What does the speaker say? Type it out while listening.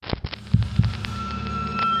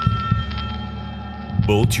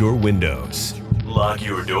Bolt your windows. Lock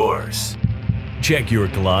your doors. Check your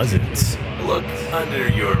closets. Look under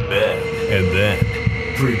your bed. And then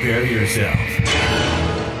prepare yourself.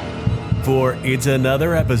 For it's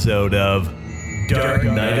another episode of Dark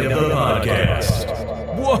Knight of the Podcast.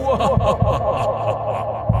 Whoa!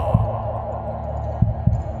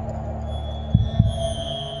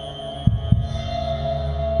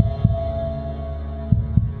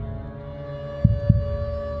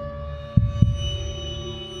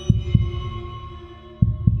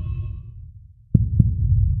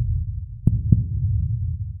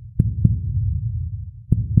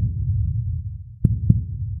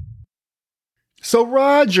 So,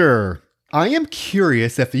 Roger, I am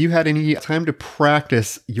curious if you had any time to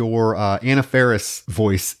practice your Anna Faris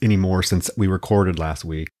voice anymore since we recorded last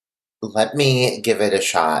week. Let me give it a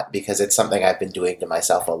shot because it's something I've been doing to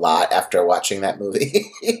myself a lot after watching that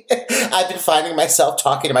movie. I've been finding myself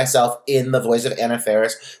talking to myself in the voice of Anna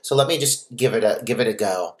Faris. So let me just give it a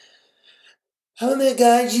go. Oh my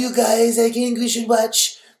God, you guys, I think we should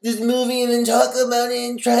watch this movie and then talk about it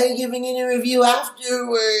and try giving it a review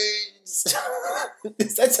afterwards.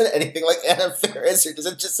 Does that sound anything like Anna Faris, or does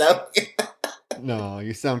it just sound like... No,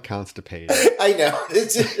 you sound constipated. I know.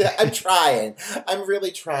 I'm trying. I'm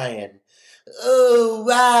really trying. Oh,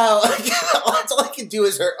 wow. That's all I can do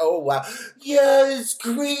is her, oh, wow. Yeah, it's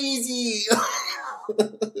crazy.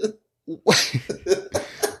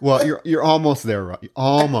 Well, you're almost there, right?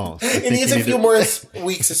 Almost. It needs a few more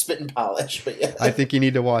weeks of spit and polish, but yeah. I think you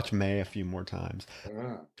need to watch May a few more times.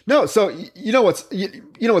 No, so you know what's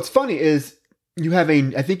funny is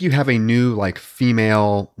I think you have a new like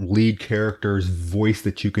female lead character's voice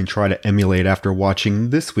that you can try to emulate after watching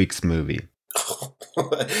this week's movie.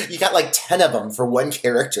 You got like 10 of them for one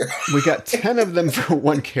character. We got 10 of them for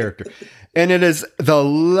one character. And it is the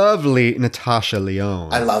lovely Natasha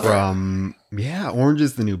Lyonne. I love her. Yeah, Orange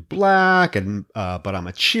is the New Black, and But I'm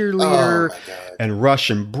a Cheerleader, and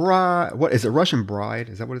Russian Bride. What is it? Russian Bride?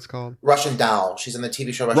 Is that what it's called? Russian Doll. She's in the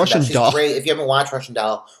TV show Russian Doll. She's great. If you haven't watched Russian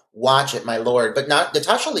Doll, watch it, my lord. But not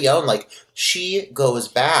Natasha Lyonne. Like she goes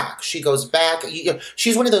back. She's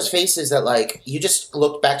one of those faces that like you just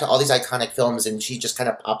looked back to all these iconic films, and she just kind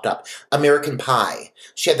of popped up. American Pie.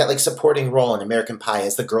 She had that like supporting role in American Pie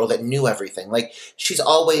as the girl that knew everything. Like she's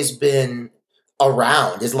always been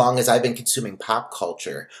around as long as I've been consuming pop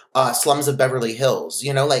culture. Slums of Beverly Hills,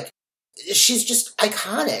 like she's just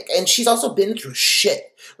iconic, and she's also been through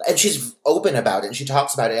shit, and she's open about it, and she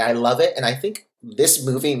talks about it. I love it, and I think this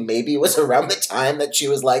movie maybe was around the time that she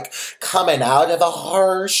was like coming out of a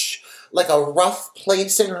rough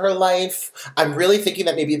place in her life. I'm really thinking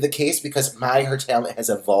that may be the case because her talent has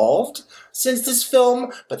evolved since this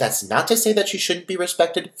film, but that's not to say that she shouldn't be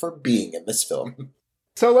respected for being in this film.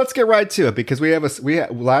 So let's get right to it because last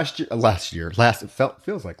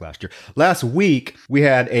week we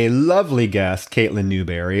had a lovely guest, Caitlin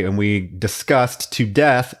Newberry, and we discussed to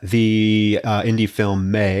death the indie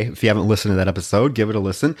film May. If you haven't listened to that episode, give it a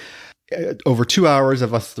listen. Over 2 hours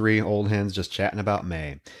of us three old hens just chatting about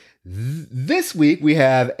May. This week we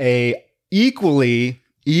have a equally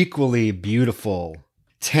beautiful,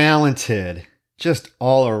 talented, just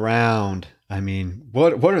all around. I mean,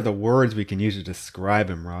 what are the words we can use to describe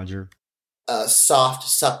him, Roger? Soft,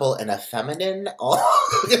 supple, and effeminate. Oh,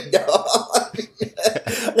 no.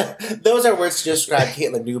 Those are words to describe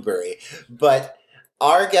Caitlin Newberry. But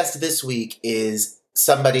our guest this week is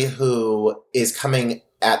somebody who is coming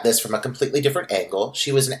at this from a completely different angle.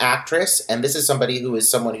 She was an actress, and this is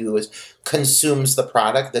someone who consumes the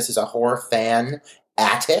product. This is a horror fanatic.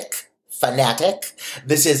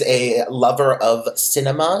 This is a lover of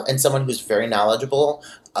cinema and someone who's very knowledgeable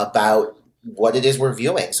about what it is we're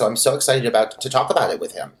viewing. So I'm so excited to talk about it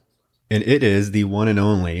with him. And it is the one and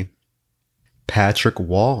only Patrick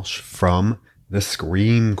Walsh from the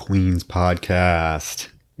Scream Queens podcast.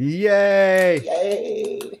 Yay!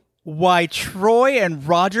 Yay! Why, Troy and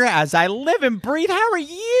Roger, as I live and breathe, how are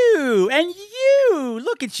you? And you!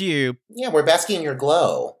 Look at you. Yeah, we're basking in your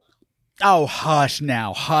glow. Oh, hush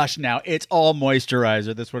now. It's all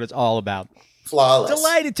moisturizer. That's what it's all about. Flawless.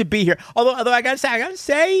 Delighted to be here. Although I gotta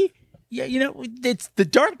say, yeah, it's the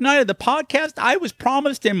Dark Knight of the podcast. I was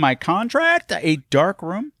promised in my contract a dark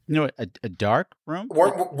room. A dark room.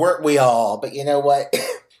 Weren't we all? But you know what?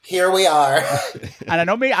 Here we are. And I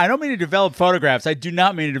don't mean to develop photographs. I do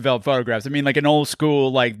not mean to develop photographs. I mean like an old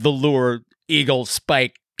school, like the Lure Eagle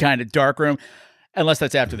Spike kind of dark room. Unless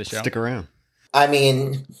that's after the show. Stick around. I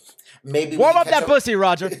mean, maybe warm up that pussy,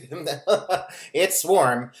 Roger. It's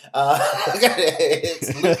warm.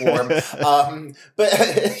 It's lukewarm.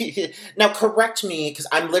 But now correct me, because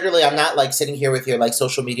I'm not like sitting here with your like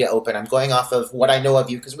social media open. I'm going off of what I know of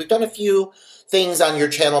you, because we've done a few things on your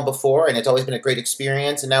channel before, and it's always been a great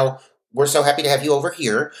experience. And now we're so happy to have you over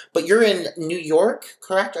here. But you're in New York,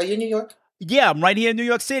 correct? Are you in New York? Yeah, I'm right here in New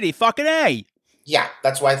York City. Fucking A. Yeah,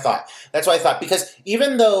 that's what I thought. Because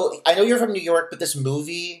even though I know you're from New York, but this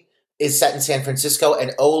movie is set in San Francisco,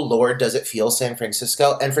 and oh Lord, does it feel San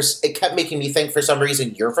Francisco? And it kept making me think for some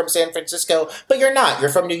reason you're from San Francisco, but you're not. You're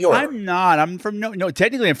from New York. I'm not. I'm from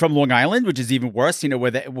technically I'm from Long Island, which is even worse. You know,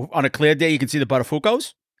 where on a clear day you can see the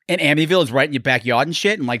Buttafuoco's, and Amityville is right in your backyard and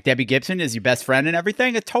shit, and like Debbie Gibson is your best friend and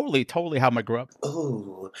everything. It's totally how I grew up.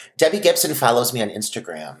 Ooh, Debbie Gibson follows me on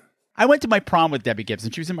Instagram. I went to my prom with Debbie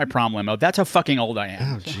Gibson. She was in my prom limo. That's how fucking old I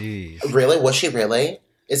am. Oh, jeez. Really? Was she really?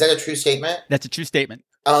 Is that a true statement? That's a true statement.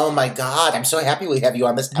 Oh my God! I'm so happy we have you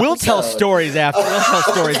on this episode. We'll tell stories after. We'll tell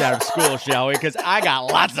stories out of school, shall we? Because I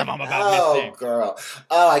got lots of them about Misty. Oh, girl!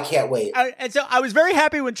 Oh, I can't wait. And so I was very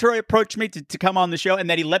happy when Troy approached me to come on the show, and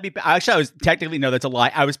that he let me. Actually, I was technically that's a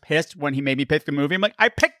lie. I was pissed when he made me pick the movie. I'm like, I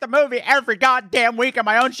picked the movie every goddamn week on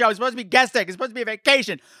my own show. It's supposed to be guesting. It's supposed to be a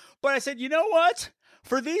vacation. But I said, you know what?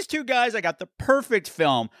 For these two guys, I got the perfect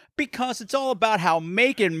film because it's all about how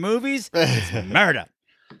making movies is murder.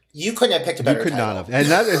 You couldn't have picked a better title. You could not have. And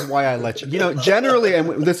that is why I let you. You know, generally,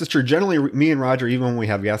 and this is true, generally, me and Roger, even when we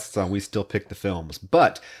have guests on, we still pick the films.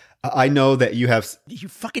 But I know that you have. You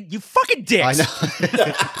fucking dicks. I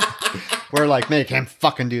know. We're like, make him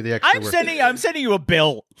fucking do the extra work. I'm sending you a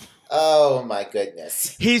bill. Oh, my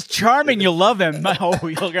goodness. He's charming. You'll love him. Oh,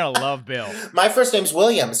 you're going to love Bill. My first name's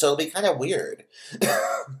William, so it'll be kind of weird.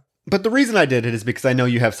 But the reason I did it is because I know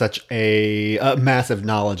you have such a massive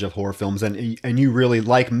knowledge of horror films, and you really,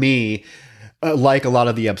 like me, like a lot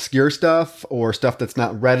of the obscure stuff or stuff that's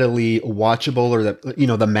not readily watchable or that, you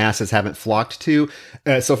know, the masses haven't flocked to.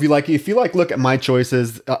 So if you like, look at my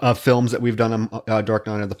choices of films that we've done on Dark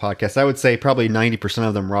Knight of the podcast, I would say probably 90%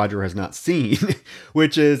 of them Roger has not seen,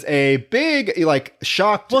 which is a big, like,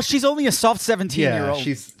 shock. Well, she's only a soft 17-year-old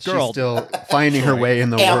she's girl. Still finding her way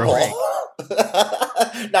in the world.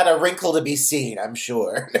 Not a wrinkle to be seen, I'm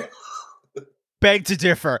sure. Beg to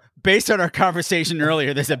differ. Based on our conversation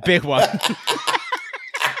earlier, there's a big one.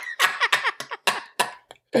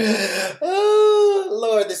 Oh,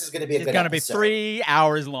 Lord, this is going to be a good episode. It's going to be 3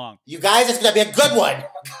 hours long. You guys, it's going to be a good one.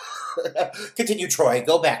 Continue, Troy.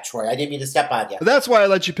 Go back, Troy. I didn't mean to step on you. That's why I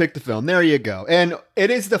let you pick the film. There you go. And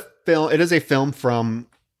it is a film from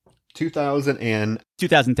 2010.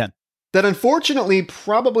 That unfortunately,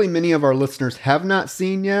 probably many of our listeners have not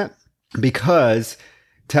seen yet because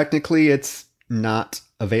technically it's not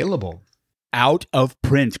available. Out of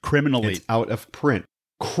print, criminally. It's out of print.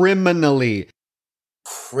 Criminally.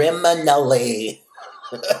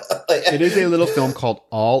 It is a little film called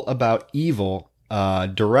All About Evil,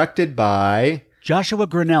 directed by Joshua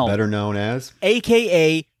Grinnell, better known as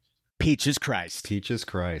a.k.a. Peaches Christ. Peaches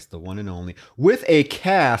Christ, the one and only. With a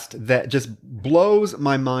cast that just blows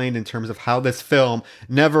my mind in terms of how this film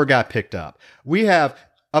never got picked up.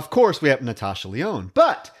 Of course, we have Natasha Lyonne,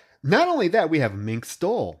 but not only that, we have Mink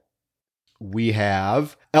Stole. We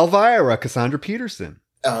have Elvira, Cassandra Peterson.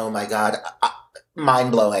 Oh my God.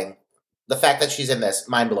 Mind-blowing. The fact that she's in this,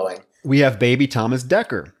 mind-blowing. We have baby Thomas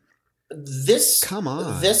Dekker. Come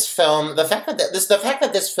on. This film, the fact that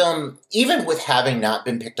this film, even with having not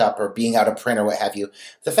been picked up or being out of print or what have you,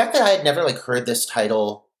 the fact that I had never heard this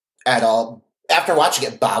title at all, after watching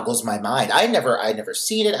it, boggles my mind. I had never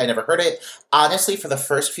seen it. I never heard it. Honestly, for the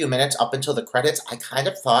first few minutes up until the credits, I kind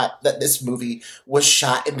of thought that this movie was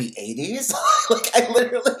shot in the 80s.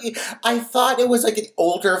 I thought it was like an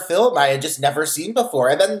older film I had just never seen before.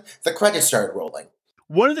 And then the credits started rolling.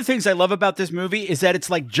 One of the things I love about this movie is that it's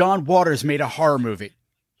like John Waters made a horror movie.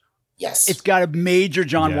 Yes. It's got a major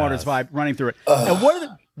John Waters vibe running through it. And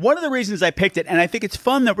one of the reasons I picked it, and I think it's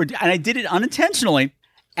fun that and I did it unintentionally,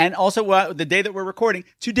 and also the day that we're recording,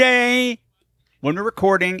 today, when we're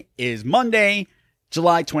recording, is Monday,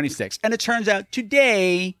 July 26th. And it turns out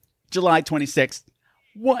today, July 26th,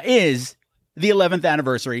 is the 11th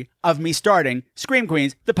anniversary of me starting Scream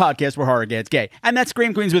Queens, the podcast where horror gets gay. And that's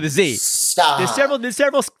Scream Queens with a Z. Stop. There's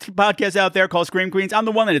several podcasts out there called Scream Queens. I'm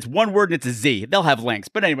the one that it's one word and it's a Z. They'll have links.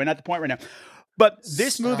 But anyway, not the point right now. But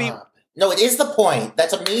this movie... No, it is the point.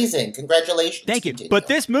 That's amazing. Congratulations. Thank you. But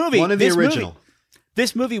this movie... One of the original.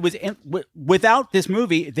 This movie was... without this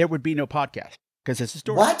movie, there would be no podcast. Because it's a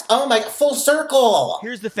story. What? Oh my... Full circle.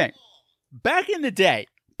 Here's the thing. Back in the day,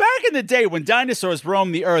 back in the day when dinosaurs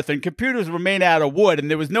roamed the earth and computers were made out of wood and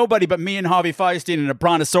there was nobody but me and Harvey Fierstein and a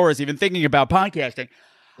brontosaurus even thinking about podcasting,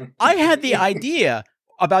 I had the idea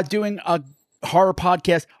about doing a horror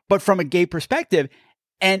podcast, but from a gay perspective.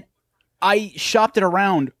 And I shopped it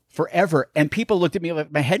around forever, and people looked at me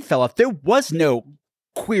like my head fell off. There was no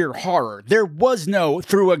queer horror. There was no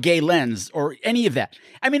through a gay lens or any of that.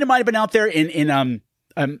 I mean, it might have been out there in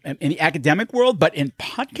the academic world, but in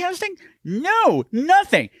podcasting, no,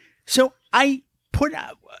 nothing. So I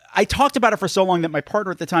talked about it for so long that my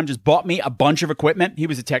partner at the time just bought me a bunch of equipment. He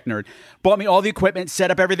was a tech nerd. Bought me all the equipment,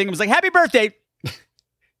 set up everything, and was like, happy birthday.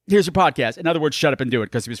 Here's your podcast. In other words, shut up and do it,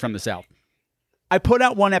 because he was from the South. I put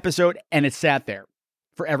out one episode and it sat there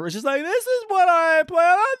forever. It's just like, this is what I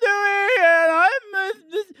plan on doing, and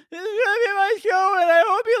this is going to be my show, and I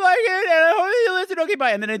hope you like it, and I hope you listen. Okay,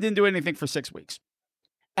 bye. And then I didn't do anything for 6 weeks.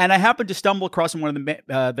 And I happened to stumble across one of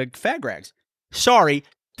the fag rags. Sorry,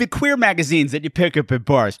 the queer magazines that you pick up at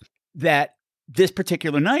bars. That this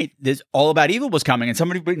particular night, this All About Evil was coming, and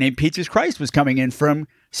somebody named Peaches Christ was coming in from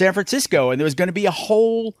San Francisco, and there was going to be a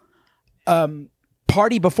whole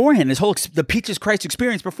party beforehand, the Peaches Christ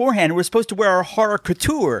experience beforehand. And we're supposed to wear our horror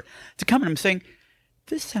couture to come. And I'm saying,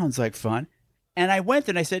 this sounds like fun. And I went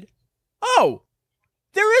and I said, oh,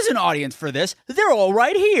 there is an audience for this. They're all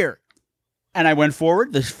right here. And I went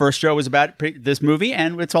forward. This first show was about this movie,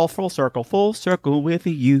 and it's all full circle. Full circle with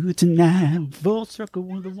you tonight. Full circle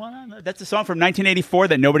with the one. That's a song from 1984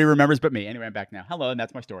 that nobody remembers but me. Anyway, I'm back now. Hello, and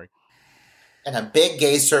that's my story. And a big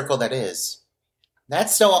gay circle that is.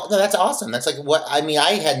 That's awesome. That's like what, I mean,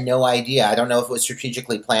 I had no idea. I don't know if it was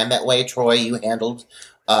strategically planned that way. Troy, you handled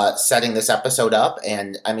setting this episode up.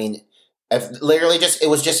 And I mean, it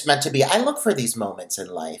was just meant to be. I look for these moments in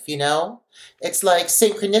life, you know? It's like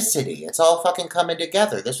synchronicity. It's all fucking coming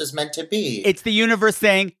together. This was meant to be. It's the universe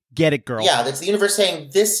saying, get it, girl. Yeah, that's the universe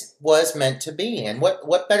saying this was meant to be. And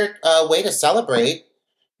what better way to celebrate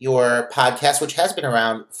your podcast, which has been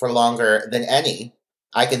around for longer than any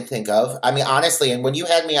I can think of. I mean, honestly, and when you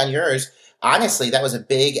had me on yours, honestly, that was a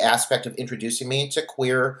big aspect of introducing me to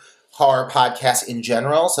queer horror podcasts in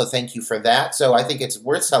general. So thank you for that. So I think it's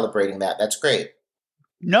worth celebrating that. That's great.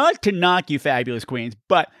 Not to knock you fabulous queens,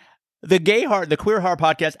 but the queer horror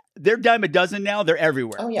podcast, they're dime a dozen now. They're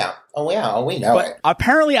everywhere. Oh, yeah. Oh, we know it.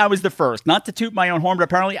 Apparently I was the first. Not to toot my own horn, but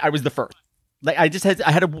apparently I was the first. Like I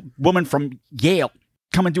had a woman from Yale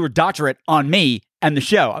come and do her doctorate on me and the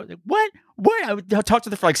show. I was like, what? I would talk to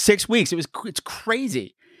her for like 6 weeks. It's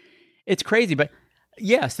crazy. It's crazy. But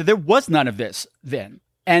yeah, so there was none of this then.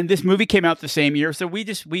 And this movie came out the same year. So we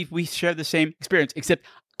shared the same experience, except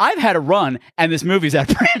I've had a run and this movie's out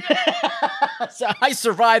of print. So I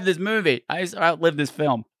survived this movie. I outlived this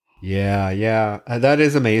film. Yeah. That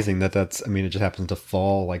is amazing it just happens to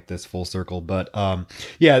fall like this full circle. But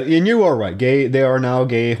yeah, and you are right. They are now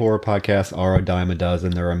gay horror podcasts are a dime a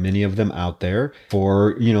dozen. There are many of them out there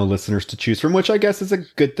for, listeners to choose from, which I guess is a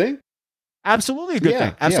good thing. Absolutely a good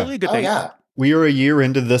thing. Absolutely a good thing. Yeah. We are a year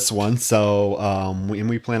into this one, so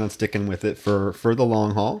we plan on sticking with it for the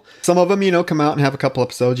long haul. Some of them, come out and have a couple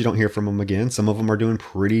episodes. You don't hear from them again. Some of them are doing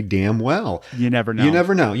pretty damn well. You never know.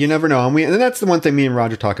 And that's the one thing me and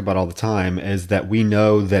Roger talk about all the time is that we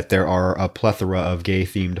know that there are a plethora of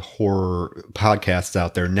gay-themed horror podcasts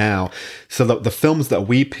out there now. So the films that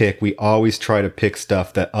we pick, we always try to pick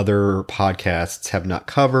stuff that other podcasts have not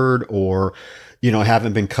covered or,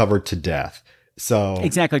 haven't been covered to death. So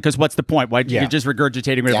exactly, because what's the point? Why you're just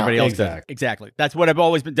regurgitating what everybody else does? Exactly. That's what I've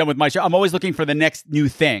always been done with my show. I'm always looking for the next new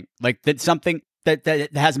thing, like that's something that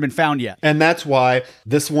hasn't been found yet. And that's why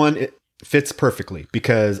this one fits perfectly,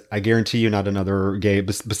 because I guarantee you, not another gay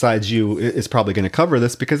besides you is probably going to cover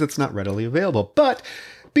this because it's not readily available. But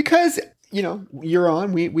because you're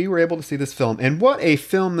on, we were able to see this film, and what a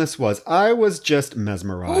film this was. I was just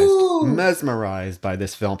mesmerized by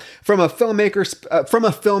this film from a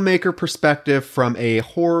filmmaker perspective, from a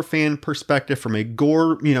horror fan perspective, from a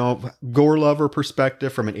gore lover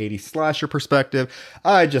perspective, from an 80s slasher perspective.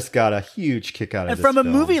 I just got a huge kick out of this film. And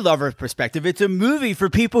from a movie lover perspective, it's a movie for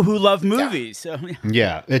people who love movies. Yeah. So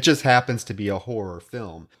yeah, it just happens to be a horror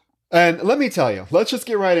film. And let me tell you, let's just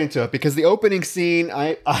get right into it, because the opening scene,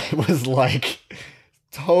 I was like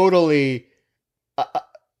totally...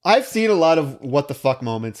 I've seen a lot of what the fuck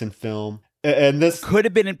moments in film, and this... Could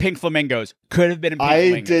have been in Pink Flamingos.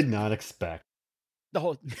 I did not expect the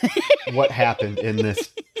whole... what happened in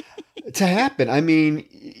this to happen. I mean,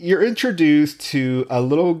 you're introduced to a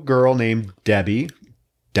little girl named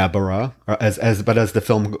Deborah, or as the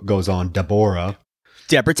film goes on, Deborah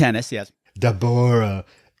Tennis, yes. Deborah.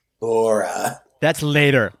 Bora. That's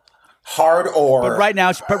later. Hard or. But right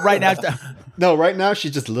now, No, right now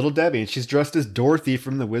she's just Little Debbie, and she's dressed as Dorothy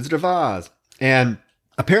from The Wizard of Oz. And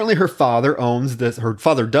apparently her father owns this. Her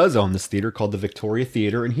father does own this theater called the Victoria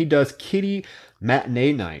Theater, and he does kiddie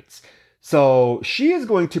matinee nights. So she is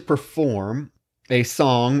going to perform a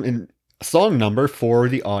song number for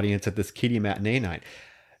the audience at this kiddie matinee night.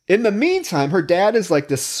 In the meantime, her dad is like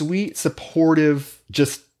this sweet, supportive,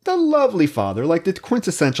 just the lovely father, like the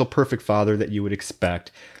quintessential perfect father that you would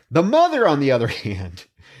expect. The mother, on the other hand,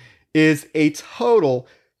 is a total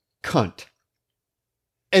cunt.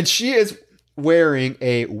 And she is wearing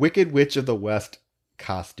a Wicked Witch of the West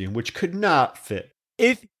costume, which could not fit.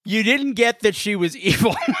 If you didn't get that she was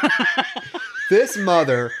evil. This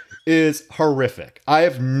mother is horrific. I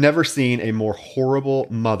have never seen a more horrible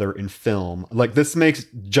mother in film. Like, this makes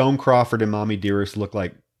Joan Crawford and Mommy Dearest look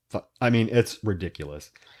like, I mean, it's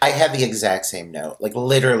ridiculous. I had the exact same note. Like,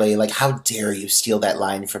 literally, like, how dare you steal that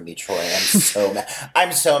line from me, Troy? I'm so mad.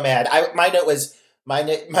 I'm so mad. My note was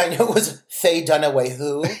Faye Dunaway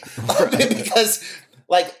who? Because,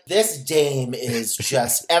 like, this dame is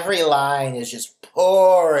just, every line is just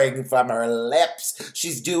pouring from her lips.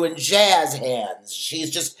 She's doing jazz hands. She's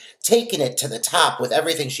just taking it to the top with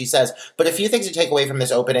everything she says. But a few things to take away from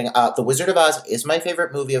this opening. The Wizard of Oz is my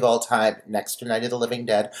favorite movie of all time, next to Night of the Living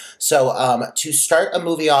Dead. So to start a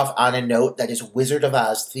movie off on a note that is Wizard of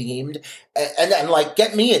Oz themed, and like,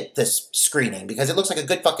 get me at this screening, because it looks like a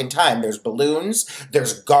good fucking time. There's balloons,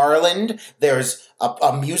 there's garland, there's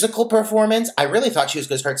a musical performance. I really thought she was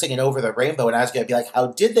going to start singing Over the Rainbow, and I was going to be like, how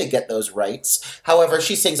did they get those rights? However,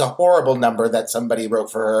 she sings a horrible number that somebody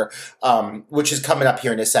wrote for her, which is coming up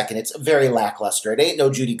here in a second. It's very lackluster. It ain't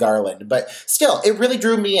no Judy Garland, but still, it really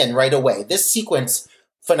drew me in right away. This sequence,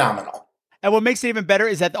 phenomenal. And what makes it even better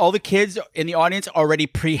is that all the kids in the audience already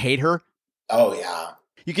pre-hate her. Oh, yeah.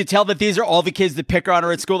 You can tell that these are all the kids that pick on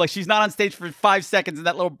her at school. Like, she's not on stage for 5 seconds, and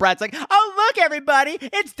that little brat's like, oh, look, everybody,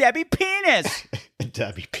 it's Debbie Penis.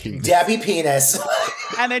 Debbie Penis. Debbie Penis.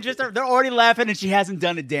 And they're already laughing, and she hasn't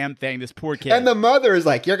done a damn thing, this poor kid. And the mother is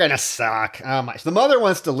like, you're going to suck. Oh my. The mother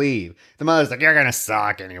wants to leave. The mother's like, you're going to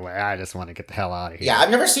suck anyway. I just want to get the hell out of here. Yeah,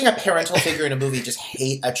 I've never seen a parental figure in a movie just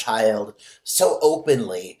hate a child so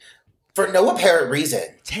openly. For no apparent reason.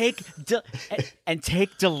 Take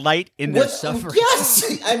delight in their suffering.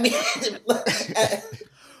 Yes! I mean...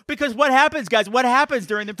 Because what happens, guys? What happens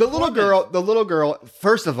during the performance? The little girl,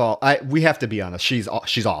 first of all, we have to be honest. She's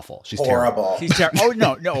awful. She's horrible. Terrible. She's terrible.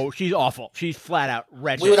 Oh, no, she's awful. She's flat out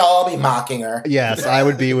wretched. We would all be mocking her. Yes,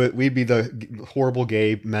 we'd be the horrible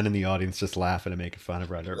gay men in the audience just laughing and making fun of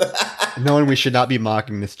her. Knowing we should not be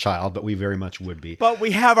mocking this child, but we very much would be. But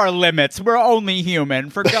we have our limits. We're only human,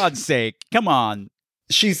 for God's sake. Come on.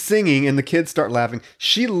 She's singing and the kids start laughing.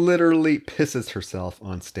 She literally pisses herself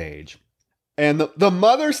on stage. And the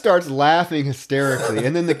mother starts laughing hysterically.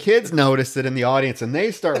 And then the kids notice it in the audience and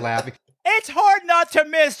they start laughing. It's hard not to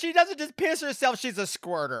miss. She doesn't just piss herself. She's a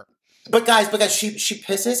squirter. But guys, because she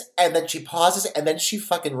pisses and then she pauses and then she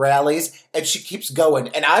fucking rallies and she keeps going.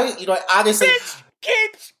 And honestly... Bitch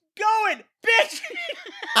keeps going, bitch!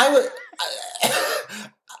 I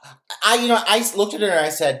looked at her and I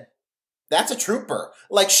said, that's a trooper.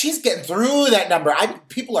 Like, she's getting through that number.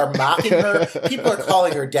 People are mocking her. People are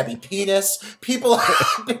calling her Debbie Penis. People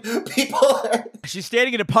are... She's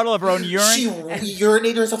standing in a puddle of her own urine.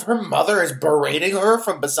 Urinators of her mother is berating her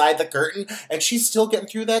from beside the curtain, and she's still getting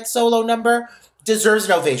through that solo number. Deserves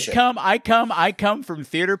an ovation. I come from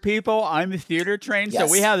theater people. I'm theater trained. Yes.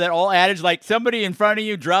 So we have that old adage, like, somebody in front of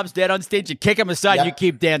you drops dead on stage, you kick him aside, and you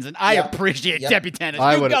keep dancing. I appreciate Debbie Tennis.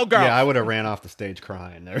 Go, girl. Yeah, I would have ran off the stage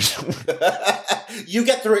crying there. You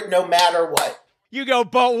get through it no matter what. You go,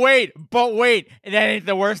 but wait. And that ain't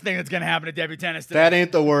the worst thing that's going to happen to Debbie Tennis today. That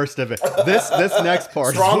ain't the worst of it. This next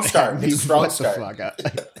part strong start. Strong start.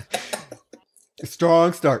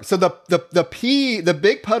 Strong start. So the pee, the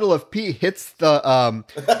big puddle of pee hits the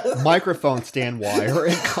microphone stand wire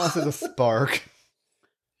and causes a spark.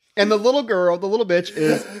 And the little bitch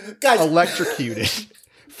is electrocuted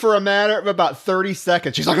for a matter of about 30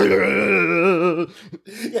 seconds. She's like, her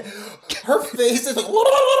face is like,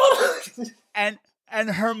 and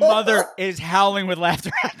her mother is howling with laughter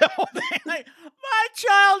at the whole thing. Like, my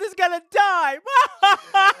child is gonna die.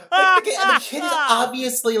 The kid is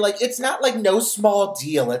obviously like, it's not like no small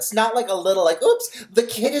deal. It's not like a little like, oops. The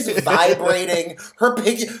kid is vibrating. Her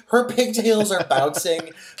pigtails are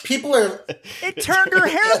bouncing. People are. It turned her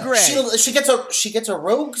hair gray. She gets a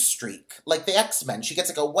rogue streak like the X-Men. She gets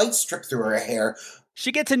like a white strip through her hair.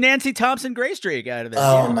 She gets a Nancy Thompson gray streak out of it.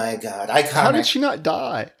 Oh my God! How did she not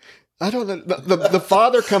die? I don't know. The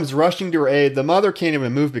father comes rushing to her aid. The mother can't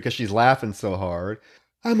even move because she's laughing so hard.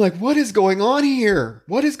 I'm like, what is going on here?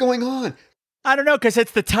 What is going on? I don't know, because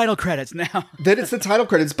it's the title credits now. That it's the title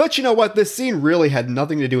credits. But you know what? This scene really had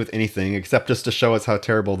nothing to do with anything except just to show us how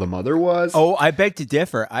terrible the mother was. Oh, I beg to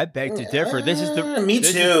differ. This is the... Me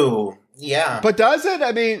too. Yeah. But does it?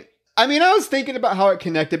 I mean, I was thinking about how it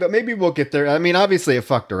connected, but maybe we'll get there. I mean, obviously it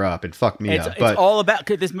fucked her up. It fucked me up. But it's all about,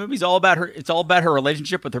 this movie's all about her. It's all about her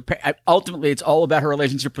relationship with her. Ultimately, it's all about her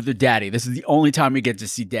relationship with her daddy. This is the only time we get to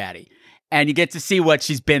see daddy. And you get to see what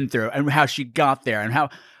she's been through and how she got there and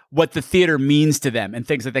what the theater means to them and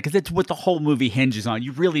things like that, because it's what the whole movie hinges on.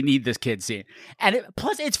 You really need this kid scene. And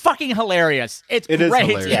plus, it's fucking hilarious. It great. Is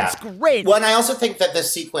hilarious. Yeah. It's great. Well, and I also think that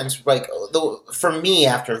this sequence, like, for me,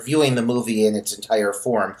 after viewing the movie in its entire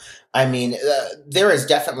form, I mean, there is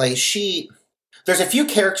definitely there's a few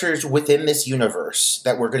characters within this universe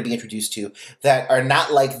that we're going to be introduced to that are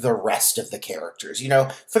not like the rest of the characters. You know,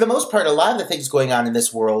 for the most part, a lot of the things going on in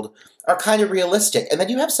this world are kind of realistic. And then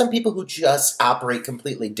you have some people who just operate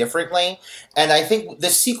completely differently. And I think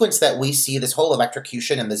this sequence that we see, this whole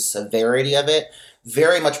electrocution and the severity of it,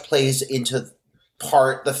 very much plays into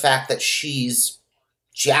the fact that she's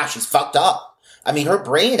fucked up. I mean, her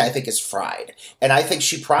brain, I think, is fried. And I think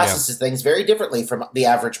she processes things very differently from the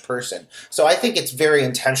average person. So I think it's very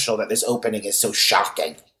intentional that this opening is so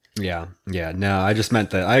shocking. Yeah. No, I just meant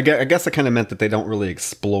that. I guess I kind of meant that they don't really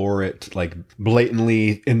explore it like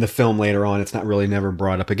blatantly in the film later on. It's not really never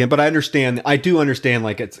brought up again. But I do understand.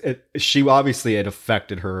 Like she obviously it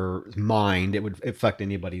affected her mind. It would affect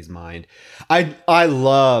anybody's mind. I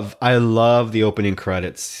love the opening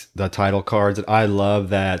credits, the title cards. I love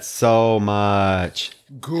that so much.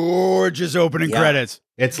 Gorgeous opening credits.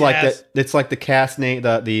 It's like that. It's like the cast name.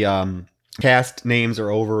 The cast names are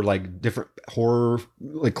over like different horror,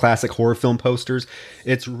 like classic horror film posters.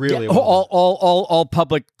 It's really all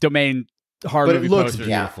public domain horror movie posters. But it looks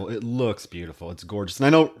beautiful. It looks beautiful. It's gorgeous. And I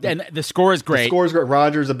know, and the score is great.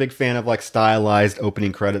 Roger's a big fan of like stylized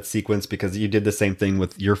opening credit sequence because you did the same thing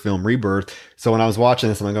with your film Rebirth. So when I was watching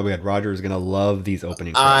this, I'm like, oh my God, Roger is going to love these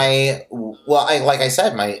opening credits. Like I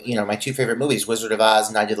said, my two favorite movies, Wizard of Oz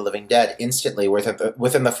and Night of the Living Dead, instantly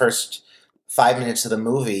within the first 5 minutes of the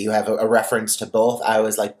movie, you have a reference to both. I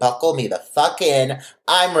was like, buckle me the fuck in.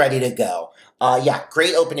 I'm ready to go.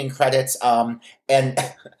 Great opening credits. And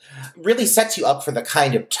really sets you up for the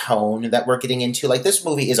kind of tone that we're getting into. Like, this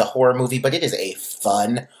movie is a horror movie, but it is a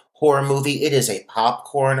fun horror movie. It is a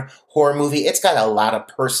popcorn horror movie. It's got a lot of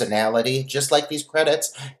personality, just like these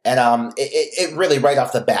credits. And it really, right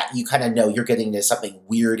off the bat, you kind of know you're getting into something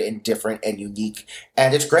weird and different and unique.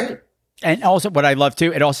 And it's great. And also, what I love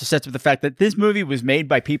too, it also sets up the fact that this movie was made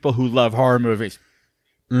by people who love horror movies.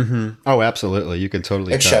 Mm-hmm. Oh, absolutely. You can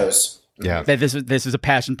totally It shows. Yeah. That this is a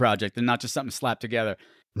passion project and not just something slapped together.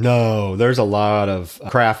 No, there's a lot of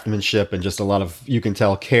craftsmanship and just a lot of, you can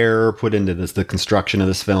tell, care put into this, the construction of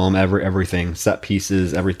this film, everything, set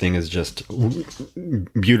pieces, everything is just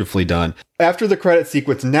beautifully done. After the credit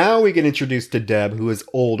sequence, now we get introduced to Deb, who is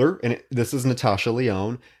older, and this is Natasha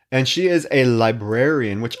Lyonne. And she is a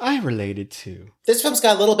librarian, which I related to. This film's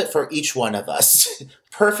got a little bit for each one of us.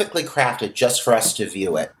 Perfectly crafted just for us to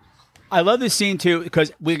view it. I love this scene, too,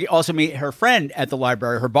 because we also meet her friend at the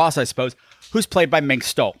library, her boss, I suppose, who's played by Mink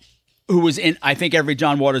Stole, who was in, I think, every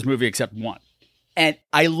John Waters movie except one. And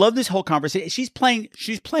I love this whole conversation. She's playing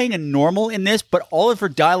a normal in this, but all of her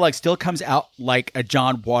dialogue still comes out like a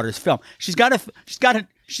John Waters film. She's got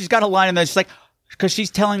a line in there. She's like, because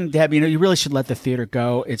she's telling Deb, you really should let the theater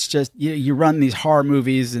go. It's just, you run these horror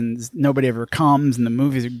movies and nobody ever comes and the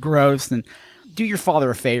movies are gross, and do your father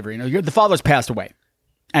a favor. The father's passed away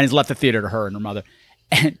and has left the theater to her and her mother.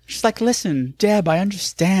 And she's like, listen, Deb, I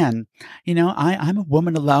understand. I'm a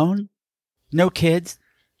woman alone, no kids,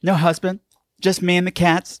 no husband, just me and the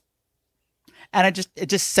cats. And it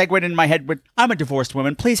just segued into my head with, I'm a divorced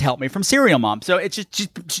woman. Please help me, from Serial Mom. So it's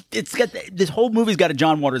it's got, this whole movie's got a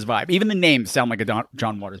John Waters vibe. Even the names sound like a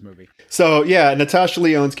John Waters movie. So yeah, Natasha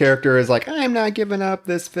Lyonne's character is like, I'm not giving up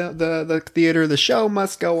this the theater. The show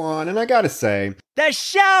must go on. And I gotta say, the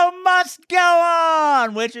show must go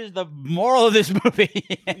on, which is the moral of this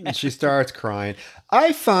movie. She starts crying.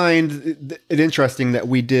 I find it interesting that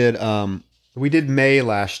we did May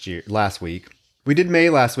last week. We did May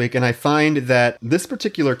last week, and I find that this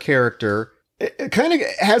particular character it kind of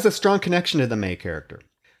has a strong connection to the May character.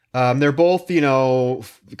 They're both,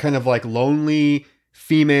 kind of like lonely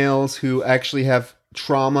females who actually have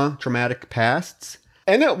traumatic pasts.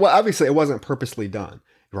 And obviously it wasn't purposely done,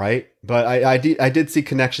 right? But I did see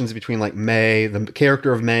connections between like May, the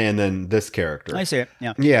character of May, and then this character. I see it,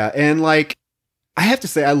 yeah. Yeah, and like, I have to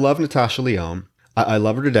say, I love Natasha Lyonne. I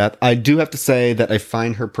love her to death. I do have to say that I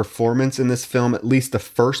find her performance in this film, at least the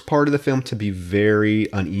first part of the film, to be very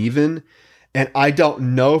uneven. And I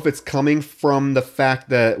don't know if it's coming from the fact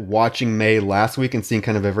that watching May last week and seeing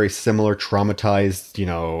kind of a very similar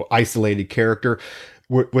traumatized, isolated character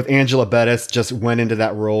with Angela Bettis just went into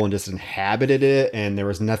that role and just inhabited it. And there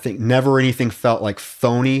was never anything felt like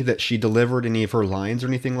phony that she delivered any of her lines or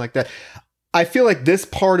anything like that. I feel like this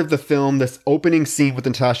part of the film, this opening scene with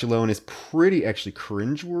Natasha Lyonne, is pretty actually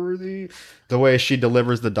cringeworthy, the way she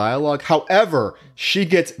delivers the dialogue. However, she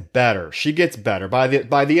gets better. By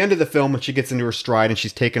the end of the film, when she gets into her stride and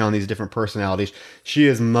she's taken on these different personalities, she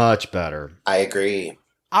is much better. I agree.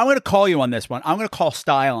 I'm going to call you on this one. I'm going to call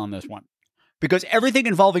style on this one. Because everything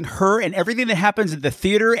involving her and everything that happens at the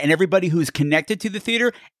theater and everybody who's connected to the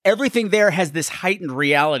theater, everything there has this heightened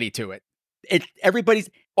reality to it. Everybody's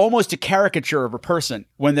almost a caricature of a person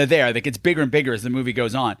when they're there that gets bigger and bigger as the movie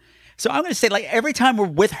goes on. So I'm going to say, like, every time we're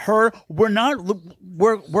with her,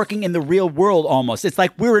 we're working in the real world almost. It's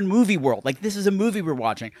like we're in movie world. Like, this is a movie we're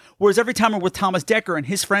watching. Whereas every time we're with Thomas Dekker and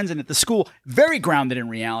his friends and at the school, very grounded in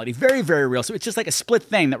reality, very, very real. So it's just like a split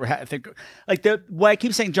thing that we're having. Like, why I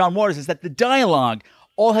keep saying John Waters is that the dialogue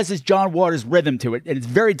all has this John Waters rhythm to it, and it's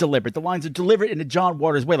very deliberate. The lines are delivered in a John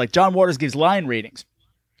Waters way. Like, John Waters gives line readings,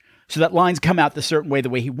 so that lines come out the certain way, the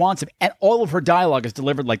way he wants them. And all of her dialogue is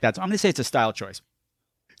delivered like that. So I'm going to say it's a style choice.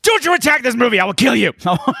 Don't you attack this movie, I will kill you.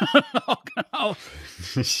 Yeah,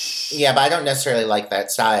 but I don't necessarily like that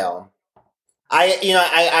style. I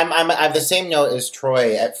have the same note as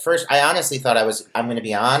Troy. At first, I honestly thought I'm going to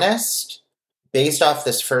be honest, based off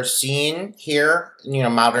this first scene here,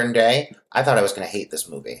 modern day, I thought I was going to hate this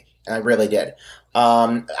movie. And I really did.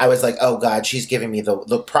 I was like, oh God, she's giving me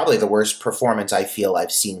probably the worst performance I feel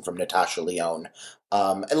I've seen from Natasha Lyonne.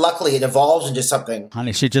 And luckily it evolves into something.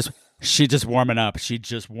 Honey, she's just warming up. She's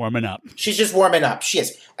just warming up. She's just warming up. She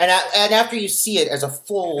is. And after you see it as a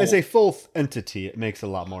full entity, it makes a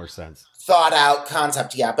lot more sense. Thought out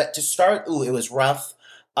concept. Yeah. But to start, it was rough.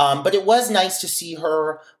 But it was nice to see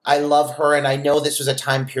her. I love her, and I know this was a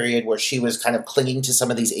time period where she was kind of clinging to some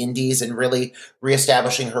of these indies and really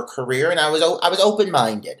reestablishing her career, and I was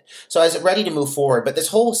open-minded. So I was ready to move forward. But this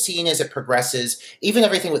whole scene as it progresses, even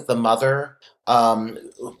everything with the mother,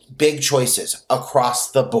 big choices across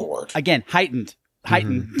the board. Again, heightened.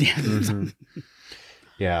 Mm-hmm.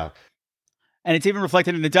 Yeah. And it's even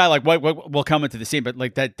reflected in the dialogue. We'll come into the scene, but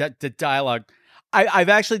like that the dialogue, I've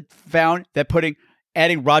actually found that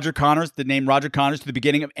adding Roger Connors, the name Roger Connors, to the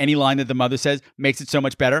beginning of any line that the mother says makes it so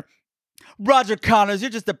much better. Roger Connors, you're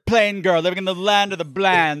just a plain girl living in the land of the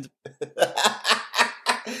bland.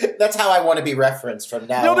 That's how I want to be referenced from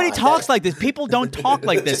now on. Nobody talks like this. People don't talk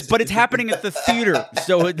like this, but it's happening at the theater.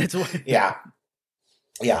 So that's what. Yeah.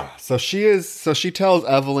 So she tells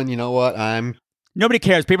Evelyn, you know what, Nobody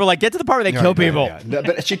cares. People are like, get to the part where they kill people. Yeah.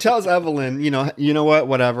 But she tells Evelyn, you know what,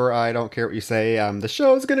 whatever, I don't care what you say. The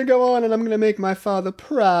show's going to go on and I'm going to make my father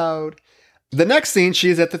proud. The next scene, she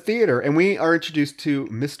is at the theater and we are introduced to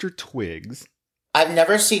Mr. Twiggs. I've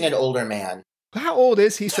never seen an older man. How old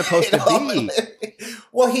is he supposed to be?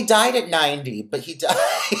 Well, he died at 90, but he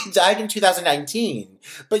died in 2019.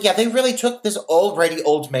 But yeah, they really took this already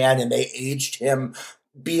old man and they aged him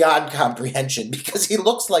beyond comprehension because he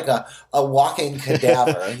looks like a walking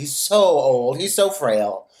cadaver. He's so old. He's so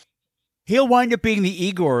frail. He'll wind up being the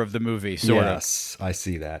Igor of the movie, sort of. Yes, I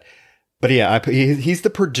see that. But yeah, he's the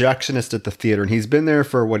projectionist at the theater, and he's been there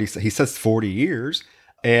for what he says 40 years.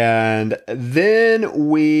 And then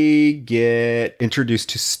we get introduced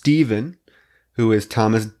to Stephen, who is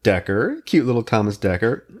Thomas Dekker. Cute little Thomas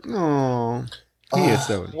Dekker. Oh, he is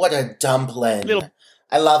so... What a dumpling.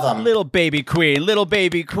 I love him. Little baby queen. Little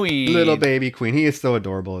baby queen. He is so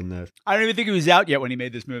adorable in this. I don't even think he was out yet when he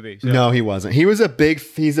made this movie. So. No, he wasn't. He's a big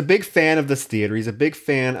fan of this theater. He's a big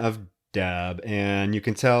fan of Deb, and you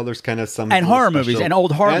can tell there's kind of some... And horror movies, and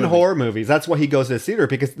old horror movies. And horror movies. That's why he goes to the theater,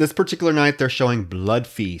 because this particular night they're showing Blood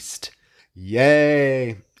Feast.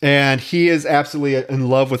 Yay. And he is absolutely in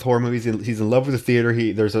love with horror movies. He's in love with the theater.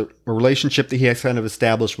 There's a relationship that he has kind of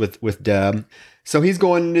established with Deb. So he's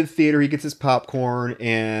going into the theater. He gets his popcorn,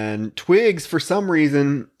 and Twiggs, for some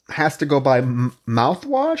reason, has to go buy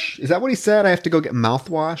mouthwash. Is that what he said? I have to go get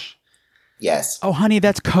mouthwash? Yes. Oh, honey,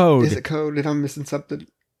 that's code. Is it code? Did I missing something?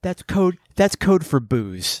 That's code. That's code for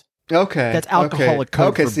booze. Okay. That's alcoholic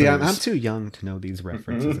code for see, booze. I'm too young to know these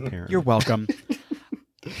references, apparently. You're welcome.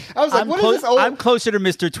 I was like, what is this old... I'm closer to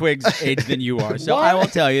Mr. Twiggs' age than you are, so I will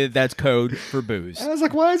tell you that's code for booze. I was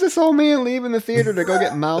like, why is this old man leaving the theater to go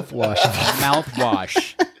get mouthwash?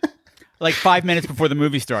 Mouthwash. like 5 minutes before the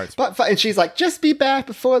movie starts. And she's like, just be back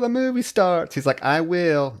before the movie starts. He's like, I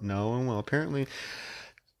will. No one will, apparently.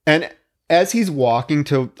 And as he's walking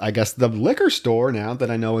to, I guess, the liquor store, now that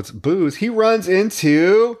I know it's booze, he runs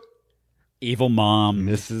into evil mom,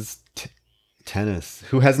 Mrs. Tennis,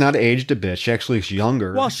 who has not aged a bit. She actually looks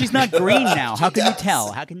younger. Well, she's not green now. How can you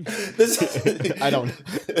tell? How can I don't.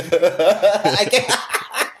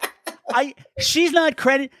 She's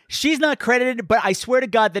not credited, but I swear to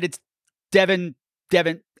God that it's Devin,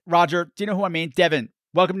 Roger. Do you know who I mean? Devin,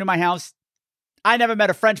 welcome to my house. I never met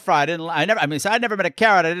a French fry. I never met a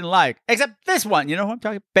carrot I didn't like, except this one. You know who I'm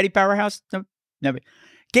talking? Betty Powerhouse. No, never.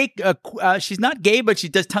 Gay. She's not gay, but she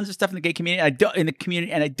does tons of stuff in the gay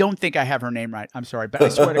community. And I don't think I have her name right. I'm sorry, but I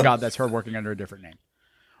swear to God, that's her working under a different name,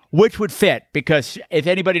 which would fit because if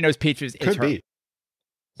anybody knows Peaches, it's her.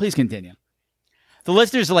 Please continue. The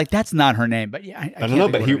listeners are like, that's not her name, but yeah, I don't know.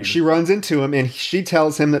 But she runs into him, and she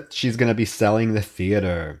tells him that she's going to be selling the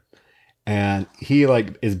theater. And he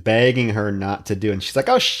is begging her not to do it. And she's like,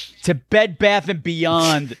 oh, to Bed Bath &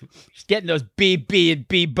 Beyond. She's getting those BB and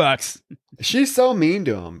B bucks. She's so mean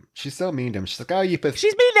to him. She's like, oh, you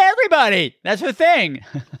she's mean to everybody. That's her thing.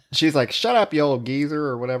 She's like, shut up, you old geezer,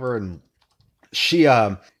 or whatever. And she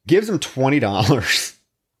gives him $20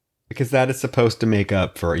 because that is supposed to make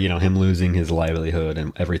up for, him losing his livelihood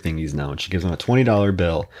and everything he's known. She gives him a $20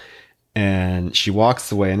 bill and she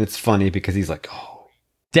walks away. And it's funny because he's like, oh,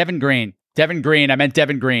 Devin Green. I meant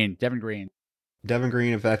Devin Green. Devin Green,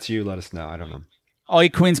 if that's you, let us know. I don't know. All you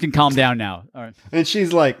queens can calm down now. All right. And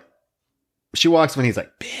she's like, she walks when he's like,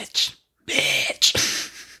 bitch.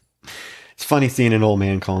 It's funny seeing an old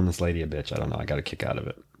man calling this lady a bitch. I don't know. I got a kick out of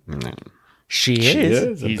it. She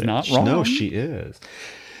is. He's not wrong. No, she is.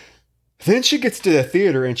 Then she gets to the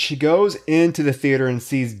theater and she goes into the theater and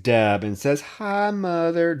sees Deb and says, hi,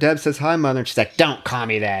 mother. Deb says, hi, mother. And she's like, don't call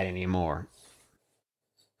me that anymore.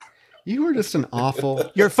 You were just an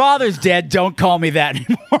awful... Your father's dead. Don't call me that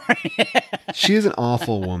anymore. She is an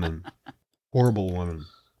awful woman. Horrible woman.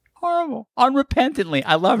 Horrible. Unrepentantly.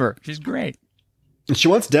 I love her. She's great. And she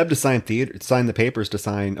wants Deb to sign the papers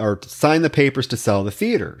to sell the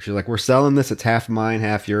theater. She's like, we're selling this. It's half mine,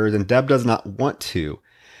 half yours. And Deb does not want to.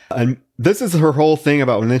 And this is her whole thing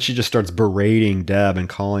about, and then she just starts berating Deb and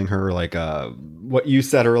calling her like what you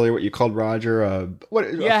said earlier, what you called Roger.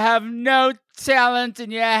 You have no talent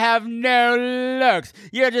and you have no looks.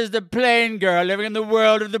 You're just a plain girl living in the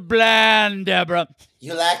world of the bland, Deborah.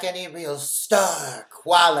 You lack any real star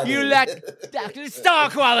quality. You lack star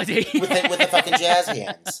quality. with the fucking jazz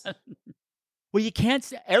hands. Well, you can't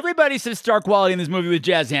say, everybody says star quality in this movie with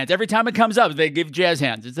jazz hands. Every time it comes up, they give jazz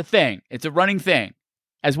hands. It's a thing. It's a running thing.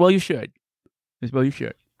 As well you should.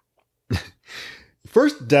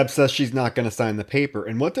 First, Deb says she's not going to sign the paper.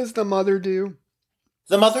 And what does the mother do?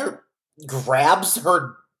 The mother grabs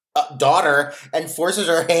her daughter and forces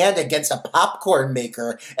her hand against a popcorn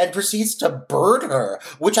maker and proceeds to burn her,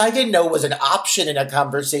 which I didn't know was an option in a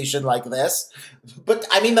conversation like this. But,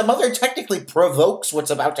 I mean, the mother technically provokes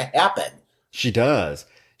what's about to happen. She does.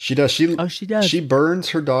 She does. She does. She burns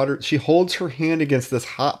her daughter. She holds her hand against this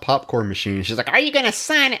hot popcorn machine. She's like, are you going to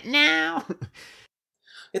sign it now?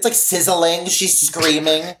 It's like sizzling. She's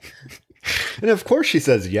screaming. And of course she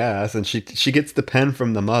says yes. And she gets the pen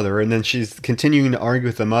from the mother. And then she's continuing to argue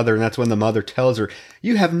with the mother. And that's when the mother tells her,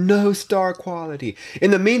 you have no star quality. In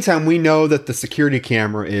the meantime, we know that the security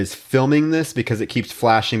camera is filming this because it keeps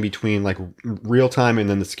flashing between like real time and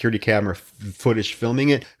then the security camera footage filming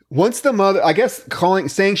it. Once the mother, I guess,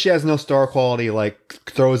 saying she has no star quality, like,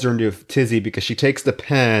 throws her into a tizzy because she takes the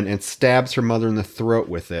pen and stabs her mother in the throat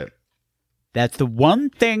with it. That's the one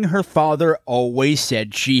thing her father always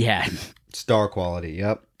said she had. Star quality,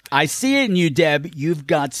 yep. I see it in you, Deb. You've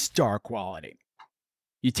got star quality.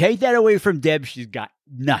 You take that away from Deb, she's got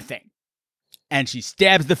nothing. And she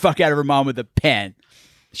stabs the fuck out of her mom with a pen.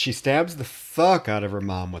 She stabs the fuck out of her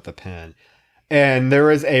mom with a pen. And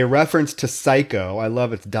there is a reference to Psycho. I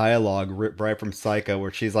love its dialogue right from Psycho where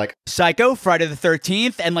she's like... Psycho, Friday the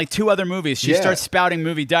 13th, and like 2 other movies. She starts spouting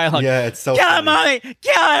movie dialogue. Yeah, it's so Kill him, Mommy!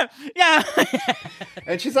 Kill him! Yeah!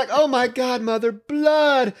 And she's like, oh my God, Mother,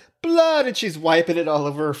 blood! Blood! And she's wiping it all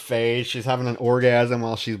over her face. She's having an orgasm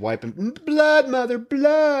while she's wiping... Blood, Mother,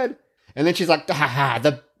 blood! And then she's like, ha ha,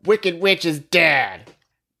 the Wicked Witch is dead!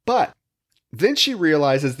 But... then she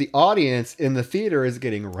realizes the audience in the theater is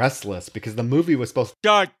getting restless because the movie was supposed to...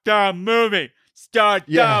 Start the movie!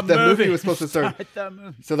 The movie was supposed to start. The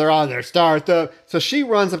movie. So they're on there. So she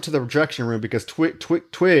runs up to the projection room because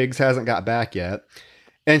Twigs hasn't got back yet.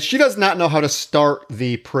 And she does not know how to start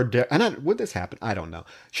the would this happen? I don't know.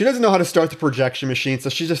 She doesn't know how to start the projection machine. So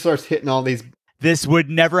she just starts hitting all these... This would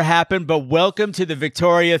never happen, but welcome to the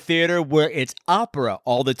Victoria Theater where it's opera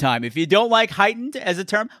all the time. If you don't like heightened as a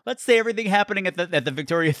term, let's say everything happening at the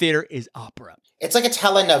Victoria Theater is opera. It's like a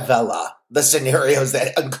telenovela, the scenarios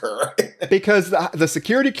that occur. Because the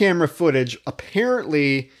security camera footage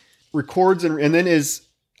apparently records and then is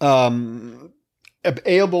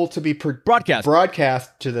able to be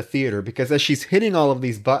broadcast to the theater, because as she's hitting all of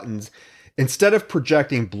these buttons, instead of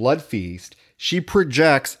projecting Blood Feast, she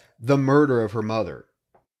projects the murder of her mother.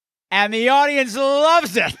 And the audience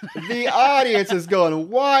loves it. The audience is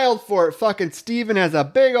going wild for it. Fucking Steven has a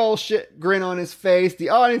big old shit grin on his face. The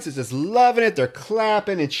audience is just loving it. They're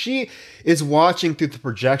clapping. And she is watching through the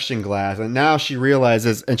projection glass. And now she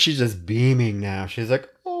realizes, and she's just beaming now. She's like,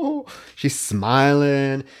 oh, she's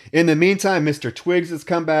smiling. In the meantime, Mr. Twiggs has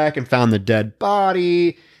come back and found the dead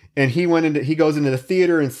body. And he goes into the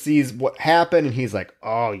theater and sees what happened. And he's like,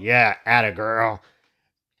 oh yeah, atta girl.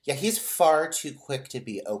 Yeah, he's far too quick to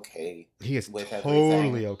be okay. He is with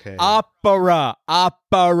totally okay. Opera.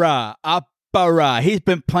 He's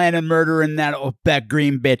been planning murder in that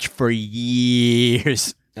green bitch for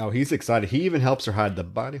years. Oh, he's excited. He even helps her hide the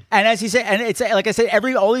body. And as he said, and it's like I said,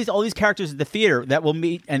 all these characters at the theater that we'll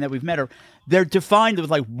meet and that we've met they're defined with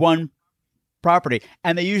like one property,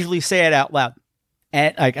 and they usually say it out loud.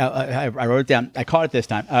 And I wrote it down. I caught it this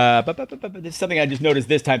time. But this is something I just noticed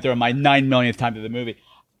this time through my 9 millionth time through the movie.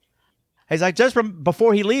 He's like,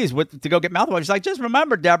 before he leaves to go get mouthwash, he's like, just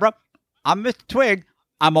remember, Deborah, I'm Mr. Twig.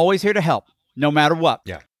 I'm always here to help, no matter what.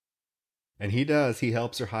 Yeah. And he does. He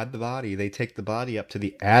helps her hide the body. They take the body up to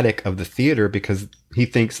the attic of the theater because he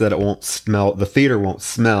thinks that the theater won't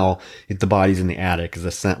smell if the body's in the attic, because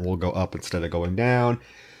the scent will go up instead of going down.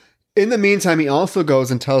 In the meantime, he also goes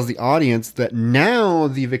and tells the audience that now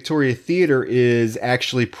the Victoria Theater is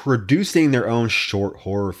actually producing their own short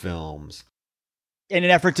horror films. In an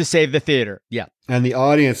effort to save the theater, yeah. And the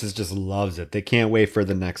audience just loves it. They can't wait for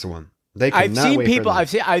the next one. I've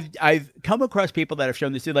come across people that have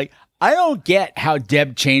shown this. Like, I don't get how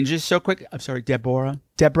Deb changes so quick. I'm sorry, Deborah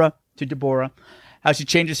to Deborah. How she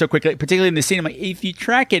changes so quickly, particularly in the scene. I'm like, if you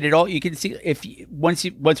track it at all, you can see once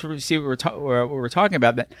we see what we're talking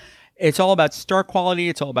about, that it's all about star quality.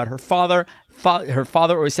 It's all about her father. Her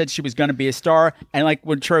father always said she was going to be a star, and like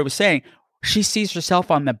what Troy was saying, she sees herself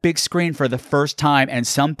on the big screen for the first time, and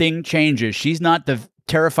something changes. She's not the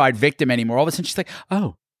terrified victim anymore. All of a sudden, she's like,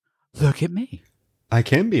 oh, look at me. I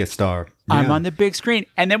can be a star. Yeah. I'm on the big screen.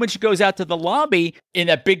 And then when she goes out to the lobby in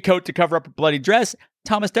that big coat to cover up her bloody dress,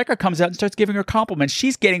 Thomas Dekker comes out and starts giving her compliments.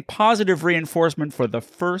 She's getting positive reinforcement for the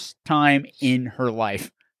first time in her life.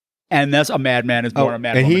 And that's a madman is born, a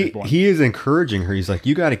mad woman is born. He is encouraging her. He's like,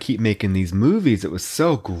 you got to keep making these movies. It was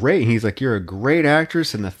so great. And he's like, you're a great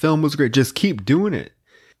actress and the film was great. Just keep doing it.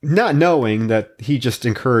 Not knowing that he just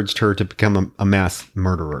encouraged her to become a mass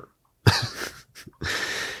murderer.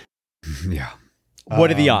 Yeah. What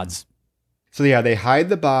are the odds? So yeah, they hide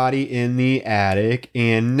the body in the attic.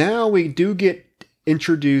 And now we do get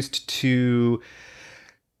introduced to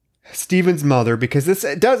Steven's mother, because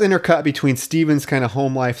it does intercut between Steven's kind of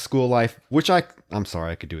home life, school life, which I'm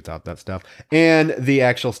sorry, I could do without that stuff, and the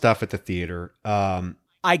actual stuff at the theater.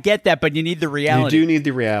 I get that, but you need the reality. You do need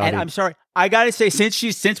the reality. And I'm sorry, I gotta say,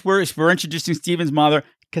 since we're introducing Steven's mother,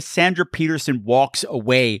 Cassandra Peterson walks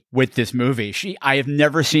away with this movie. I have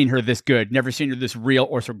never seen her this good, never seen her this real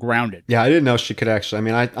or so grounded. Yeah, I didn't know she could actually.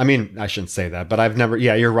 I mean, I shouldn't say that, but I've never.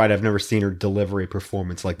 Yeah, you're right. I've never seen her deliver a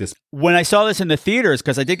performance like this. When I saw this in the theaters,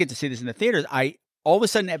 because I did get to see this in the theaters, I all of a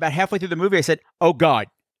sudden, about halfway through the movie, I said, "Oh God,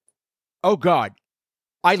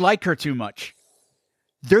 I like her too much.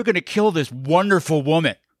 They're going to kill this wonderful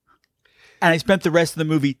woman." And I spent the rest of the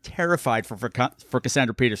movie terrified for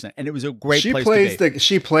Cassandra Peterson, and it was a great place to be.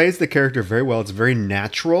 She plays the character very well. It's very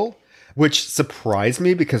natural, which surprised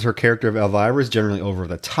me because her character of Elvira is generally over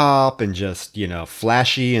the top and just,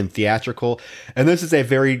 flashy and theatrical. And this is a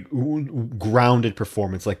very grounded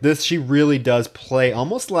performance. Like this, she really does play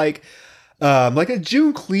almost like a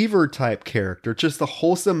June Cleaver type character, just the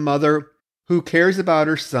wholesome mother who cares about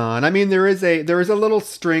her son. I mean, there is a little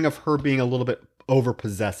string of her being a little bit over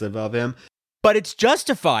possessive of him. But it's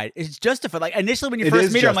justified. It's justified. Like initially when you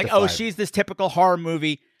first meet her, I'm like, oh, she's this typical horror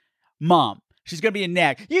movie mom. She's going to be a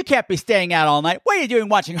nag. You can't be staying out all night. What are you doing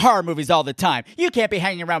watching horror movies all the time? You can't be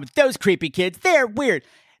hanging around with those creepy kids. They're weird.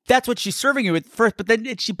 That's what she's serving you with first. But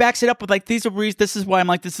then she backs it up with like, these are reasons. This is why I'm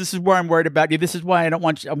like this. This is where I'm worried about you. This is why I don't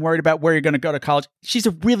want you. I'm worried about where you're going to go to college. She's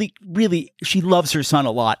a really, really, she loves her son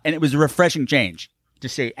a lot. And it was a refreshing change to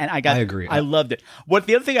see. And I agree. I loved it. The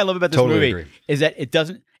other thing I love about this movie is that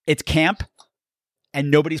it's camp. And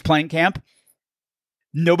nobody's playing camp.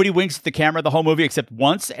 Nobody winks at the camera the whole movie except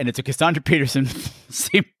once, and it's a Cassandra Peterson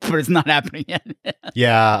scene, but it's not happening yet.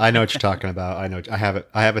 Yeah, I know what you're talking about. I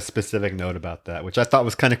have a specific note about that, which I thought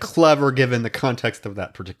was kind of clever given the context of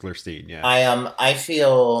that particular scene. Yeah. I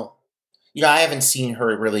feel, I haven't seen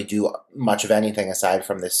her really do much of anything aside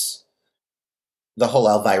from the whole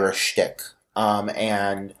Elvira shtick.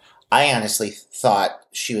 And I honestly thought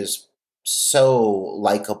she was so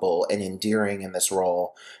likable and endearing in this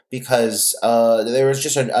role because there was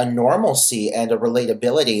just a normalcy and a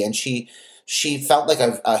relatability, and she felt like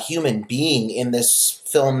a human being in this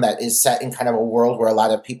film that is set in kind of a world where a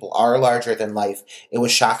lot of people are larger than life. It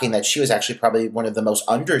was shocking that she was actually probably one of the most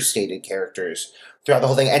understated characters throughout the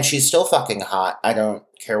whole thing, and she's still fucking hot. I don't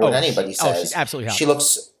care what anybody says. She's absolutely hot. She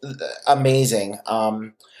looks amazing.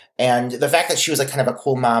 And the fact that she was like kind of a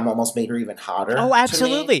cool mom almost made her even hotter. Oh,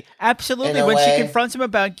 absolutely. Absolutely. When way. She confronts him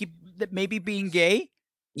about maybe being gay.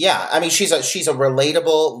 Yeah. I mean, she's a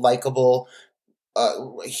relatable, likable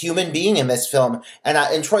human being in this film.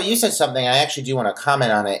 And Troy, you said something I actually do want to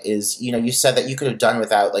comment on it is, you said that you could have done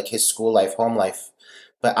without like his school life, home life.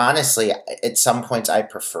 But honestly, at some points I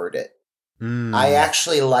preferred it. I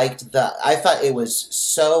actually liked I thought it was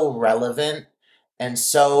so relevant and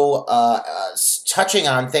so touching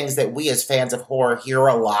on things that we as fans of horror hear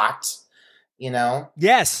a lot,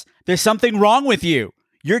 Yes, there's something wrong with you.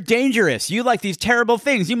 You're dangerous. You like these terrible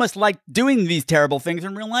things. You must like doing these terrible things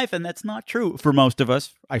in real life, and that's not true for most of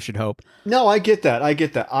us, I should hope. No, I get that.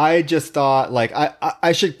 I just thought, like,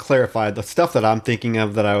 I should clarify the stuff that I'm thinking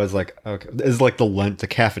of that I was like, okay, is like the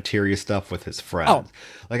cafeteria stuff with his friends. Oh.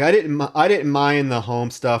 Like, I didn't mind the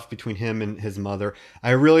home stuff between him and his mother.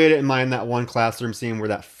 I really didn't mind that one classroom scene where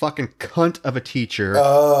that fucking cunt of a teacher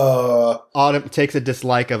takes a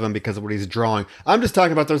dislike of him because of what he's drawing. I'm just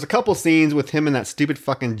talking about there's a couple scenes with him and that stupid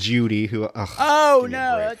fucking Judy who.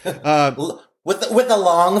 With the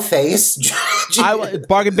long face.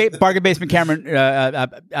 Bargain Basement Cameron.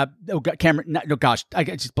 Cameron. No, gosh, I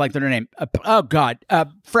just blanked on her name.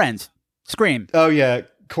 Friends. Scream. Oh yeah,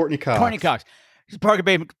 Courtney Cox. Bargain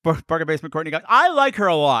Basement Courtney Cox. I like her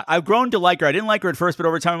a lot. I've grown to like her. I didn't like her at first, but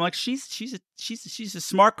over time, I'm like, she's a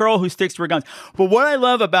smart girl who sticks to her guns. But what I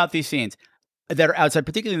love about these scenes that are outside,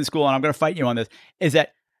 particularly in the school, and I'm going to fight you on this, is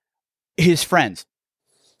that his friends.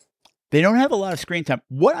 They don't have a lot of screen time.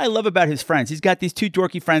 What I love about his friends, he's got these two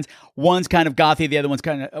dorky friends. One's kind of gothy, the other one's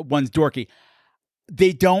dorky.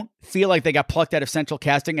 They don't feel like they got plucked out of central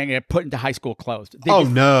casting and get put into high school clothes.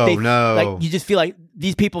 No. Like, you just feel like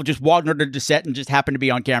these people just walked under the set and just happen to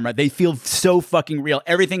be on camera. They feel so fucking real.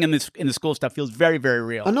 Everything in the school stuff feels very, very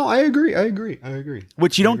real. Oh no, I agree.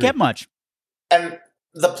 Which you don't get much. And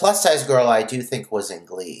the plus size girl I do think was in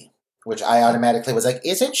Glee. Which I automatically was like,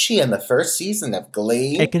 isn't she in the first season of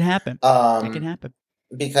Glee? It can happen. It can happen.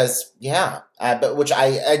 Because, but which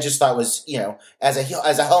I just thought was, as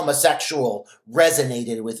a homosexual,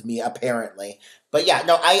 resonated with me, apparently. But yeah,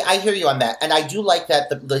 no, I hear you on that. And I do like that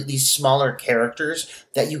these smaller characters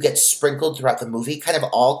that you get sprinkled throughout the movie kind of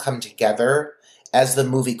all come together as the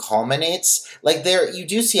movie culminates. Like you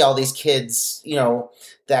do see all these kids,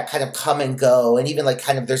 that kind of come and go. And even like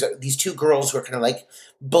kind of there's these two girls who are kind of like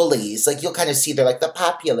bullies. Like you'll kind of see they're like the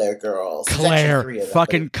popular girls. Claire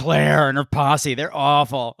and her posse. They're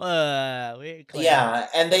awful. Yeah.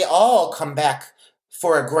 And they all come back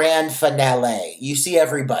for a grand finale. You see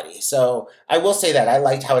everybody. So I will say that I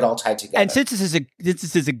liked how it all tied together. And since this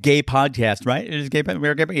is a gay podcast, right? It is gay.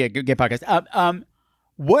 We're gay. Yeah, gay podcast.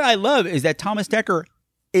 What I love is that Thomas Dekker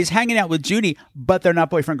is hanging out with Judy, but they're not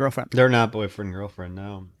boyfriend-girlfriend. They're not boyfriend-girlfriend,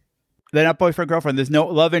 no. They're not boyfriend-girlfriend. There's no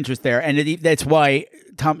love interest there. And that's why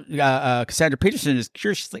Cassandra Peterson is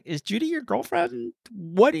curious. She's like, is Judy your girlfriend?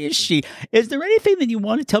 What is she? Is there anything that you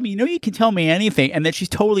want to tell me? You can tell me anything. And that she's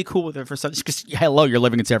totally cool with it for some, because hello, you're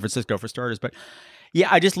living in San Francisco for starters. But yeah,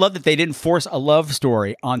 I just love that they didn't force a love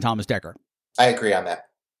story on Thomas Dekker. I agree on that.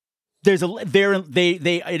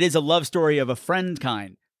 It is a love story of a friend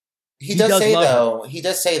kind. He does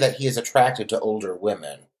say that he is attracted to older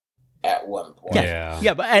women at one point.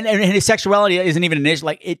 Yeah, but and his sexuality isn't even an issue.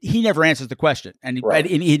 Like he never answers the question, and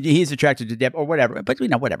he's attracted to Deb or whatever. But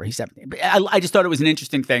whatever. He's 17. But I just thought it was an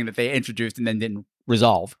interesting thing that they introduced and then didn't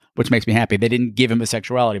resolve, which makes me happy. They didn't give him a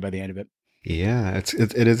sexuality by the end of it. Yeah, it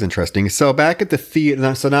is interesting. So back at the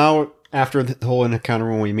theater. So now after the whole encounter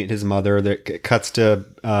when we meet his mother, that cuts to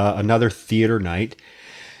another theater night.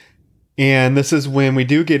 And this is when we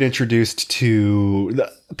do get introduced to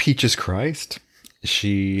Peaches Christ.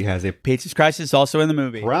 She has Peaches Christ is also in the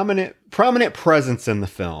movie. Prominent presence in the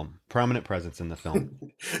film.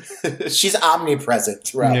 She's omnipresent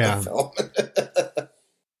throughout the film.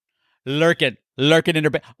 Lurking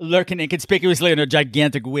lurking inconspicuously in her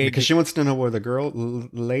gigantic wig. Because she wants to know where the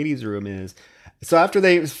ladies' room is. So after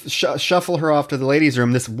they shuffle her off to the ladies'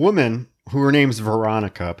 room, this woman, who her name's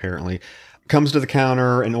Veronica, apparently, comes to the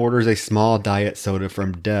counter and orders a small diet soda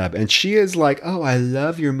from Deb. And she is like, oh, I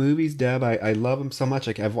love your movies, Deb. I love them so much.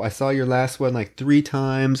 Like, I saw your last one like 3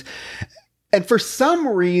 times. And for some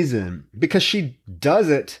reason, because she does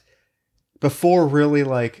it before really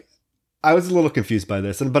like, I was a little confused by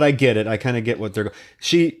this, but I get it. I kind of get what they're going.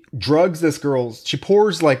 She drugs this girl. She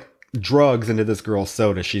pours like drugs into this girl's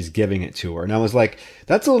soda. She's giving it to her. And I was like,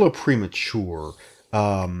 that's a little premature.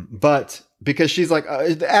 But because she's like,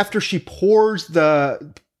 after she pours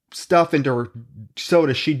the stuff into her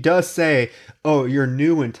soda, she does say, oh, you're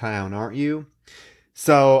new in town, aren't you?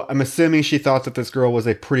 So I'm assuming she thought that this girl was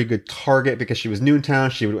a pretty good target because she was new in town.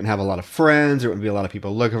 She wouldn't have a lot of friends. There wouldn't be a lot of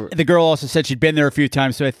people looking for her. The girl also said she'd been there a few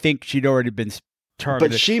times, so I think she'd already been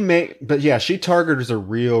targeted. She targeted her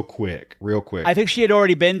real quick. I think she had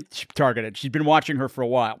already been targeted. She'd been watching her for a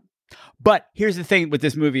while. But here's the thing with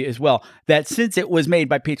this movie as well, that since it was made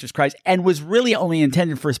by Peaches Christ and was really only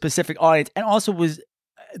intended for a specific audience, and also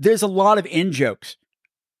there's a lot of in-jokes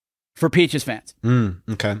for Peaches fans.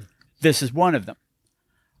 Okay. This is one of them.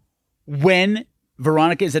 When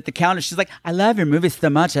Veronica is at the counter, she's like, I love your movie so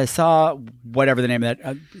much. I saw whatever the name of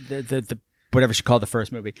that, whatever she called the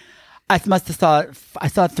first movie. I saw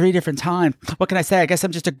it 3 different times. What can I say? I guess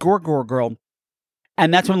I'm just a gore girl.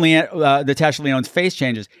 And that's when Natasha Lyonne's face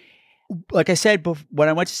changes. Like I said, when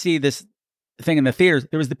I went to see this thing in the theaters,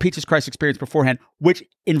 there was the Peaches Christ experience beforehand, which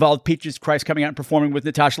involved Peaches Christ coming out and performing with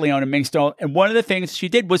Natasha Lyonne and Ming Stone. And one of the things she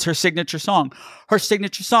did was her signature song. Her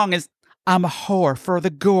signature song is, I'm a whore for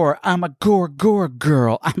the gore. I'm a gore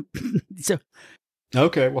girl.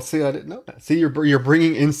 Okay, well, see, I didn't know that. See, you're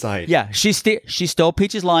bringing insight. Yeah, she stole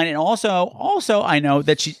Peaches' line, and also I know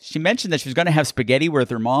that she mentioned that she was going to have spaghetti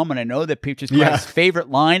with her mom, and I know that Peaches Christ's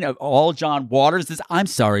favorite line of all John Waters is, "I'm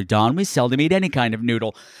sorry, Don, we seldom eat any kind of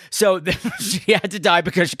noodle." So she had to die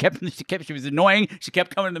because she was annoying. She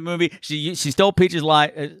kept coming to the movie. She stole Peaches'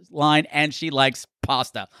 line, and she likes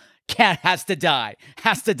pasta. Cat has to die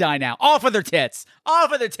now. Off with her tits. Off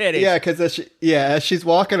with her titties. Yeah, because as she's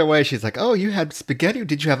walking away, she's like, oh, you had spaghetti?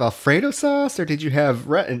 Did you have Alfredo sauce? Or did you have...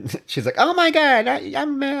 And she's like, oh my God,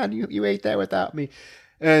 I'm mad. You ate that without me.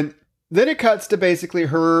 And then it cuts to basically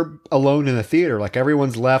her alone in the theater. Like,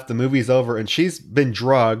 everyone's left, the movie's over, and she's been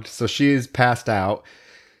drugged, so she's passed out.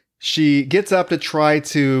 She gets up to try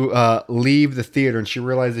to leave the theater, and she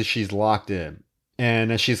realizes she's locked in.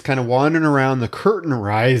 And as she's kind of wandering around, the curtain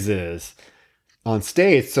rises on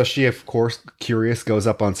stage. So she, of course, curious, goes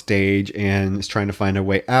up on stage and is trying to find a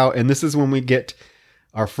way out. And this is when we get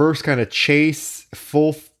our first kind of chase,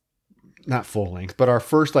 not full length, but our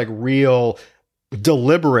first like real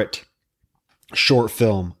deliberate short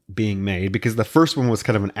film being made, because the first one was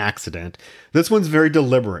kind of an accident. This one's very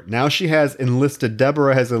deliberate. Now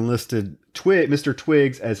Deborah has enlisted Mr.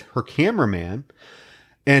 Twiggs as her cameraman.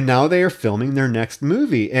 And now they are filming their next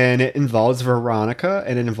movie, and it involves Veronica,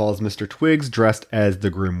 and it involves Mr. Twiggs dressed as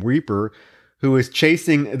the Grim Reaper, who is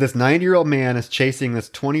chasing this 90-year-old man is chasing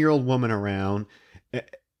this 20-year-old woman around,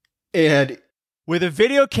 and with a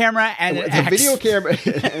video camera and an axe. Video camera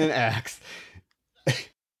and an axe.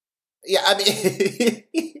 Yeah, I mean,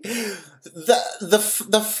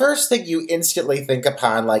 the first thing you instantly think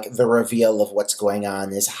upon, like the reveal of what's going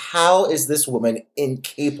on, is how is this woman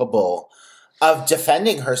incapable of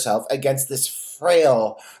defending herself against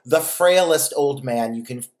the frailest old man you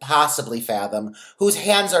can possibly fathom, whose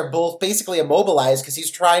hands are both basically immobilized because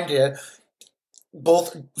he's trying to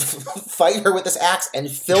both fight her with this axe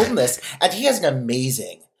and film this. And he has an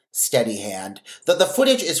amazing steady hand. The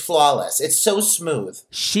footage is flawless. It's so smooth.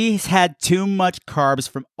 She's had too much carbs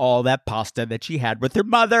from all that pasta that she had with her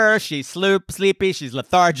mother. She's sleepy. She's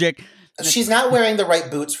lethargic. She's not wearing the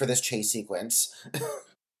right boots for this chase sequence.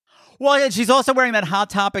 Well, yeah, she's also wearing that Hot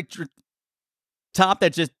Topic top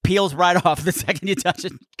that just peels right off the second you touch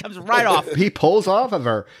it. Comes right off. He pulls off of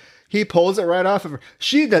her. He pulls it right off of her.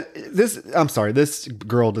 This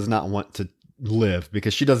girl does not want to live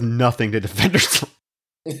because she does nothing to defend herself.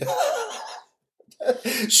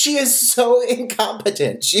 She is so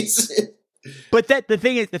incompetent. But the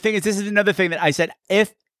thing is, this is another thing that I said.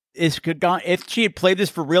 If she had played this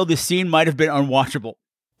for real, this scene might have been unwatchable.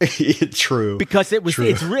 True. Because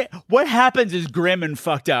what happens is grim and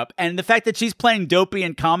fucked up. And the fact that she's playing dopey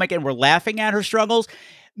and comic and we're laughing at her struggles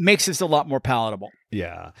makes this a lot more palatable.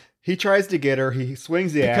 Yeah. He tries to get her. He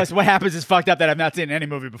swings the axe. Because what happens is fucked up that I've not seen in any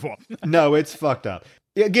movie before. No, it's fucked up.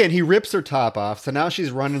 Again, he rips her top off, so now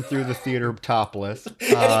she's running through the theater topless. And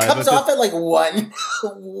it comes off at like one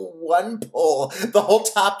pull. The whole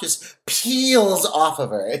top just peels off of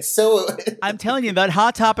her. It's so... I'm telling you, that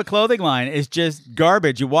Hot Topic clothing line is just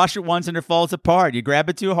garbage. You wash it once and it falls apart. You grab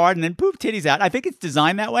it too hard and then poof, titties out. I think it's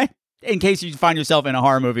designed that way in case you find yourself in a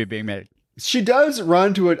horror movie being made. She does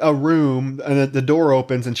run to a room, and the door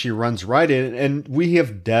opens, and she runs right in, and we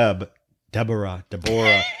have Deborah,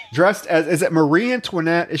 dressed as, is it Marie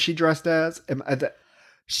Antoinette? Is she dressed as?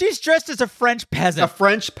 She's dressed as a French peasant. A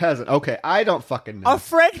French peasant. Okay, I don't fucking know. A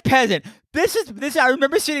French peasant. This. I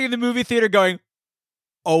remember sitting in the movie theater going,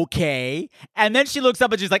 okay. And then she looks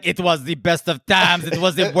up and she's like, it was the best of times. It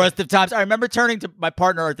was the worst of times. I remember turning to my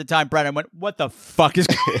partner at the time, Brad, and went, what the fuck is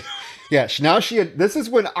going on? Yeah, this is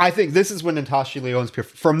when Natasha Lyonne's,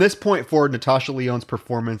 from this point forward, Natasha Lyonne's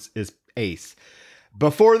performance is ace.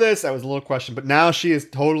 Before this, that was a little question, but now she is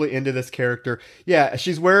totally into this character. Yeah,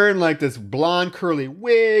 she's wearing like this blonde curly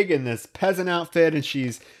wig and this peasant outfit, and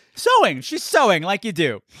she's sewing. She's sewing like you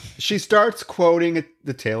do. She starts quoting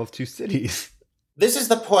The Tale of Two Cities. This is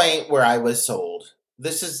the point where I was sold.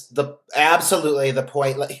 This is absolutely the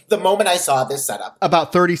point. Like the moment I saw this setup.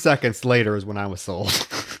 About 30 seconds later is when I was sold.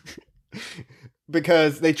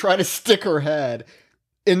 Because they try to stick her head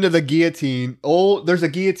into the guillotine. There's a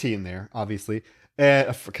guillotine there, obviously.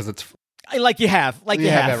 Because it's like you have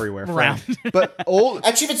everywhere around. But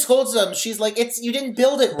and she even scolds them. She's like, you didn't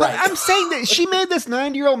build it right. But I'm saying that she made this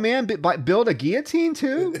 90-year-old man build a guillotine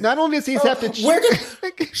too. Not only does he have to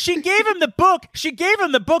she gave him the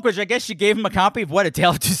book, which I guess she gave him a copy of A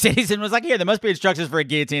Tale of Two Cities, and was like, here, there must be instructions for a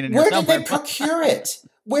guillotine in here somewhere. Where did they procure it?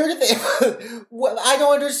 Where did they? Well, I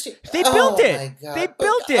don't understand. They built it. They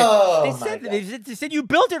built it. Oh, they said you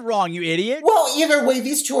built it wrong, you idiot. Well, either way,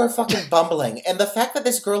 these two are fucking bumbling, and the fact that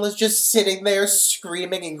this girl is just sitting there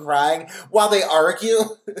screaming and crying while they argue.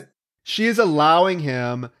 She is allowing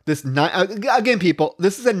him this. Again, people,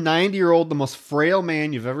 this is a 90-year-old, the most frail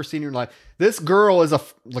man you've ever seen in your life. This girl is a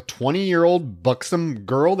 20-year-old buxom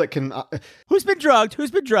girl that can. Who's been drugged?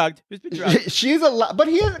 She's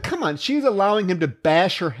she's allowing him to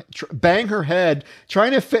bang her head,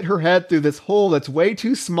 trying to fit her head through this hole that's way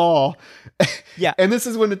too small. Yeah. And this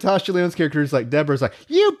is when Natasha Lyonne's character is like, Deborah's like,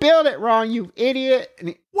 you built it wrong, you idiot.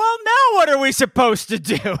 Well, now what are we supposed to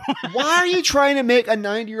do? Why are you trying to make a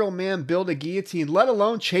 90-year-old man build a guillotine, let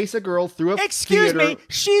alone chase a girl through a Excuse me,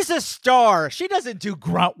 she's a star. She doesn't do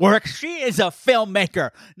grunt work. She is a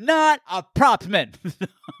filmmaker, not a propsman.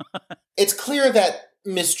 It's clear that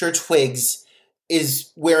Mr. Twiggs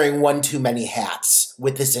is wearing one too many hats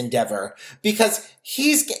with this endeavor because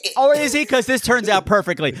he's... Oh, is he? Because this turns out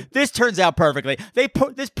perfectly. They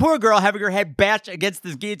put this poor girl having her head bashed against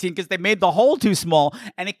this guillotine because they made the hole too small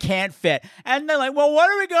and it can't fit. And they're like, well, what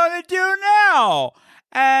are we going to do now?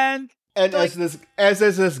 And like, as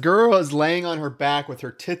this girl is laying on her back with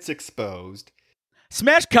her tits exposed,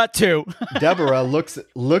 smash cut to Deborah looks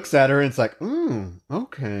at her and it's like,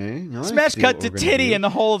 okay. Smash cut to titty in the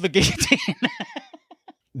hole of the guillotine.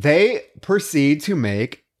 They proceed to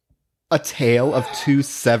make a tale of two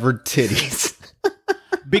severed titties.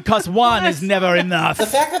 Because one is never enough. The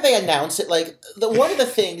fact that they announce it, like, one of the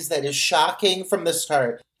things that is shocking from the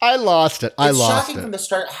start. I lost it. It's shocking from the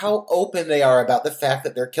start how open they are about the fact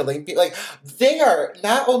that they're killing people. Like, they are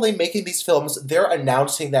not only making these films, they're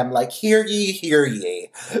announcing them like, hear ye, hear ye.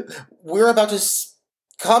 We're about to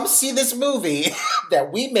come see this movie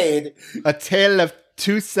that we made. A tale of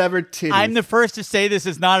two severed titties. I'm the first to say this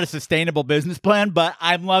is not a sustainable business plan, but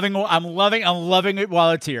I'm loving it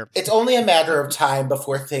while it's here. It's only a matter of time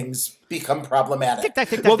before things become problematic.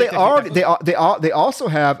 Well, they also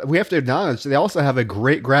have, we have to acknowledge, they also have a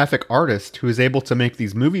great graphic artist who is able to make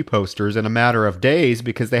these movie posters in a matter of days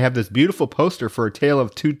because they have this beautiful poster for A Tale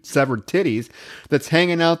of Two Severed Titties that's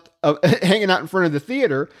hanging out in front of the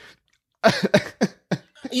theater.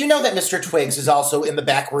 You know that Mr. Twiggs is also in the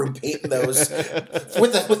back room painting those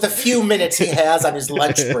with the few minutes he has on his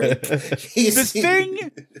lunch break. The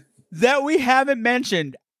thing that we haven't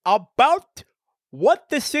mentioned about what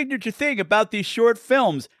the signature thing about these short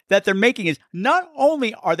films that they're making is not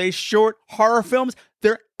only are they short horror films,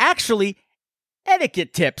 they're actually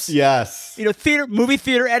etiquette tips. Yes. Movie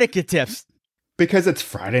theater etiquette tips. Because it's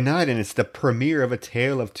Friday night and it's the premiere of A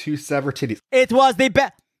Tale of Two Severed Titties. It was the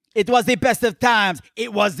best of times.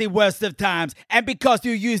 It was the worst of times. And because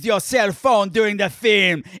you used your cell phone during the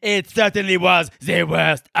film, it certainly was the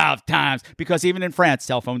worst of times. Because even in France,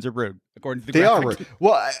 cell phones are rude, according to the graphic. They are rude.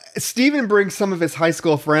 Well, Steven brings some of his high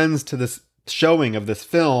school friends to this showing of this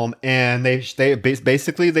film, and they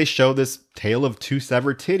basically show this Tale of Two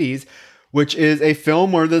Severed Titties, which is a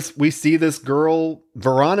film where we see this girl,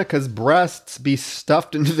 Veronica's breasts be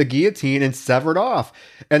stuffed into the guillotine and severed off.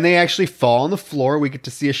 And they actually fall on the floor. We get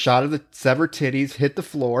to see a shot of the severed titties hit the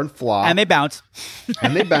floor and flop. And they bounce.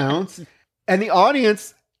 And the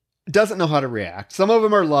audience doesn't know how to react. Some of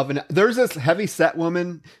them are loving it. There's this heavy-set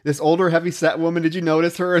woman, this older heavy-set woman. Did you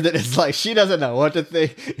notice her? That is like, she doesn't know what to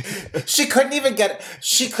think. She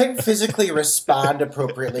couldn't physically respond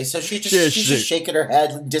appropriately. So she's just shaking her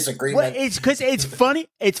head in disagreement. Well, it's because it's funny.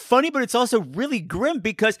 It's funny, but it's also really grim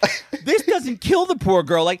because this doesn't kill the poor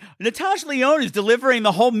girl. Like, Natasha Lyonne is delivering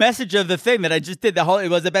the whole message of the thing that I just did.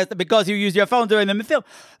 It was the best because you used your phone during the film.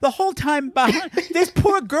 The whole time behind, this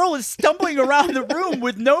poor girl is stumbling around the room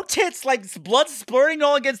with no tits, like blood splurting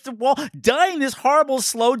all against the wall, dying this horrible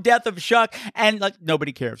slow death of shock, and like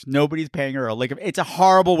nobody cares. Nobody's paying her. Like, it's a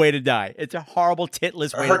horrible way to die. It's a horrible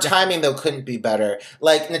titless way. Her timing though couldn't be better.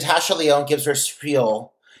 Like, Natasha Lyonne gives her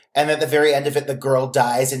spiel, and at the very end of it, the girl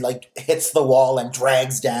dies and like hits the wall and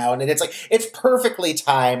drags down, and it's like it's perfectly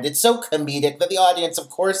timed. It's so comedic that the audience, of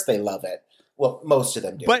course, they love it. Well, most of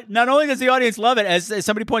them do. But not only does the audience love it, as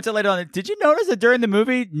somebody points out later on, did you notice that during the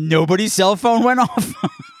movie, nobody's cell phone went off?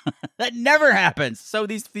 That never happens. So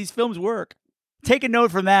these films work. Take a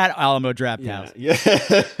note from that, Alamo Drafthouse.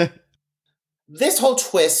 Yeah. This whole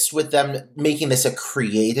twist with them making this a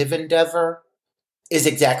creative endeavor is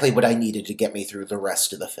exactly what I needed to get me through the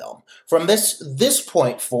rest of the film. From this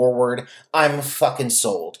point forward, I'm fucking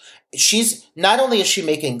sold. Not only is she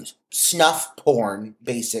making snuff porn,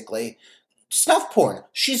 basically. Snuff porn.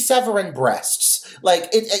 She's severing breasts.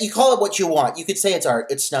 Like, you call it what you want. You could say it's art.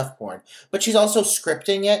 It's snuff porn. But she's also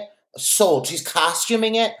scripting it. Sold. She's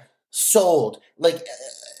costuming it. Sold. Like,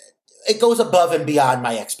 it goes above and beyond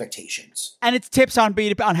my expectations. And it's tips on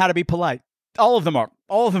how to be polite. All of them are.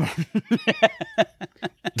 Which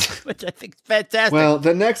I think is fantastic. Well,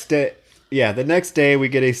 the next day we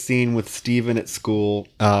get a scene with Steven at school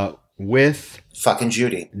with fucking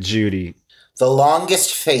Judy. The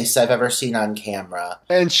longest face I've ever seen on camera.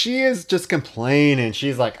 And she is just complaining.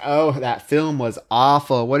 She's like, oh, that film was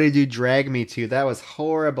awful. What did you drag me to? That was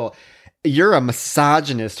horrible. You're a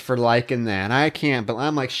misogynist for liking that. I can't, but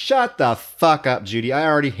I'm like, shut the fuck up, Judy. I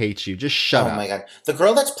already hate you. Just shut up. Oh my God. The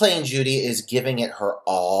girl that's playing Judy is giving it her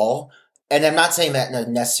all. And I'm not saying that in a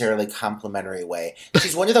necessarily complimentary way.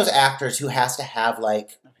 She's one of those actors who has to have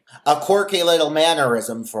like a quirky little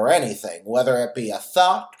mannerism for anything, whether it be a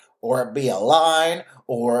thought, or it be a line,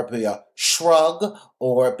 or it be a shrug,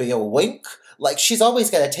 or it be a wink. Like, she's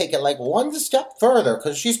always got to take it like one step further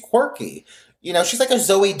because she's quirky. You know, she's like a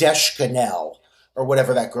Zooey Deschanel, or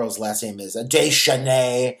whatever that girl's last name is, a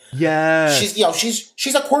Deschanel. Yeah.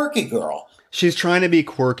 She's a quirky girl. She's trying to be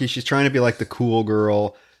quirky. She's trying to be like the cool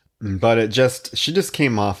girl, but she just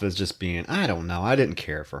came off as just being, I don't know. I didn't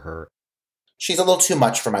care for her. She's a little too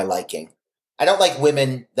much for my liking. I don't like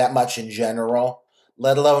women that much in general,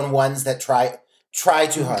 let alone ones that try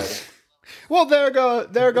too hard. Well, there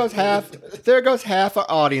goes half our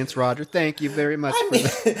audience, Roger. Thank you very much.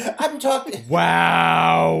 I'm talking.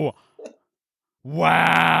 Wow.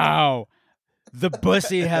 The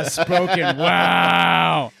bussy has spoken.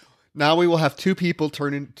 Wow. Now we will have two people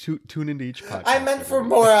tune into each podcast. I meant from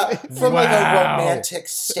like a romantic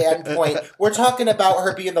standpoint. We're talking about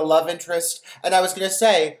her being the love interest, and I was going to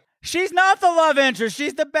say, she's not the love interest.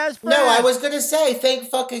 She's the best friend. No, I was going to say, thank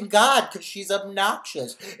fucking God, because she's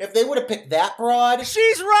obnoxious. If they would have picked that broad.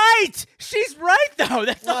 She's right. She's right, though.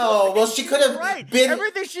 That's she could have been.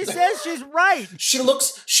 Everything she says, she's right. She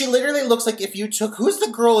literally looks like if you took. Who's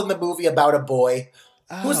the girl in the movie about a boy?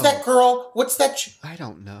 Oh. Who's that girl? What's that? I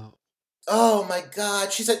don't know. Oh my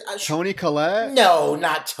God. She's like. Toni Collette? No,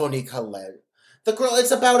 not Toni Collette. The girl,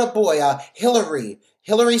 it's about a boy, Hilary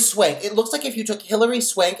Swank. It looks like if you took Hilary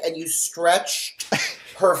Swank and you stretched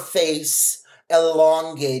her face,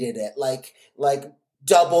 elongated it, like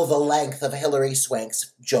double the length of Hilary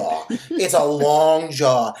Swank's jaw. It's a long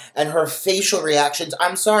jaw. And her facial reactions,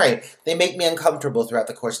 I'm sorry, they make me uncomfortable throughout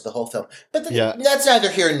the course of the whole film. But that's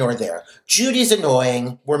neither here nor there. Judy's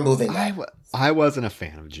annoying. We're moving on. I wasn't a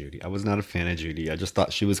fan of Judy. I was not a fan of Judy. I just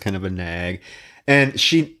thought she was kind of a nag. And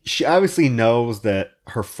she obviously knows that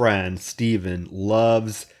her friend, Steven,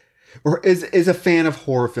 loves or is a fan of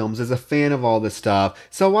horror films, is a fan of all this stuff.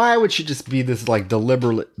 So why would she just be this like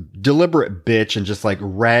deliberate bitch and just like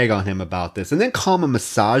rag on him about this and then call him a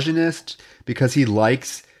misogynist because he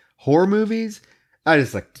likes horror movies? I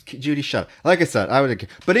just like, Judy, shut up. Like I said, I would.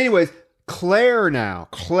 But anyways, Claire,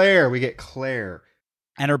 we get Claire.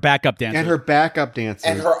 And her backup dancer. And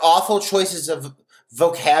her awful choices of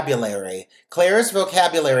vocabulary. Claire's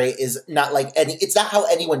vocabulary is not like it's not how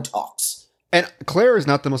anyone talks And Claire is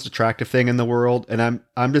not the most attractive thing in the world, and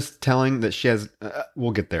I'm just telling that she has.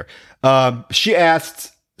 We'll get there. She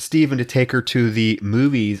asked Steven to take her to the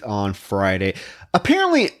movies on Friday.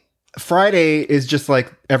 Apparently, Friday is just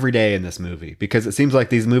like every day in this movie because it seems like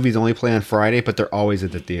these movies only play on Friday, but they're always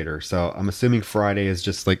at the theater. So I'm assuming Friday is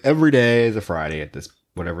just like every day is a Friday at this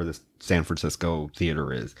whatever this San Francisco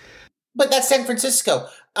theater is. But that's San Francisco.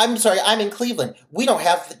 I'm sorry, I'm in Cleveland. We don't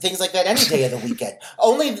have things like that any day of the weekend.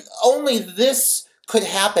 Only this could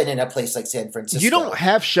happen in a place like San Francisco. You don't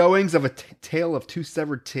have showings of a Tale of Two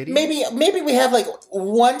Severed Titties? Maybe we have like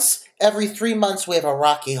once every 3 months we have a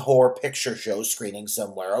Rocky Horror Picture Show screening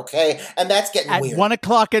somewhere, okay? And that's getting weird. At 1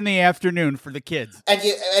 o'clock in the afternoon for the kids. And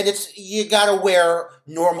you gotta wear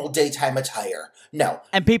normal daytime attire. No.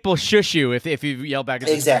 And people shush you if you yell back at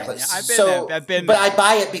the Exactly. screen. I've been but there. I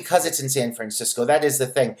buy it because it's in San Francisco. That is the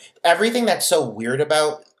thing. Everything that's so weird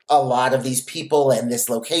about a lot of these people and this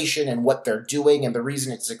location and what they're doing and the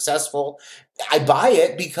reason it's successful, I buy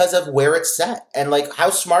it because of where it's set and like how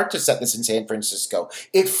smart to set this in San Francisco.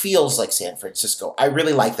 It feels like San Francisco. I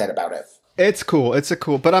really like that about it. It's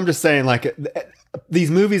cool. But I'm just saying, like,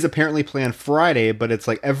 these movies apparently play on Friday, but it's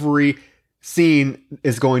like every scene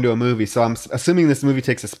is going to a movie. So I'm assuming this movie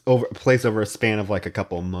takes place over a span of like a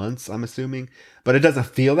couple months, I'm assuming. But it doesn't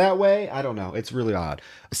feel that way. I don't know. It's really odd.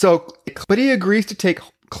 So, but he agrees to take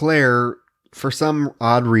Claire for some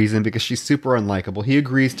odd reason because she's super unlikable. He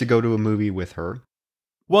agrees to go to a movie with her.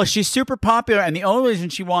 Well, she's super popular, and the only reason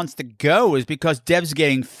she wants to go is because Deb's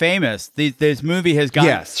getting famous. This movie has gotten...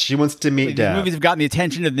 Yes, she wants to meet Deb. These movies have gotten the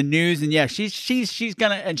attention of the news, and yeah, she's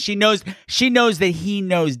gonna... And she knows that he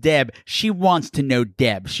knows Deb. She wants to know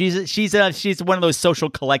Deb. She's one of those social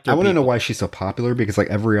collector I want to people. know why she's so popular, because like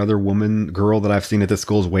every other girl that I've seen at this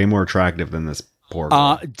school is way more attractive than this poor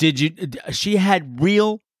girl. She had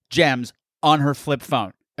real gems on her flip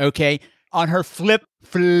phone, okay? On her flip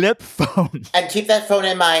phone. And keep that phone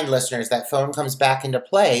in mind, listeners. That phone comes back into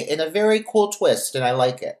play in a very cool twist, and I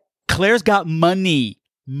like it. Claire's got money.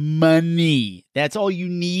 Money. That's all you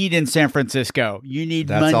need in San Francisco. You need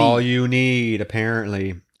money. That's all you need,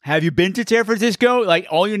 apparently. Have you been to San Francisco? Like,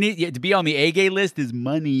 all you need to be on the A-gay list is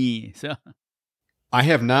money. So I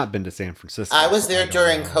have not been to San Francisco. I was there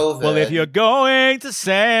during COVID. Well, if you're going to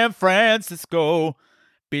San Francisco,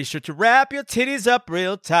 be sure to wrap your titties up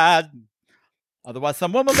real tight. Otherwise,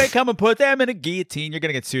 some woman may come and put them in a guillotine. You're going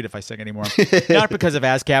to get sued if I sing anymore. Not because of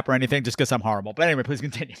ASCAP or anything, just because I'm horrible. But anyway, please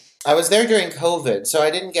continue. I was there during COVID, so I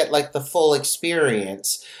didn't get like the full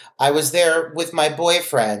experience. I was there with my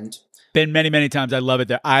boyfriend. Been many, many times. I love it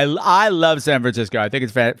there. I love San Francisco. I think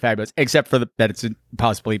it's fabulous, except for that it's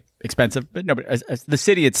possibly expensive. But no, but the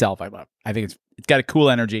city itself, I love. I think it's got a cool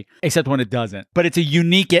energy, except when it doesn't. But it's a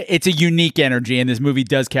unique energy, and this movie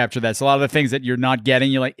does capture that. So a lot of the things that you're not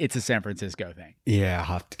getting, you're like, it's a San Francisco thing. Yeah, I'll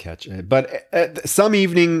have to catch it. But some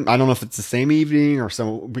evening, I don't know if it's the same evening or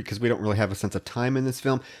some, because we don't really have a sense of time in this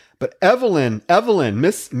film. But Evelyn,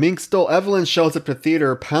 Miss Mink Stole, Evelyn shows up to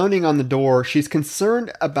theater, pounding on the door. She's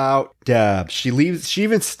concerned about Deb. She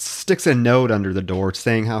even sticks a note under the door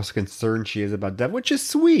saying how concerned she is about Deb, which is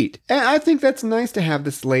sweet. And I think that's nice to have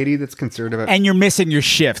this lady that's concerned about... And you're missing your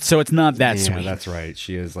shift, so it's not that sweet. Yeah, that's right.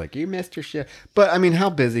 She is like, you missed your shift. But I mean,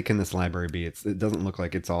 how busy can this library be? It doesn't look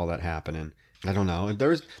like it's all that happening. I don't know.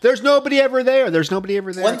 There's nobody ever there. There's nobody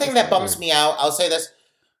ever there. One thing that bums me out, I'll say this.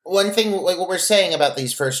 One thing, like what we're saying about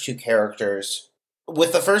these first two characters,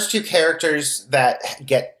 with the first two characters that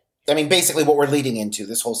basically what we're leading into,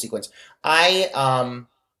 this whole sequence, I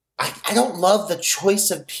don't love the choice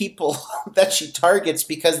of people that she targets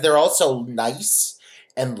because they're all so nice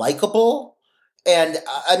and likable. And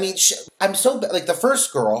I'm so, like the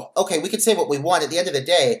first girl, okay, we could say what we want. At the end of the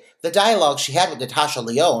day, the dialogue she had with Natasha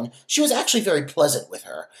Lyonne, she was actually very pleasant with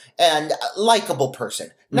her and a likable person.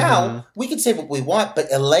 Now, we can say what we want,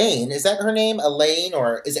 but Elaine, is that her name? Elaine,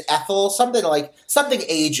 or is it Ethel? Something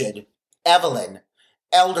aged. Evelyn.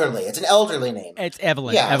 Elderly. It's an elderly name. It's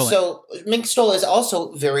Evelyn. Yeah, Evelyn. So Mink Stole is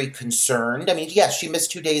also very concerned. I mean, yes, she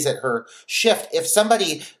missed 2 days at her shift. If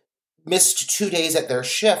somebody missed 2 days at their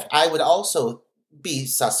shift, I would also be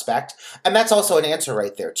suspect. And that's also an answer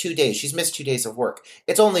right there. 2 days. She's missed 2 days of work.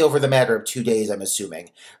 It's only over the matter of 2 days, I'm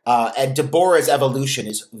assuming. And Deborah's evolution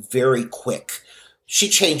is very quick. She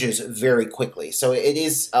changes very quickly. So it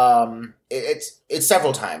is, it's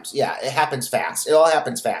several times. Yeah, it happens fast. It all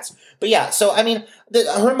happens fast. But yeah, so I mean,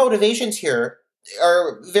 her motivations here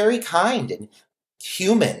are very kind and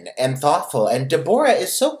human and thoughtful. And Deborah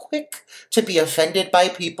is so quick to be offended by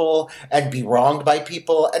people and be wronged by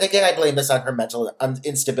people. And again, I blame this on her mental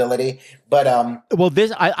instability. But well,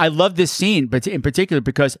 I love this scene, but in particular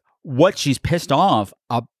because what she's pissed off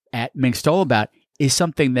at Mink Stole about is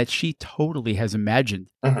something that she totally has imagined.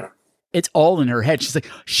 Mm-hmm. It's all in her head. She's like,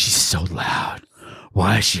 she's so loud.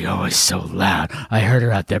 Why is she always so loud? I heard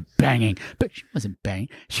her out there banging. But she wasn't banging.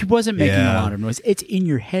 She wasn't making a lot of noise. It's in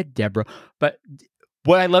your head, Deborah. But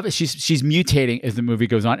what I love is she's mutating as the movie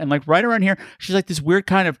goes on. And like right around here, she's like this weird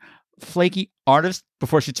kind of flaky artist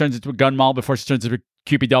before she turns into a gun moll, before she turns into a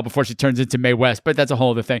Cupid doll, before she turns into Mae West. But that's a whole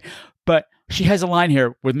other thing. But she has a line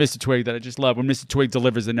here with Mr. Twig that I just love. When Mr. Twig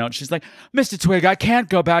delivers the note, she's like, Mr. Twig, I can't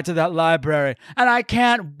go back to that library. And I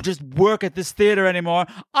can't just work at this theater anymore.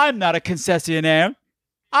 I'm not a concessionaire.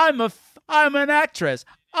 I'm an actress.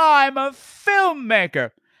 I'm a filmmaker.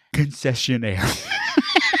 Concessionaire.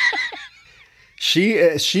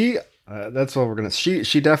 That's what we're gonna.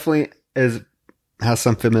 She definitely has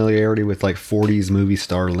some familiarity with like 40s movie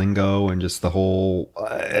star lingo and just the whole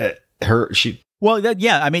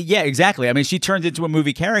exactly. I mean, she turns into a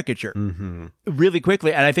movie caricature really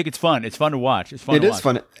quickly, and I think it's fun. It's fun to watch. It's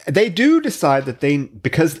fun. They do decide that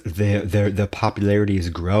because the popularity is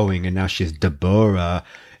growing, and now she's Deborah,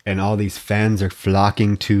 and all these fans are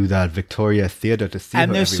flocking to the Victoria Theater to see her.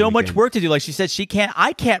 And there's so much work to do. Like she said,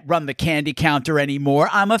 I can't run the candy counter anymore.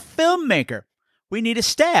 I'm a filmmaker. We need a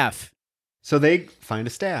staff. So they find a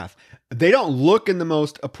staff. They don't look in the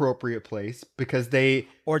most appropriate place because they,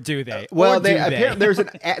 or do they? Apparently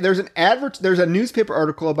there's a newspaper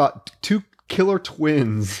article about two killer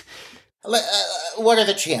twins. What are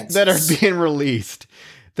the chances that are being released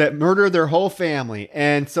that murder their whole family?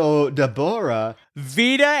 And so Deborah,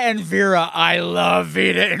 Vita and Vera. I love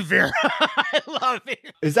Vita and Vera. I love it.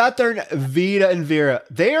 Is that their Vita and Vera?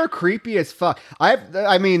 They are creepy as fuck.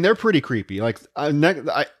 I mean, they're pretty creepy. Like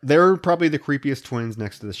they're probably the creepiest twins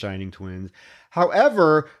next to the Shining twins.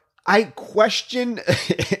 However, I question,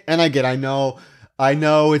 and again, I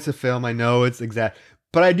know it's a film. I know it's exact.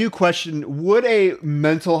 But I do question, would a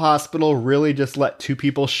mental hospital really just let two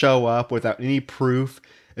people show up without any proof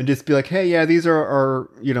and just be like, hey, yeah, these are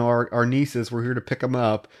our nieces. We're here to pick them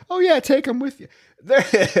up. Oh, yeah, take them with you.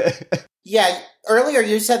 Yeah, earlier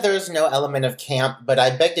you said there was no element of camp, but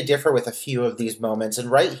I beg to differ with a few of these moments.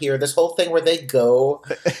 And right here, this whole thing where they go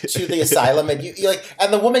to the asylum and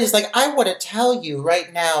and the woman is like, I want to tell you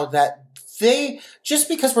right now that just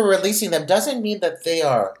because we're releasing them doesn't mean that they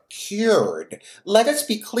are cured. Let us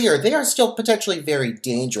be clear. They are still potentially very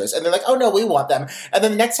dangerous. And they're like, oh no, we want them. And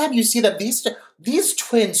then the next time you see them, these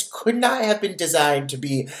twins could not have been designed to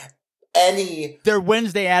be they're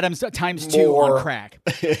Wednesday Addams times 2 on crack.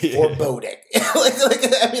 Foreboding.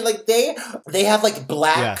 They have like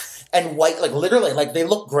black and white, like literally, like they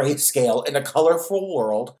look grayscale in a colorful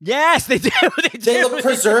world. Yes, they do. They look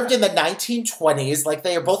preserved in the 1920s. Like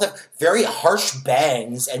they both have very harsh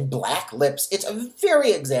bangs and black lips. It's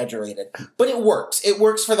very exaggerated, but it works. It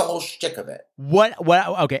works for the whole shtick of it.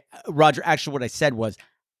 Okay, Roger, actually what I said was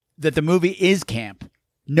that the movie is camp.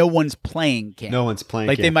 No one's playing camp.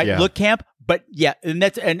 Like they might look camp, but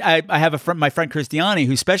and I have my friend Christiani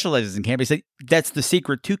who specializes in camp. He said that's the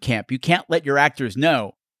secret to camp. You can't let your actors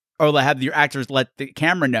know, or have your actors let the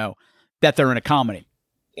camera know that they're in a comedy.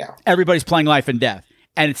 Yeah, everybody's playing life and death,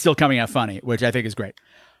 and it's still coming out funny, which I think is great.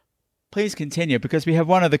 Please continue because we have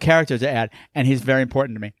one other character to add, and he's very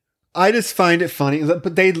important to me. I just find it funny,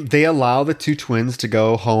 but they allow the two twins to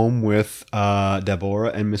go home with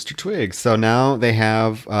Deborah and Mr. Twig. So now they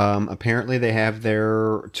have apparently they have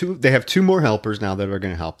two more helpers now that are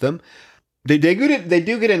going to help them. They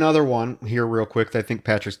do get another one here real quick that I think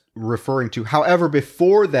Patrick's referring to. However,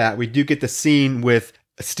 before that, we do get the scene with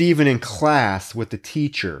Stephen in class with the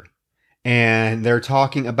teacher, and they're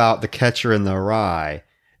talking about The Catcher in the Rye.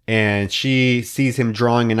 And she sees him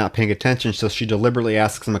drawing and not paying attention, so she deliberately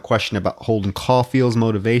asks him a question about Holden Caulfield's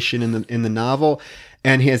motivation in the novel.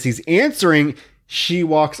 And as he's answering, she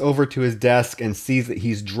walks over to his desk and sees that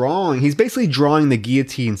he's drawing. He's basically drawing the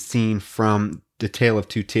guillotine scene from The Tale of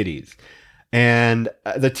Two Titties. And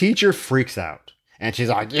the teacher freaks out. And she's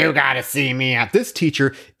like, you gotta see me out. This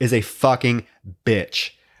teacher is a fucking bitch.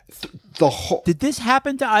 Did this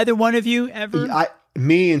happen to either one of you ever?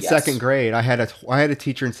 Me in second grade, I had a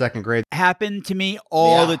teacher in second grade. Happened to me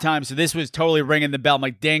all the time. So this was totally ringing the bell. I'm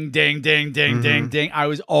like, ding, ding, ding, ding, ding, ding. I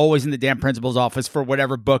was always in the damn principal's office for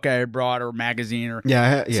whatever book I had brought or magazine or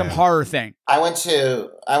some horror thing. I went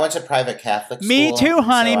to private Catholic school. Me too,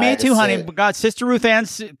 honey. Me too, honey. God, Sister Ruth Ann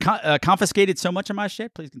confiscated so much of my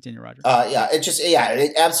shit. Please continue, Roger.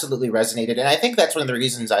 It absolutely resonated, and I think that's one of the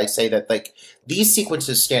reasons I say that like these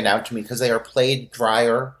sequences stand out to me because they are played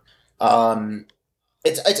drier.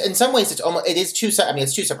 It's in some ways it's two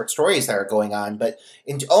separate stories that are going on, but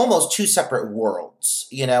in almost two separate worlds,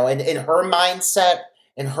 and in her mindset,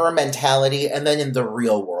 in her mentality, and then in the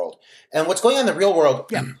real world. And what's going on in the real world?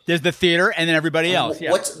 Yeah, there's the theater and then everybody else.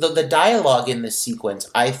 Yeah. What's the dialogue in this sequence?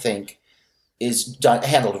 I think is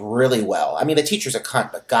handled really well. I mean, the teacher's a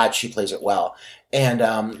cunt, but God, she plays it well. And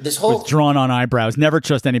this whole with drawn on eyebrows. Never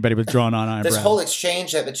trust anybody with drawn on eyebrows. This whole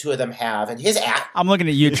exchange that the two of them have, and his act. I'm looking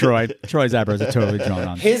at you, Troy. Troy's eyebrows are totally drawn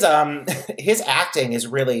on. His acting is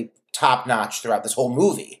really top notch throughout this whole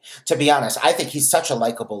movie. To be honest, I think he's such a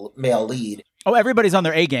likable male lead. Oh, everybody's on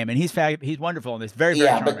their A game, and he's wonderful in this. Very, very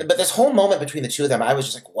charming. but this whole moment between the two of them, I was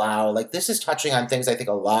just like, wow, like this is touching on things I think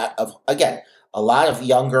a lot of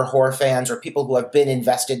younger horror fans or people who have been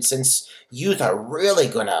invested since youth are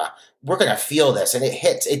really we're gonna feel this, and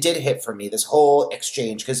it did hit for me, this whole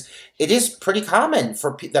exchange, because it is pretty common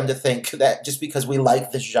for them to think that just because we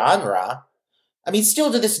like this genre. I mean,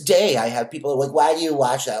 still to this day, I have people like, why do you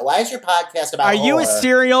watch that? Why is your podcast about horror? Are you a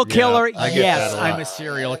serial killer? Yeah, yes, I'm a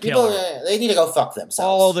serial killer. People, they need to go fuck themselves.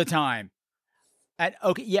 All the time. And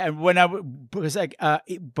okay, yeah, when I was like up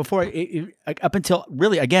until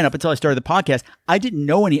I started the podcast, I didn't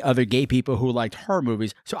know any other gay people who liked horror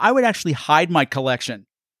movies, so I would actually hide my collection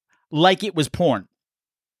like it was porn.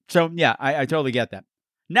 So yeah, I totally get that.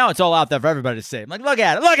 Now it's all out there for everybody to see. I'm like, look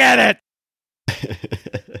at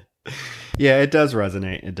it. Yeah, it does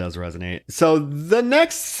resonate. So the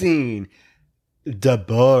next scene,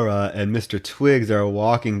 Deborah and Mr. Twiggs are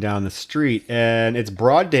walking down the street, and it's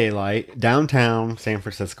broad daylight, downtown San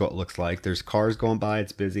Francisco, it looks like. There's cars going by,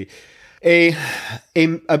 it's busy. A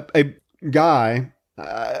guy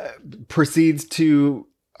proceeds to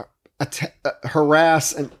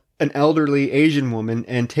harass an elderly Asian woman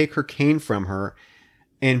and take her cane from her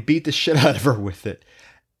and beat the shit out of her with it.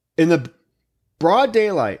 In the broad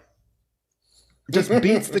daylight, just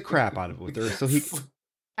beats the crap out of it with her. So he...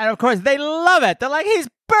 And of course, they love it. They're like, he's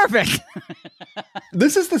perfect.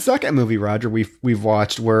 This is the second movie, Roger, we've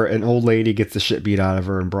watched where an old lady gets the shit beat out of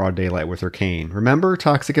her in broad daylight with her cane. Remember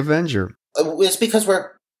Toxic Avenger? It's because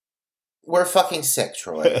we're fucking sick,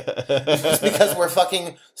 Troy. It's because we're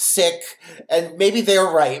fucking sick, and maybe they're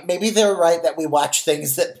right. Maybe they're right that we watch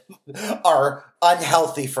things that are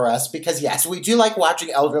unhealthy for us. Because yes, we do like watching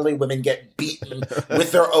elderly women get beaten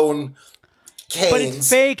with their own canes. But it's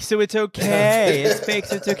fake, so it's okay. It's fake,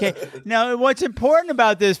 so it's okay. Now, what's important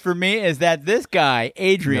about this for me is that this guy,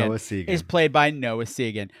 Adrian, is played by Noah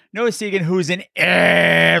Segan. Noah Segan, who's in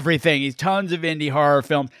everything. He's tons of indie horror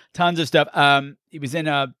films, tons of stuff. He was in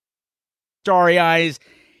Starry Eyes.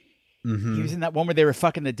 Mm-hmm. He was in that one where they were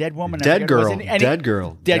fucking the dead woman. Dead Girl.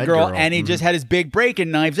 And he just had his big break in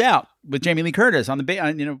Knives Out with Jamie Lee Curtis on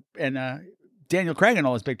the and Daniel Craig and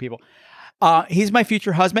all those big people. He's my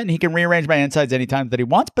future husband, and he can rearrange my insides anytime that he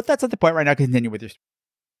wants, but that's not the point right now. Continue with your...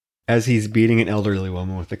 As he's beating an elderly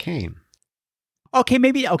woman with a cane. Okay,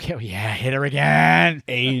 maybe... Okay, yeah, hit her again.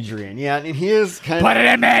 Adrian. Yeah, and he is kind of... Put it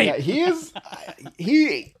in me! Yeah, he is...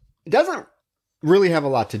 He doesn't really have a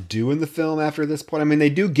lot to do in the film after this point. I mean, they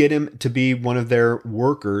do get him to be one of their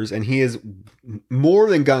workers, and he is more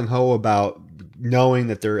than gung-ho about knowing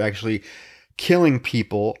that they're actually killing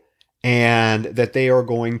people and that they are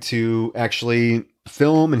going to actually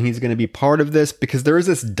film, and he's going to be part of this, because there is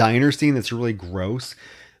this diner scene that's really gross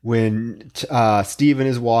when Steven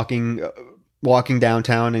is walking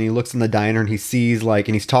downtown, and he looks in the diner, and he sees and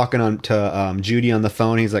he's talking to Judy on the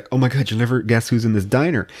phone. He's like, "Oh my God, you'll never guess who's in this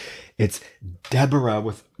diner. It's Deborah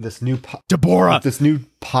with this new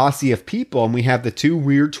posse of people, and we have the two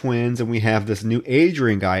weird twins, and we have this new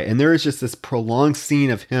Adrian guy, and there is just this prolonged scene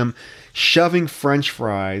of him shoving French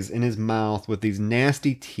fries in his mouth with these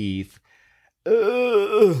nasty teeth.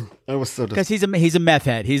 That was so because he's a meth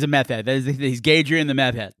head. He's a meth head. He's Gadrian the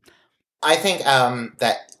meth head. I think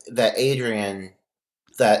that Adrian,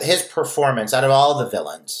 that his performance out of all the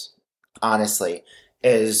villains, honestly,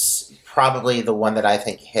 is probably the one that I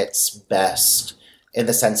think hits best in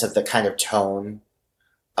the sense of the kind of tone,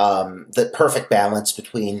 the perfect balance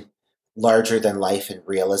between larger than life and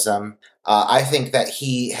realism. I think that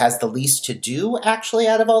he has the least to do, actually,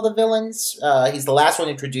 out of all the villains. He's the last one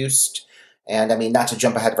introduced, and I mean, not to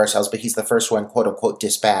jump ahead of ourselves, but he's the first one, quote unquote,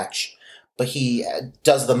 dispatch. But he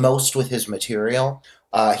does the most with his material.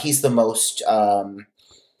 He's the most...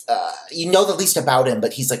 you know the least about him,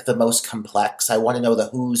 but he's like the most complex. I want to know the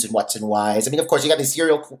who's and what's and whys. I mean, of course, you got these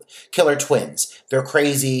serial killer twins. They're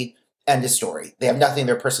crazy. End of story. They have nothing.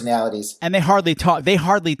 Their personalities, and they hardly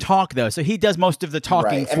talk though. So he does most of the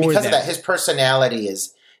talking. Right. And because of that, his personality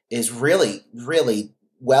is really, really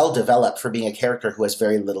well developed for being a character who has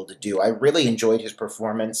very little to do. I really enjoyed his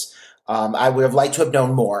performance. I would have liked to have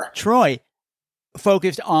known more. Troy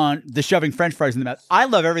focused on the shoving French fries in the mouth. I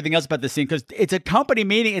love everything else about this scene because it's a company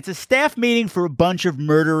meeting. It's a staff meeting for a bunch of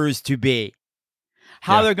murderers to be.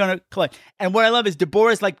 how they're going to collect. And what I love is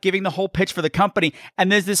Deborah's like giving the whole pitch for the company,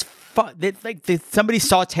 and there's this somebody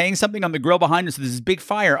sauteing something on the grill behind her, so there's this big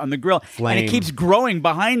fire on the grill, and it keeps growing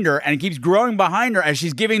behind her, as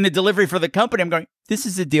she's giving the delivery for the company. I'm going, this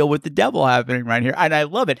is a deal with the devil happening right here, and I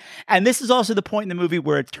love it. And this is also the point in the movie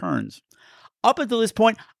where it turns. Up until this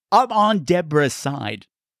point, I'm on Deborah's side.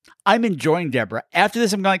 I'm enjoying Deborah. After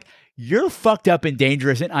this, I'm like, you're fucked up and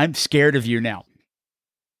dangerous, and I'm scared of you now.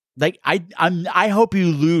 Like I hope you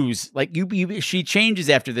lose. Like she changes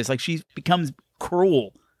after this. Like she becomes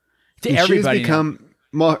cruel to everybody. She's become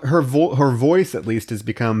her voice at least has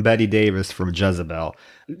become Bette Davis from Jezebel.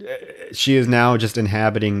 She is now just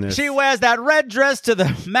inhabiting this. She wears that red dress to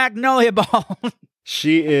the Magnolia Ball.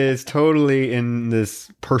 She is totally in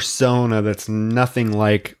this persona that's nothing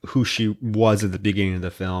like who she was at the beginning of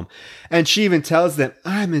the film. And she even tells them,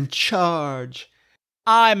 I'm in charge.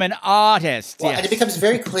 I'm an artist. Well, yes. And it becomes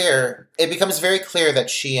very clear. That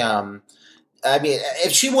she,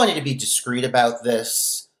 if she wanted to be discreet about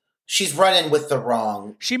this, she's running with the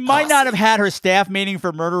wrong. She might not have had her staff meeting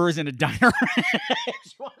for murderers in a diner.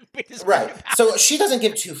 Right. So she doesn't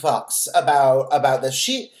give two fucks about this.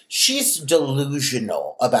 She's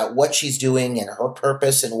delusional about what she's doing and her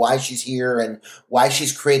purpose and why she's here and why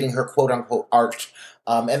she's creating her quote unquote art.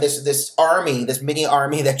 And this mini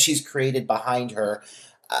army that she's created behind her.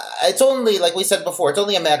 It's only, like we said before, it's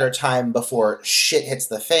only a matter of time before shit hits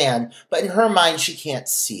the fan. But in her mind, she can't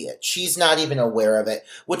see it. She's not even aware of it,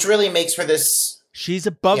 which really makes for this. She's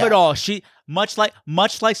above it all. She much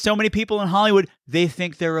like so many people in Hollywood, they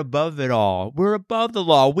think they're above it all. We're above the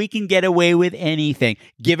law. We can get away with anything.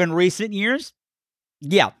 Given recent years,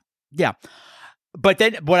 yeah. But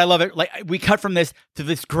then, what I love it, like we cut from this to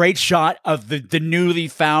this great shot of the newly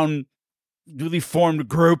formed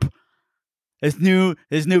group, this new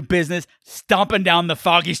business stomping down the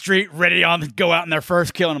foggy street, ready to go out in their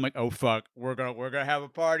first kill. And I'm like, oh fuck, we're gonna have a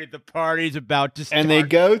party. The party's about to start. And they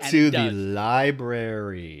go to the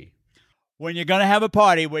library. When you're gonna have a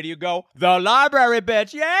party, where do you go? The library,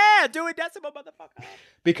 bitch. Yeah, do it, decimal motherfucker.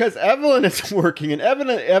 Because Evelyn is working, and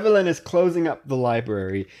Evelyn is closing up the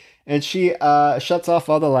library. And she shuts off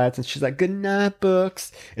all the lights, and she's like, good night,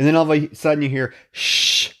 books. And then all of a sudden you hear,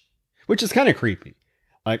 shh, which is kind of creepy.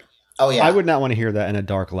 Like, oh yeah, I would not want to hear that in a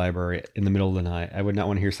dark library in the middle of the night. I would not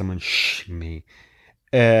want to hear someone shh me.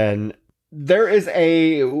 And there is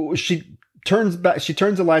she turns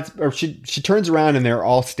the lights, or she turns around, and they're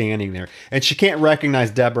all standing there. And she can't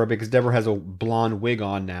recognize Deborah because Deborah has a blonde wig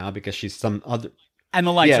on now because she's some other... And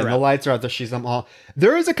the lights are out. The lights are out there.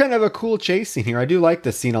 There is a kind of a cool chase scene here. I do like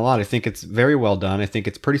this scene a lot. I think it's very well done. I think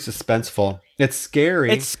it's pretty suspenseful. It's scary.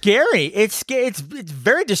 It's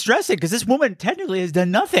very distressing because this woman technically has done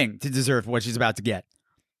nothing to deserve what she's about to get.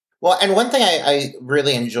 Well, and one thing I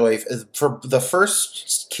really enjoy for the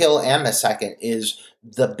first kill and the second is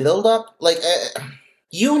the build-up. Like,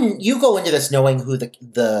 you go into this knowing who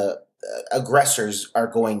the aggressors are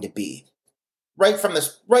going to be. Right from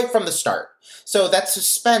the start. So that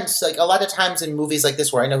suspense, like a lot of times in movies like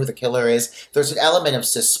this where I know who the killer is, there's an element of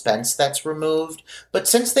suspense that's removed. But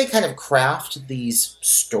since they kind of craft these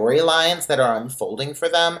storylines that are unfolding for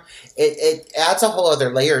them, it adds a whole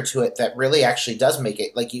other layer to it that really actually does make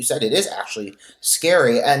it, like you said, it is actually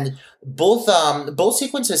scary. And both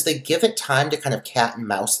sequences, they give it time to kind of cat and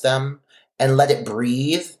mouse them and let it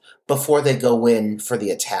breathe before they go in for the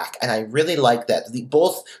attack. And I really like that.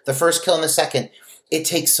 Both the first kill and the second, it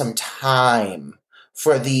takes some time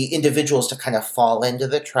for the individuals to kind of fall into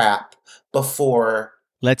the trap before...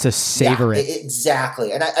 Let's us savor it.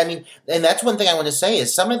 Exactly. And I mean, and that's one thing I want to say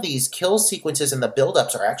is some of these kill sequences and the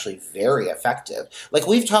buildups are actually very effective. Like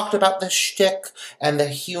we've talked about the shtick and the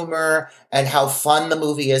humor and how fun the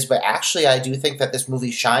movie is, but actually I do think that this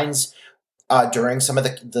movie shines during some of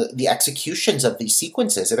the executions of these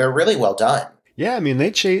sequences. They're really well done. Yeah, I mean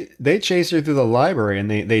they chase her through the library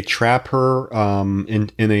and they trap her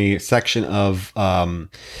in a section of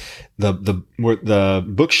the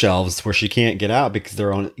bookshelves where she can't get out because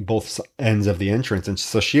they're on both ends of the entrance, and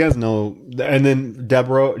so she has no. And then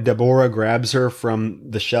Deborah grabs her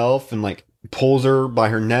from the shelf and like pulls her by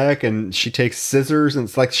her neck, and she takes scissors, and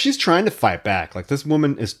it's like she's trying to fight back. Like this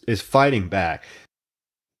woman is fighting back.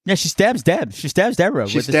 Yeah, she stabs Deb. She stabs Deborah.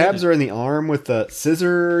 She stabs her in the arm with the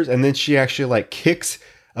scissors, and then she actually like kicks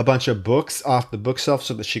a bunch of books off the bookshelf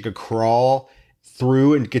so that she could crawl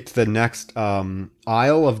through and get to the next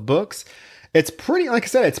aisle of books. It's pretty, like I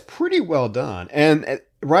said, it's pretty well done. And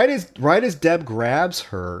right as Deb grabs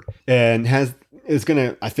her and has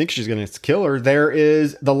I think she's gonna kill her,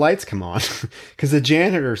 the lights come on because the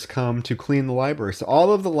janitors come to clean the library. So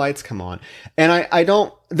all of the lights come on. And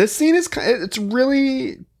this scene it's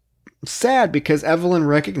really sad because Evelyn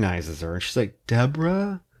recognizes her and she's like,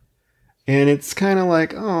 Deborah? And it's kind of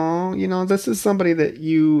like, oh, this is somebody that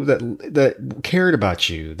cared about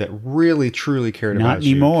you, that really, truly cared about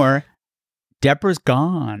you. Not anymore. Deborah's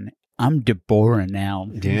gone. I'm Deborah now.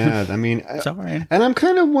 Yeah, I mean, sorry. And I'm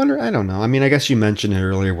kind of wondering, I don't know. I mean, I guess you mentioned it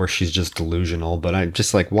earlier where she's just delusional, but I'm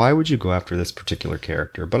just like, why would you go after this particular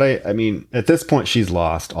character? But I mean, at this point, she's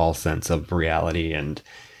lost all sense of reality. And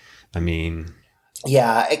I mean...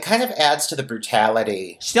 Yeah, it kind of adds to the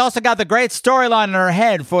brutality. She also got the great storyline in her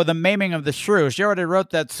head for The Maiming of the Shrew. She already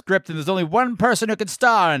wrote that script, and there's only one person who can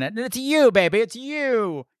star in it, and it's you, baby. It's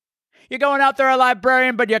you. You're going out there a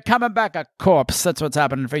librarian, but you're coming back a corpse. That's what's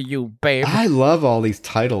happening for you, babe. I love all these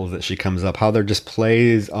titles that she comes up, how they're just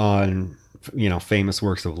plays on, famous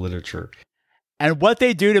works of literature. And what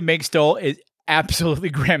they do to Meg Stoll is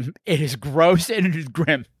absolutely grim. It is gross and it is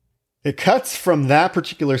grim. It cuts from that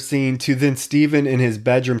particular scene to then Stephen in his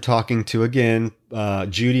bedroom talking to, again,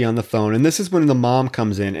 Judy on the phone. And this is when the mom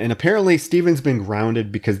comes in. And apparently Stephen's been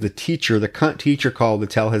grounded because the cunt teacher called to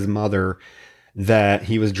tell his mother that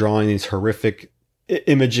he was drawing these horrific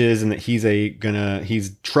images and that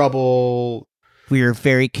he's trouble. We are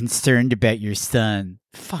very concerned about your son.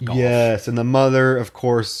 Fuck off. Yes, and the mother, of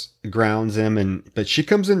course, grounds him, but she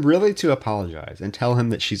comes in really to apologize and tell him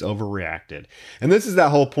that she's overreacted. And this is that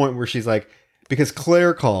whole point where she's like, because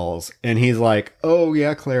Claire calls, and he's like, oh,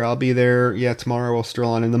 yeah, Claire, I'll be there. Yeah, tomorrow we'll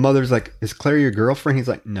stroll on. And the mother's like, is Claire your girlfriend? He's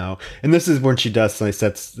like, no. And this is when she does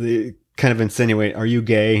kind of insinuate, are you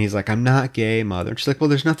gay? And he's like, I'm not gay, mother. And she's like, well,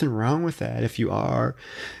 there's nothing wrong with that if you are.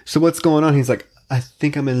 So what's going on? He's like, I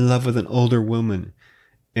think I'm in love with an older woman.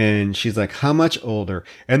 And she's like, how much older?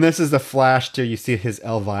 And this is the flash to, you see his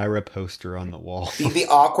Elvira poster on the wall. The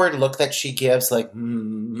awkward look that she gives, like,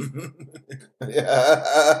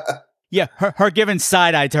 Yeah, her giving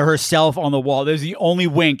side eye to herself on the wall. There's the only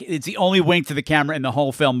wink. It's the only wink to the camera in the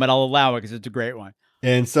whole film, but I'll allow it because it's a great one.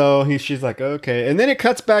 And so she's like, okay. And then it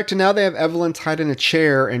cuts back to now they have Evelyn tied in a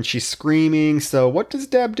chair and she's screaming. So what does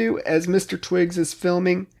Deb do as Mr. Twiggs is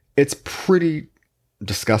filming? It's pretty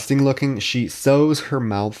disgusting looking. She sews her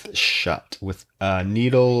mouth shut with a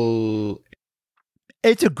needle.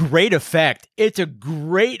 It's a great effect. It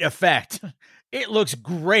looks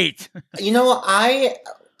great.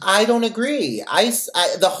 I don't agree.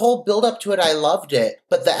 The whole build up to it, I loved it.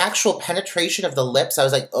 But the actual penetration of the lips, I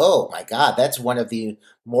was like, oh my God, that's one of the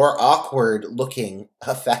more awkward looking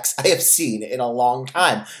effects I have seen in a long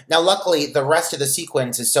time. Now, luckily, the rest of the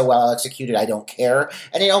sequence is so well executed, I don't care.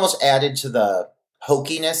 And it almost added to the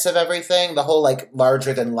hokiness of everything. The whole like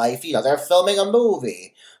larger than life, they're filming a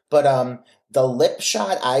movie. But the lip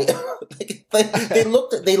shot, they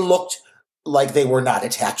looked like they were not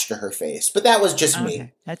attached to her face, but that was just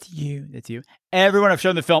me. That's you. Everyone I've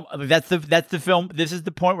shown the film. That's the film. This is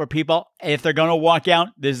the point where people, if they're going to walk out,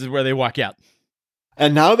 this is where they walk out.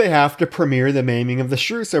 And now they have to premiere The Maiming of the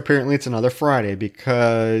Shrew. So apparently it's another Friday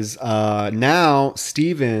because now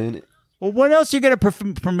Stephen. Well, what else are you going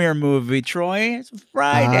to premiere movie, Troy? It's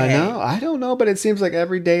Friday. I don't know, but it seems like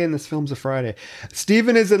every day in this film's a Friday.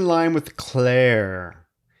 Stephen is in line with Claire.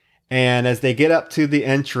 And as they get up to the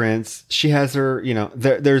entrance, she has her,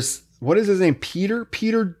 there's, what is his name? Peter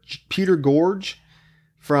Gorge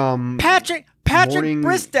from Patrick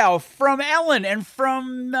Bristow from Ellen and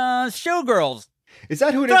from Showgirls. Is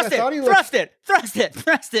that who it is? I thought he looked... Thrust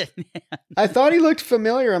it. I thought he looked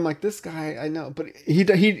familiar. I'm like, this guy, I know. But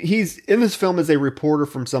he's in this film as a reporter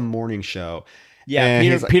from some morning show.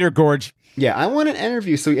 Yeah, Peter Gorge. Yeah, I want an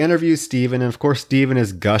interview. So he interviews Stephen, and of course Stephen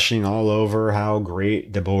is gushing all over how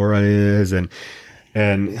great Deborah is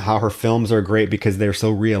and how her films are great because they're so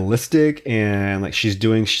realistic and like she's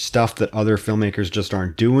doing stuff that other filmmakers just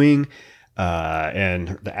aren't doing.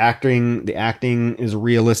 And the acting is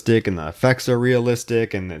realistic and the effects are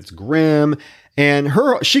realistic and it's grim. And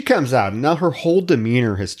she comes out and now her whole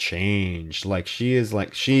demeanor has changed. Like she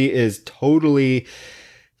is totally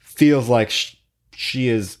feels like she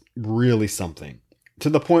is really something to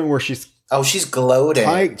the point where she's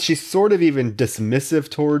gloating. She's sort of even dismissive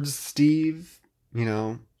towards Steve,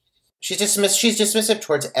 She's dismissive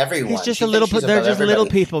towards everyone. He's just they're just little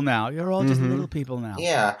people now. You're all just little people now.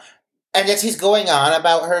 Yeah. And as he's going on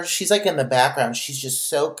about her, she's like in the background. She's just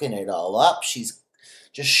soaking it all up. She's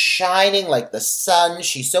just shining like the sun.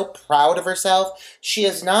 She's so proud of herself. She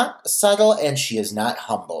is not subtle and she is not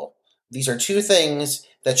humble. These are two things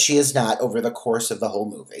that she is not over the course of the whole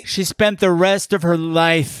movie. She spent the rest of her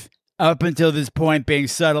life Up until this point, being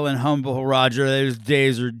subtle and humble, Roger, those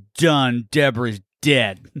days are done. Deborah's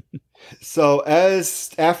dead. So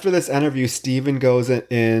after this interview, Steven goes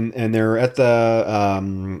in and they're at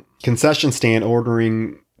the concession stand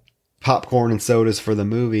ordering popcorn and sodas for the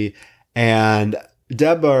movie. And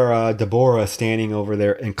Deborah standing over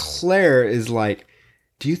there. And Claire is like,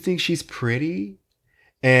 do you think she's pretty?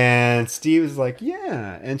 And Steve is like,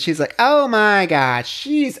 yeah. And she's like, oh my God,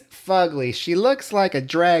 she's fugly. She looks like a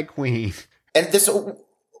drag queen. And this,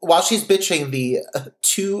 while she's bitching, the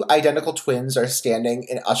two identical twins are standing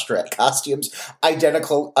in usherette costumes,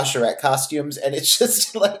 identical usherette costumes. And it's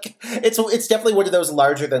just like, it's definitely one of those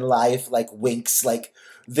larger than life, like winks, like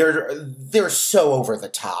they're so over the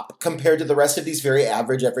top compared to the rest of these very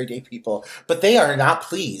average, everyday people. But they are not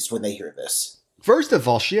pleased when they hear this. First of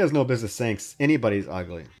all, she has no business saying anybody's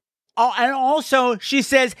ugly. Oh, and also she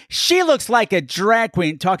says she looks like a drag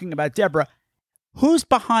queen, talking about Deborah. Who's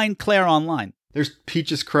behind Claire online? There's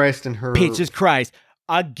Peaches Christ and her. Peaches Christ.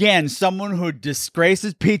 Again, someone who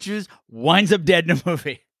disgraces Peaches winds up dead in a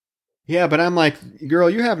movie. Yeah, but I'm like, girl,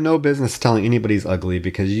 you have no business telling anybody's ugly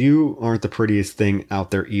because you aren't the prettiest thing out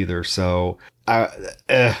there either. So,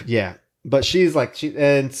 yeah. But she's like,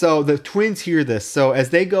 and so the twins hear this. So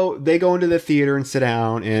as they go into the theater and sit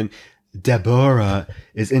down, and Deborah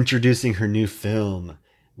is introducing her new film,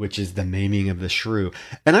 which is The Maiming of the Shrew.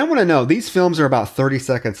 And I want to know, these films are about 30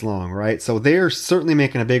 seconds long, right? So they're certainly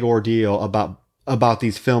making a big ordeal about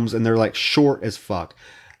these films, and they're like short as fuck.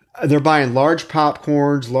 They're buying large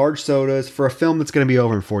popcorns, large sodas for a film that's going to be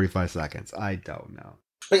over in 45 seconds. I don't know.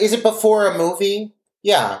 But is it before a movie?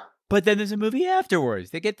 Yeah. But then there's a movie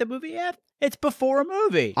afterwards. They get the movie after. It's before a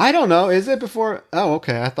movie. I don't know. Is it before? Oh,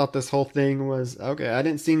 okay. I thought this whole thing was okay. I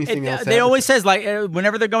didn't see anything else. They always says like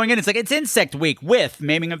whenever they're going in, it's like it's Insect Week with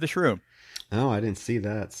Maiming of the Shrew. Oh, I didn't see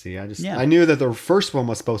that. See, I knew that the first one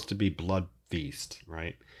was supposed to be Blood Feast,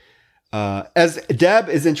 right? As Deb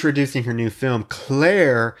is introducing her new film,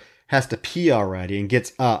 Claire has to pee already and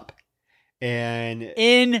gets up. And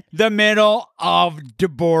in the middle of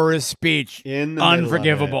Deborah's speech,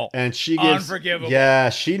 unforgivable, and she gives, unforgivable. Yeah,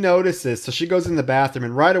 she notices, so she goes in the bathroom,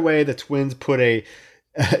 and right away the twins put a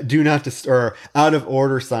 "do not disturb" out of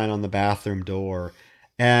order sign on the bathroom door,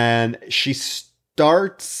 and she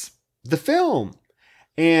starts the film.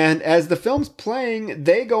 And as the film's playing,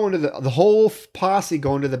 they go into the whole posse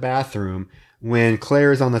go into the bathroom when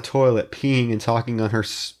Claire is on the toilet peeing and talking on her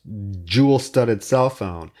jewel-studded cell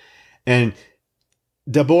phone. And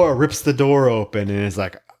Deborah rips the door open and is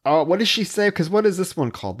like, oh, what does she say? Because what is this one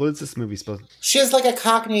called? What is this movie supposed to be? She has like a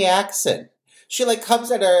Cockney accent. She like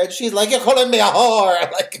comes at her and she's like, you're calling me a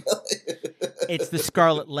whore. Like, it's the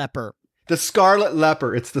Scarlet Leper. The Scarlet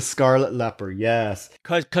Leper. It's the Scarlet Leper, yes.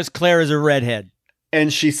 Because Claire is a redhead.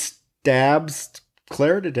 And she stabs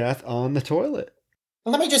Claire to death on the toilet.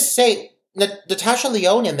 Let me just say, Natasha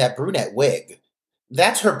Lyonne in that brunette wig.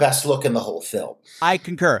 That's her best look in the whole film. I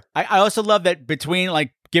concur. I also love that between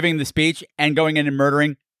like giving the speech and going in and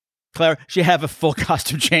murdering Claire, she had a full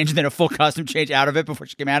costume change and then a full costume change out of it before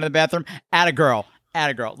she came out of the bathroom. Atta girl.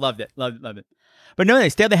 Loved it. But no, they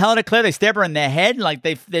stab the hell out of Claire. They stab her in the head. Like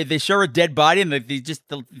they show her dead body, and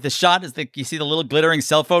the shot is like you see the little glittering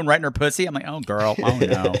cell phone right in her pussy. I'm like, oh girl, oh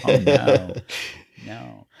no,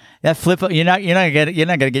 no. That flip, you're not gonna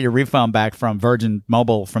get your refund back from Virgin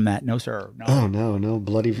Mobile from that. No, sir. No. Oh no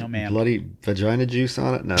bloody vagina juice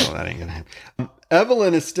on it. No, that ain't gonna happen.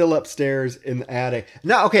 Evelyn is still upstairs in the attic.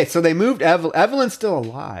 No, okay, so they moved Evelyn. Evelyn's still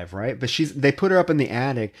alive, right? But they put her up in the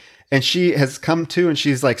attic, and she has come to, and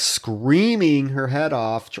she's like screaming her head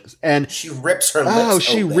off, and she rips her lips open. Oh,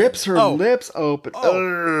 she rips her lips open.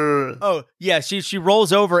 Oh, yeah, she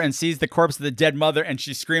rolls over and sees the corpse of the dead mother, and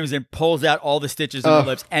she screams and pulls out all the stitches in her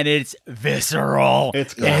lips, and it's visceral.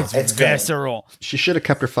 It's visceral. She should have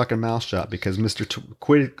kept her fucking mouth shut because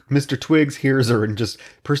Mr. Twiggs hears her and just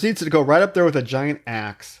proceeds to go right up there with a giant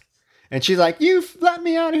axe, and she's like, "You let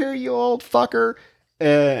me out of here, you old fucker."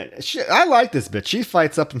 I like this bitch. She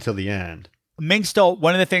fights up until the end. Ming Stoll,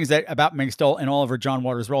 one of the things about Ming Stoll in all of her John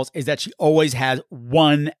Waters roles is that she always has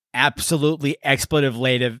one absolutely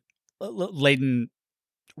expletive-laden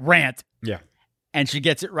rant. Yeah. And she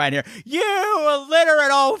gets it right here. You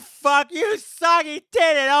illiterate old fuck. You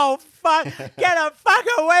soggy-titted old fuck. Get the fuck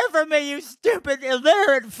away from me, you stupid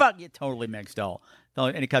illiterate fuck. You totally Ming Stoll.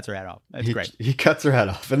 And he cuts her head off. That's great. He cuts her head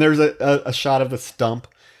off. And there's a shot of the stump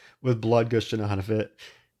with blood gushing out of it.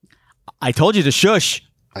 I told you to shush.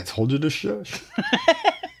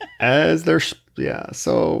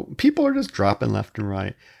 So people are just dropping left and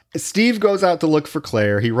right. Steve goes out to look for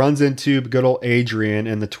Claire. He runs into good old Adrian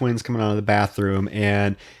and the twins coming out of the bathroom.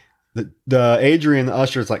 And the Adrian, the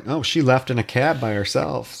usher, is like, oh, she left in a cab by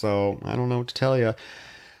herself. So I don't know what to tell you.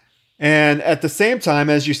 And at the same time,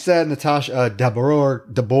 as you said, Natasha,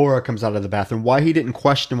 Deborah comes out of the bathroom. Why he didn't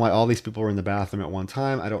question why all these people were in the bathroom at one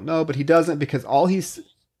time, I don't know. But he doesn't, because all he's...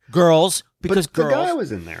 Girls. Because the guy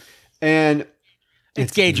was in there. And...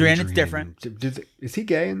 It's Gadrian. It's different. Is he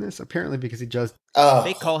gay in this? Apparently, because he just...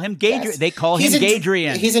 they call him Gadrian. Yes. They call him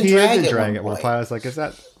Gadrian. He's in drag at one point. I was like,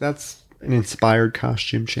 that's an inspired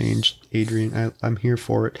costume change, Adrian. I'm here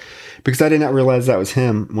for it, because I did not realize that was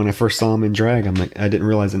him when I first saw him in drag. I'm like, I didn't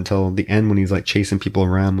realize until the end when he's like chasing people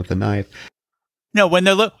around with a knife. No,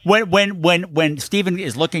 when Steven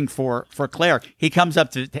is looking for Claire, he comes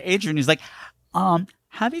up to Adrian. He's like,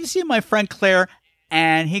 have you seen my friend Claire?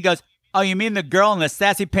 And he goes, oh, you mean the girl in the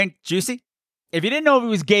sassy pink juicy? If you didn't know if he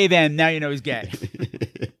was gay then, now you know he's gay.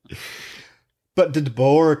 But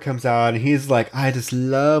Deborah comes out and he's like, I just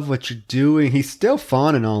love what you're doing. He's still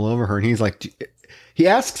fawning all over her. And he's like, he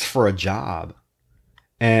asks for a job.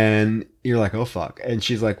 And you're like, oh, fuck. And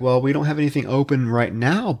she's like, well, we don't have anything open right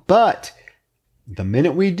now. But the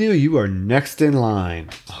minute we do, you are next in line.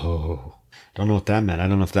 Oh, don't know what that meant. I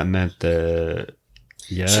don't know if that meant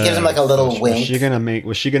yeah. She gives him like a little wink.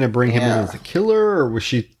 Was she gonna bring him in as a killer, or was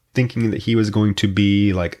she thinking that he was going to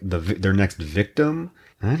be like their next victim?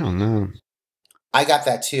 I don't know. I got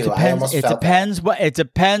that too. It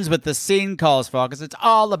depends what the scene calls for, because it's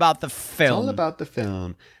all about the film. It's all about the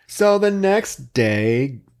film. So the next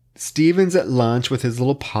day, Steven's at lunch with his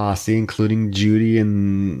little posse, including Judy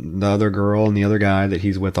and the other girl and the other guy that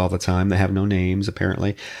he's with all the time. They have no names,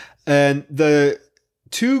 apparently. And the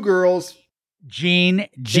two girls... Jean.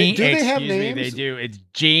 Do they have names? They do. It's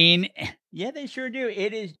Jean. Yeah, they sure do.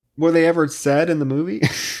 It is. Were they ever said in the movie?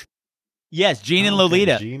 Yes, Jean and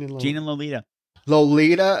Lolita. Jean and Lolita.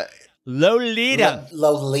 Lolita. Lolita?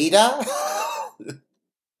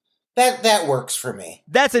 That works for me.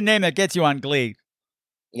 That's a name that gets you on Glee.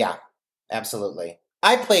 Yeah, absolutely.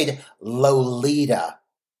 I played Lolita.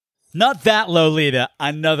 Not that Lolita,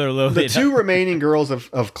 another Lolita. The two remaining girls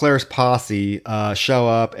of Claire's posse show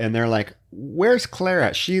up, and they're like, where's Claire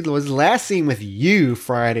at? She was last seen with you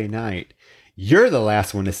Friday night. You're the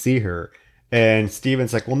last one to see her. And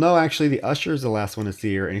Steven's like, well, no, actually, the usher's the last one to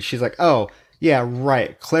see her. And she's like, oh, yeah,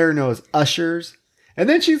 right. Claire knows ushers. And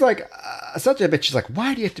then she's like, such a bitch. She's like,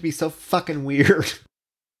 why do you have to be so fucking weird?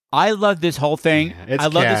 I love this whole thing. Yeah, I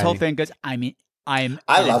love this whole thing because, I mean, I'm in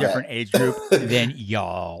a different age group than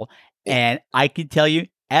y'all. And I can tell you,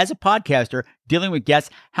 as a podcaster, dealing with guests,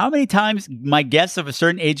 how many times my guests of a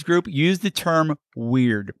certain age group use the term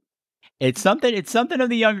weird. It's something of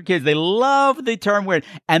the younger kids. They love the term weird.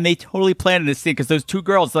 And they totally planned this thing because those two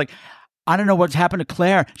girls, like, I don't know what's happened to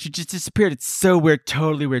Claire. She just disappeared. It's so weird.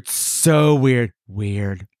 Totally weird. So weird.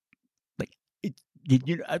 Weird. Like,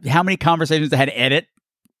 how many conversations I had to edit?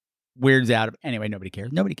 Weird's out of. Anyway, nobody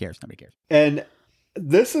cares. And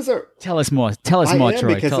this is Tell us more,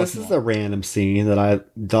 Troy. Because this is a random scene that I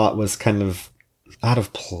thought was kind of out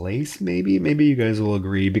of place, maybe. Maybe you guys will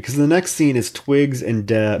agree. Because the next scene is Twigs and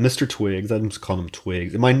Mr. Twigs. I just call him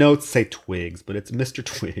Twigs. My notes say Twigs, but it's Mr.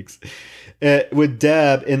 Twigs. With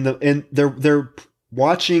Deb they're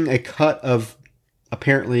watching a cut of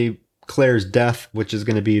apparently Claire's death, which is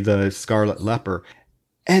going to be the Scarlet Leper.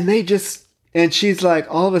 And she's like,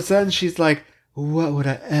 all of a sudden she's like, what would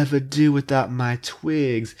I ever do without my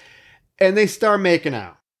Twigs? And they start making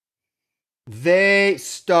out. They're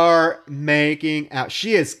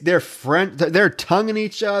tonguing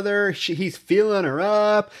each other. He's feeling her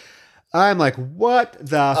up. I'm like, what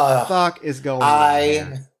the fuck is going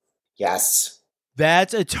on? Yes.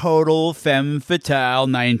 That's a total femme fatale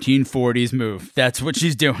 1940s move. That's what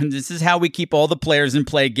she's doing. This is how we keep all the players in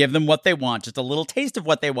play, give them what they want, just a little taste of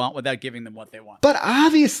what they want without giving them what they want. But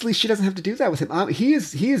obviously she doesn't have to do that with him. He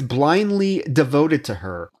is blindly devoted to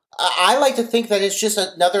her. I like to think that it's just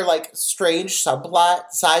another like strange side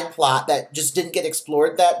plot that just didn't get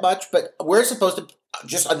explored that much, but we're supposed to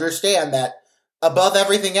just understand that above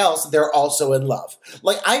everything else, they're also in love.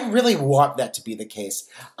 Like, I really want that to be the case.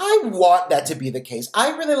 I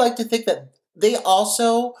really like to think that they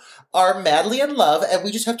also are madly in love, and we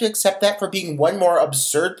just have to accept that for being one more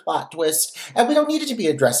absurd plot twist, and we don't need it to be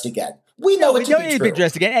addressed again. We know it to be true. We don't need to be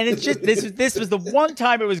addressed again, and it's just, this was the one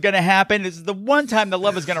time it was going to happen. This is the one time the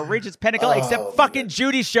love was going to reach its pinnacle, except fucking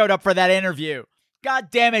Judy showed up for that interview. God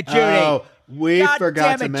damn it, Judy. Oh. We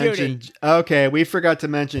forgot to mention.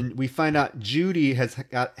 We find out Judy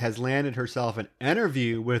has landed herself an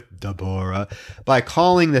interview with Deborah by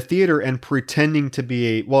calling the theater and pretending to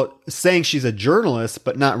be saying she's a journalist,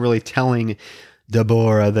 but not really telling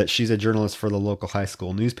Deborah that she's a journalist for the local high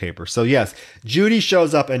school newspaper. So yes, Judy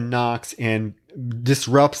shows up and knocks and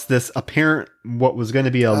disrupts this apparent, what was going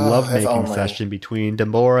to be a lovemaking session between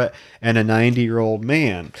Deborah and a 90-year-old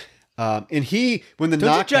man. And he, when the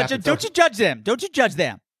knock happens... Don't you judge them. Don't you judge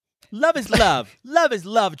them. Love is love. Love is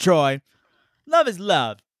love, Troy. Love is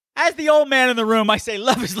love. As the old man in the room, I say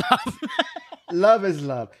love is love. Love is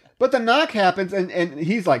love. But the knock happens, and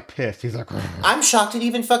he's like pissed. He's like, "Ugh." I'm shocked it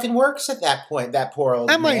even fucking works at that point. That poor old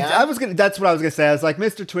man. That's what I was gonna say. I was like,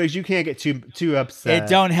 Mr. Twiggs, you can't get too upset. It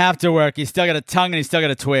don't have to work. He's still got a tongue and he's still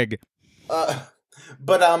got a twig.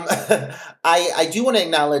 But I do want to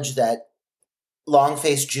acknowledge that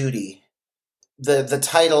Long-Faced Judy, the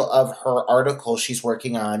title of her article she's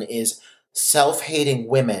working on is Self-Hating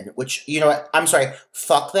Women, which, you know what? I'm sorry.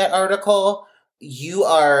 Fuck that article. You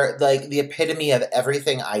are like the epitome of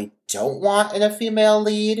everything I don't want in a female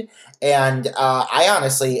lead. And I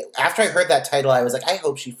honestly, after I heard that title, I was like, I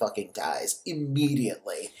hope she fucking dies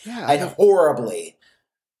immediately and horribly.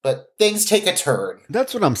 But things take a turn.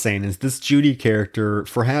 That's what I'm saying is this Judy character,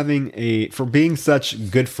 for being such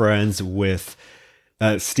good friends with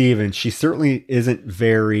Steven, she certainly isn't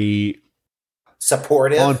very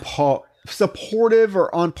supportive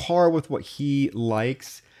or on par with what he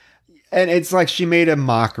likes. And it's like she made a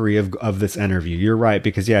mockery of this interview. You're right,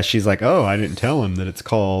 because she's like, oh, I didn't tell him that it's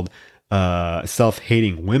called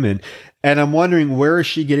Self-Hating Women. And I'm wondering, where is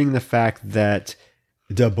she getting the fact that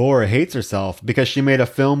Deborah hates herself? Because she made a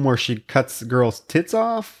film where she cuts girls' tits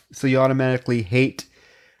off, so you automatically hate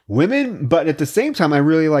women. But at the same time, I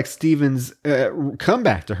really like Steven's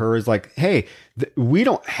comeback to her is like, hey, we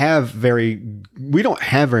don't have very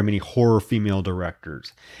many horror female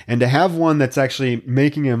directors, and to have one that's actually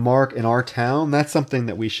making a mark in our town, that's something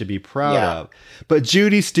that we should be proud of. But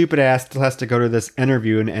Judy's stupid ass still has to go to this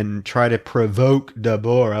interview and try to provoke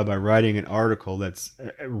Deborah by writing an article that's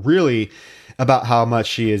really about how much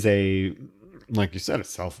she is like you said, a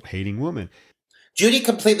self-hating woman. Judy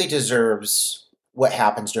completely deserves what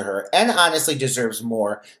happens to her, and honestly deserves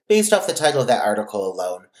more based off the title of that article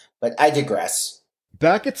alone. But I digress.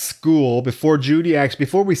 Back at school, before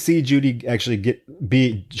we see Judy actually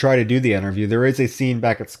try to do the interview, there is a scene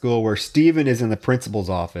back at school where Steven is in the principal's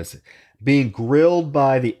office being grilled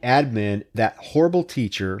by the admin, that horrible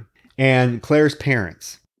teacher, and Claire's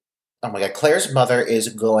parents. Oh my God. Claire's mother is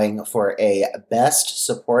going for a Best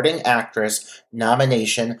Supporting Actress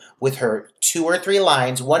nomination with her 2 or 3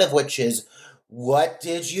 lines, one of which is, "What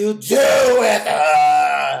did you do with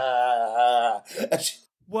her?"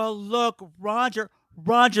 Well, look, Roger,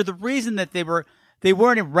 the reason that they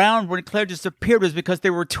weren't around when Claire disappeared was because they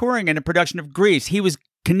were touring in a production of Grease. He was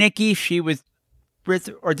Kenickie, she was Brit,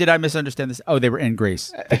 or did I misunderstand this? Oh, they were in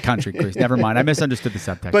Greece, the country Greece. Never mind, I misunderstood the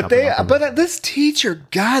subtext. But this teacher,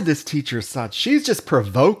 such. She's just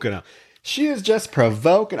provoking him. She is just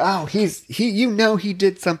provoking. Oh, he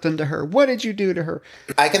did something to her. What did you do to her?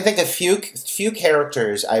 I can think of few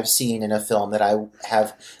characters I've seen in a film that I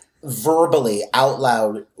have verbally out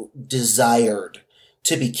loud desired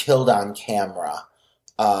to be killed on camera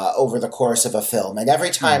over the course of a film. And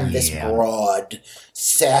every time this broad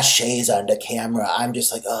sachets onto camera, I'm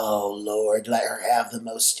just like, oh, Lord, let her have the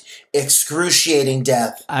most excruciating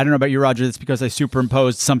death. I don't know about you, Roger. It's because I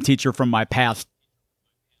superimposed some teacher from my past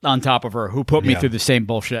on top of her who put me through the same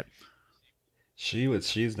bullshit. She's a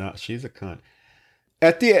cunt.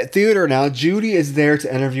 At the theater now, Judy is there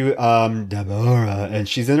to interview Deborah, and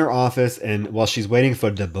she's in her office, and while she's waiting for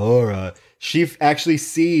Deborah, she actually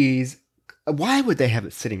sees, why would they have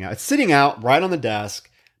it sitting out? It's sitting out right on the desk.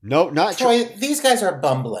 No, not Troy. These guys are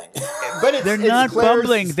bumbling. But they're not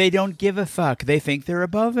bumbling. They don't give a fuck. They think they're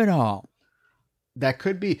above it all. That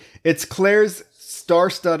could be. It's Claire's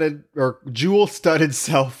star-studded or jewel-studded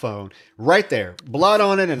cell phone right there, blood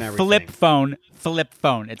on it and everything. Flip phone.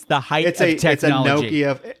 It's the height of technology.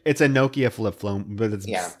 It's a Nokia flip phone, but it's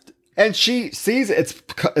and she sees it.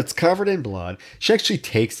 It's covered in blood. She actually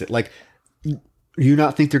takes it. Like, you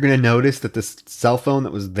not think they're going to notice that this cell phone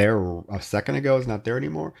that was there a second ago is not there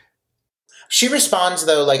anymore? She responds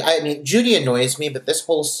though, like, I mean, Judy annoys me, but this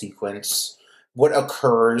whole sequence, what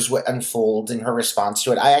occurs, what unfolds in her response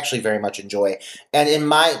to it, I actually very much enjoy. And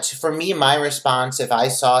for me, my response, if I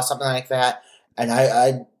saw something like that, and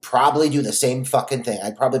I'd probably do the same fucking thing.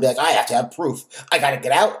 I'd probably be like, I have to have proof. I got to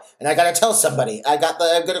get out and I got to tell somebody. I'm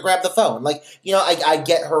going to grab the phone. Like, you know, I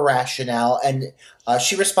get her rationale, and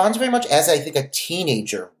she responds very much as I think a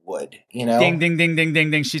teenager would, you know? Ding, ding, ding, ding, ding,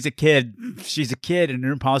 ding. She's a kid. She's a kid in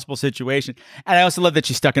an impossible situation. And I also love that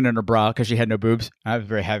she stuck it in her bra because she had no boobs. I was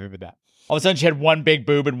very happy with that. All of a sudden, she had one big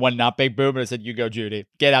boob and one not big boob, and I said, you go, Judy.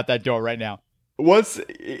 Get out that door right now.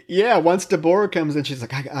 once Deborah comes in, she's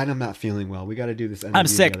like, I'm not feeling well. We got to do this. I'm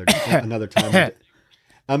sick. Another time.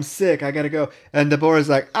 I'm sick. I got to go. And Deborah's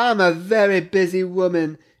like, I'm a very busy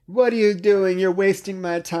woman. What are you doing? You're wasting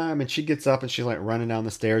my time. And she gets up and she's like running down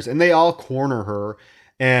the stairs and they all corner her.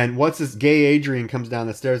 And what's this gay Adrian comes down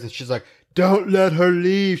the stairs and she's like, don't let her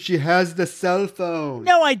leave. She has the cell phone.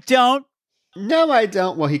 No, I don't.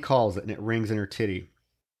 Well, he calls it and it rings in her titty.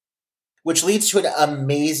 Which leads to an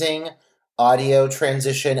amazing audio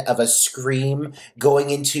transition of a scream going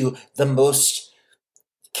into the most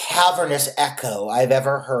cavernous echo I've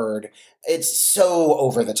ever heard. It's so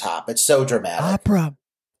over the top. It's so dramatic.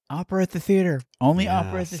 Opera at the theater. Only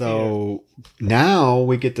opera at the theater. So now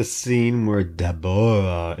we get the scene where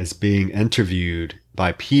Deborah is being interviewed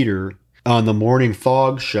by Peter on the Morning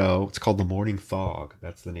Fog show. It's called The Morning Fog.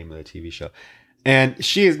 That's the name of the TV show. And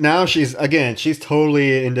she's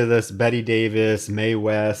totally into this Bette Davis, Mae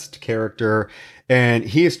West character. And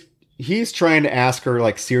he's trying to ask her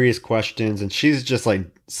like serious questions. And she's just like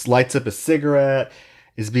lights up a cigarette,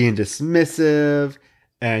 is being dismissive,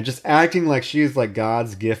 and just acting like she's like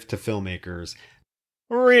God's gift to filmmakers.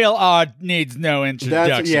 Real Odd needs no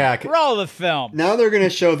introduction. Roll the film. Now they're going to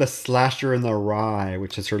show The Slasher in the Rye,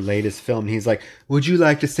 which is her latest film. And he's like, would you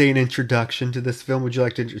like to say an introduction to this film? Would you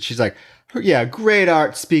like to? She's like, yeah, great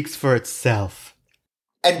art speaks for itself.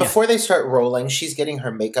 And before they start rolling, she's getting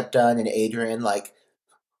her makeup done, and Adrian like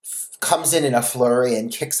comes in a flurry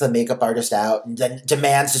and kicks the makeup artist out and then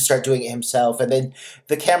demands to start doing it himself. And then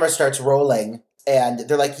the camera starts rolling. And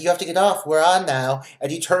they're like, you have to get off. We're on now.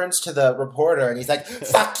 And he turns to the reporter and he's like,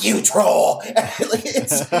 fuck you, troll.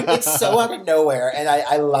 It's so out of nowhere. And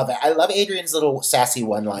I love it. I love Adrian's little sassy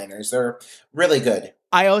one-liners. They're really good.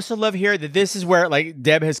 I also love here that this is where like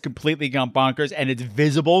Deb has completely gone bonkers and it's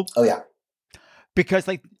visible. Oh, yeah. Because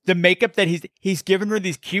like the makeup that he's given her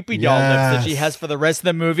these Cupid doll lips that she has for the rest of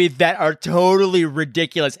the movie that are totally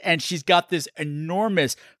ridiculous. And she's got this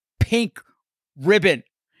enormous pink ribbon.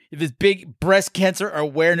 This big breast cancer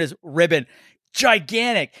awareness ribbon,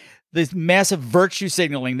 gigantic, this massive virtue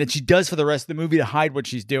signaling that she does for the rest of the movie to hide what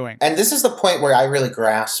she's doing. And this is the point where I really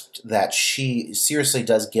grasped that she seriously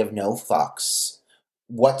does give no fucks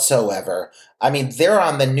whatsoever. I mean, they're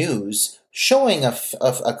on the news showing a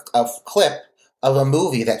clip of a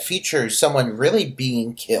movie that features someone really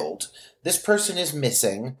being killed. This person is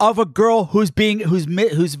missing. Of a girl who's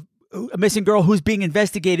a missing girl who's being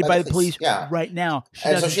investigated by the police right now.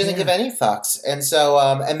 And so she doesn't give any fucks. And so,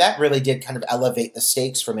 and that really did kind of elevate the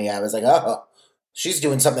stakes for me. I was like, oh, she's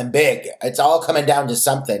doing something big. It's all coming down to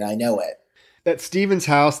something. I know it. At Steven's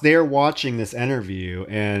house, they're watching this interview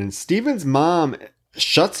and Steven's mom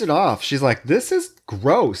shuts it off. She's like, this is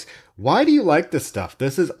gross. Why do you like this stuff?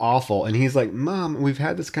 This is awful. And he's like, Mom, we've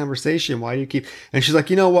had this conversation. Why do you keep... And she's like,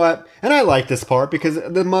 you know what? And I like this part because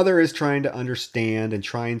the mother is trying to understand and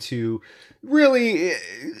trying to really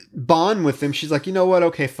bond with him. She's like, you know what?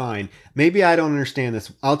 Okay, fine. Maybe I don't understand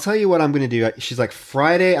this. I'll tell you what I'm going to do. She's like,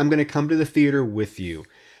 Friday, I'm going to come to the theater with you.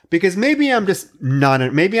 Because maybe I'm just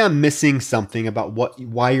maybe I'm missing something about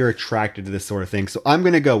why you're attracted to this sort of thing. So I'm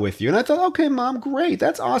going to go with you. And I thought, okay, Mom, great.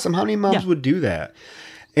 That's awesome. How many moms would do that?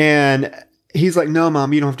 And he's like, no,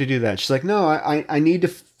 Mom, you don't have to do that. She's like, no, I need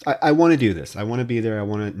to, I want to do this. I want to be there. I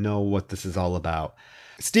want to know what this is all about.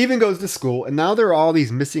 Steven goes to school and now there are all these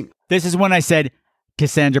missing. This is when I said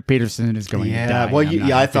Cassandra Peterson is going to die. Well,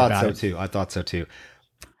 I thought so too. I thought so too.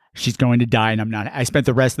 She's going to die and I'm not. I spent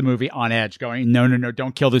the rest of the movie on edge going, no,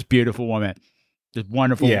 don't kill this beautiful woman. This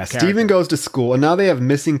wonderful character. Steven goes to school and now they have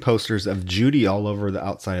missing posters of Judy all over the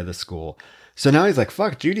outside of the school. So now he's like,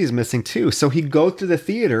 fuck, Judy's missing too. So he goes to the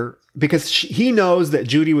theater because he knows that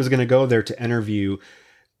Judy was going to go there to interview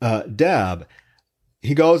Deb.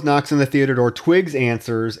 He goes, knocks on the theater door, Twigs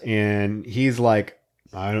answers, and he's like,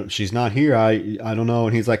 she's not here. I don't know.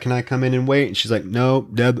 And he's like, can I come in and wait? And she's like, no,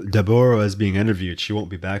 Deborah is being interviewed. She won't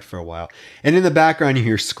be back for a while. And in the background, you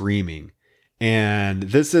hear screaming. And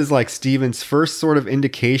this is like Steven's first sort of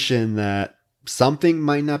indication that something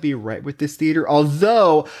might not be right with this theater.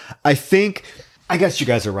 Although I guess you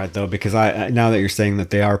guys are right though, because now that you're saying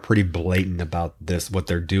that they are pretty blatant about this, what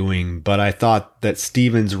they're doing. But I thought that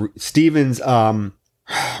Steven's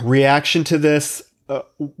reaction to this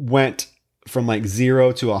went from like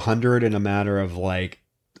 0 to 100 in a matter of like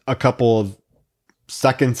a couple of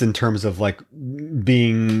seconds in terms of like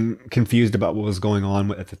being confused about what was going on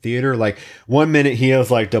at the theater. Like 1 minute he is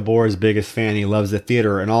like Deborah's biggest fan. He loves the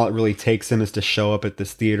theater and all it really takes him is to show up at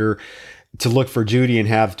this theater to look for Judy and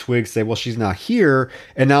have Twigs say, well, she's not here.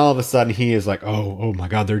 And now all of a sudden he is like, oh my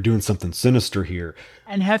God, they're doing something sinister here.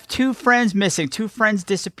 And have 2 friends missing. 2 friends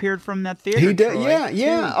disappeared from that theater. He did.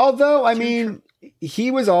 Yeah. Although, I mean,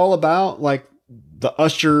 he was all about like the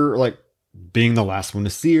usher, like being the last one to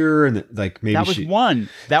see her, and like maybe that was one.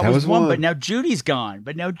 That was one. But now Judy's gone.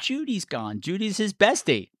 Judy's his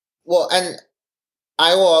bestie. Well, and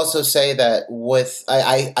I will also say that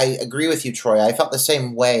I agree with you, Troy. I felt the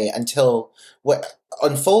same way until what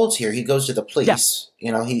unfolds here. He goes to the police. Yeah.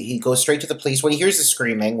 You know, he goes straight to the police when he hears the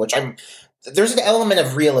screaming, which there's an element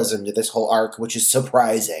of realism to this whole arc, which is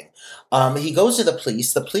surprising. He goes to the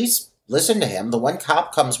police. The police listen to him. The one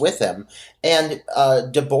cop comes with him, and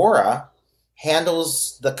Deborah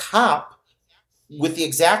handles the cop with the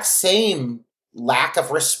exact same lack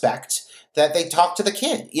of respect that they talk to the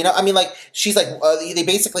kid. You know, I mean, like, she's like,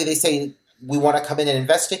 they say, we want to come in and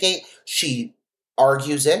investigate. She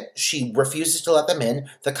argues it. She refuses to let them in.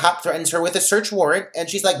 The cop threatens her with a search warrant, and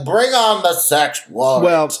she's like, bring on the search warrant.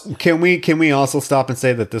 Well, can we also stop and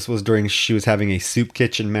say that this was during she was having a soup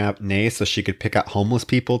kitchen matinee so she could pick out homeless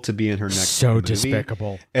people to be in her next movie.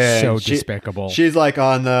 Despicable. Despicable. She's like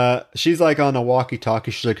on the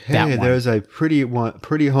walkie-talkie. She's like, hey, there's a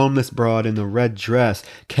pretty homeless broad in the red dress.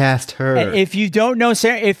 Cast her. And if you don't know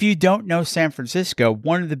San Francisco,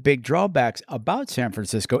 one of the big drawbacks about San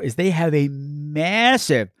Francisco is they have a massive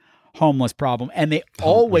homeless problem, and they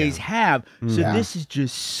always have. So this is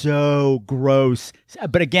just so gross.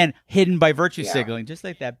 But again, hidden by virtue signaling, just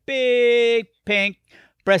like that big pink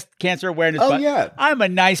breast cancer awareness. I'm a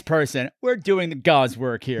nice person. We're doing the God's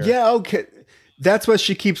work here. Yeah, okay. That's what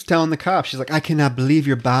she keeps telling the cops. She's like, I cannot believe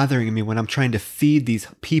you're bothering me when I'm trying to feed these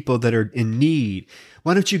people that are in need.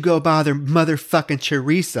 Why don't you go bother motherfucking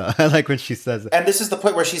Teresa? I like when she says it. And this is the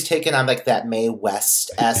point where she's taken on like that Mae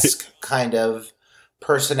West-esque kind of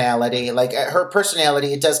personality. Like her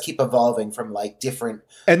personality, it does keep evolving from like different.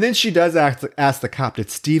 And then she does ask the cop, did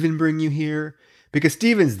Steven bring you here? Because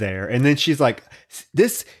Steven's there. And then she's like,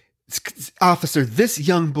 this officer, this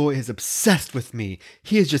young boy is obsessed with me.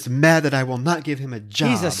 He is just mad that I will not give him a job.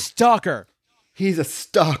 He's a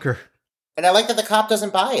stalker. And I like that the cop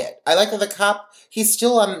doesn't buy it. I like that the cop, he's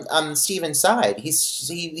still on Steven's side.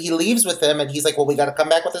 He leaves with him, and he's like, well, we got to come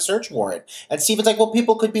back with a search warrant. And Steven's like, well,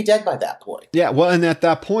 people could be dead by that point. Yeah, well, and at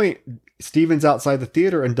that point, Steven's outside the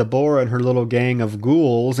theater, and Deborah and her little gang of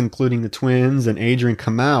ghouls, including the twins and Adrian,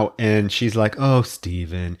 come out, and she's like, oh,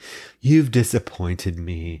 Steven, you've disappointed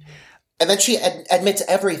me. And then she admits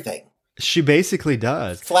everything. She basically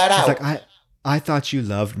does. Flat out. She's like, I thought you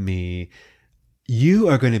loved me. You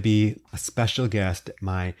are going to be a special guest at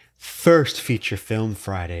my first feature film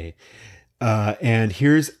Friday. And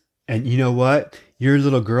you know what? Your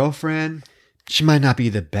little girlfriend, she might not be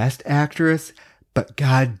the best actress, but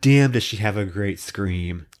goddamn does she have a great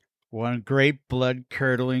scream. One great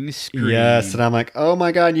blood-curdling scream. Yes, and I'm like, oh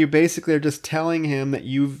my God, you basically are just telling him that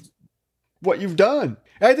what you've done.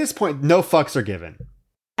 At this point, no fucks are given.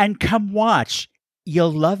 And come watch.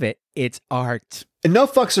 You'll love it. It's art. And no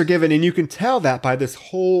fucks are given, and you can tell that by the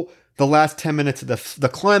last 10 minutes of the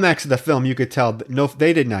climax of the film. You could tell that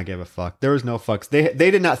they did not give a fuck. There was no fucks.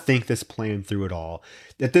 They did not think this plan through at all.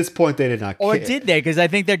 At this point, they did not care. Or did they? Because I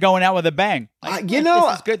think they're going out with a bang. This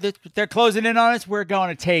is good. They're closing in on us. We're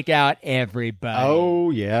going to take out everybody.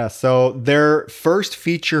 Oh, yeah. So their first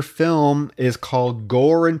feature film is called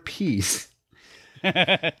Gore and Peace.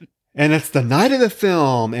 And it's the night of the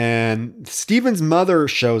film, and Steven's mother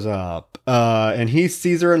shows up, and he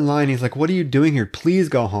sees her in line. He's like, what are you doing here? Please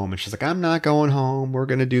go home. And she's like, I'm not going home. We're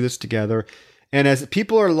going to do this together. And as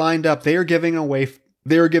people are lined up, they are giving away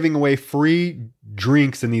free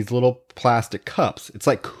drinks in these little plastic cups. It's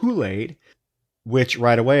like Kool-Aid, which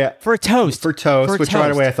right away... For a toast.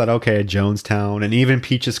 Right away I thought, okay, Jonestown. And even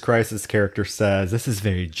Peaches Christ's character says, this is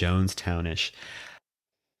very Jonestownish.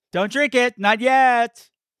 Don't drink it. Not yet.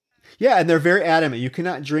 Yeah, and they're very adamant. You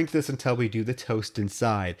cannot drink this until we do the toast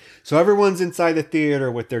inside. So everyone's inside the theater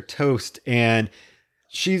with their toast, and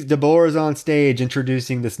Deborah's on stage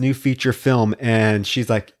introducing this new feature film, and she's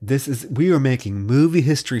like, we are making movie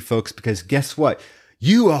history, folks, because guess what?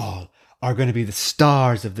 You all are going to be the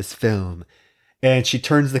stars of this film. And she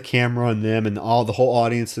turns the camera on them, and the whole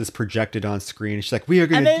audience is projected on screen. And she's like, we are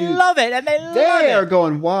going to do... And they love it, and they are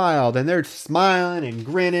going wild, and they're smiling and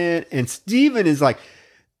grinning, and Steven is like...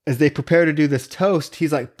 As they prepare to do this toast,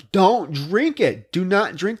 he's like, don't drink it. Do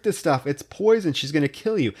not drink this stuff. It's poison. She's going to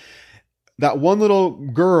kill you. That one little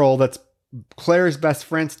girl that's Claire's best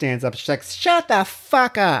friend stands up. She's like, shut the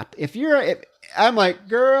fuck up. I'm like,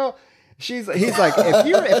 girl, he's like,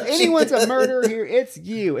 if anyone's a murderer here, it's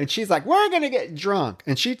you. And she's like, we're going to get drunk.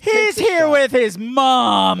 And he's here with his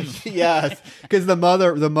mom. Yes. Because the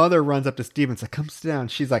mother runs up to Steven and says, come sit down.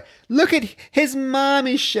 She's like, look at his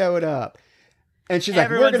mommy showed up. And she's like,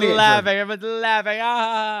 everyone's laughing. Everyone's laughing.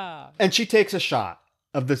 Ah. And she takes a shot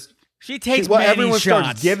of this. She takes many shots.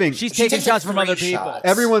 Starts giving. She's taking shots from other people.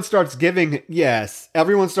 Everyone starts giving. Yes,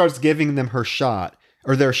 everyone starts giving them her shot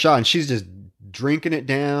or their shot, and she's just drinking it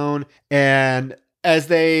down. And as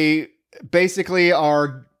they basically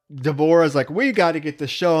are, Deborah's like, we got to get the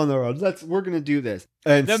show on the road. We're going to do this.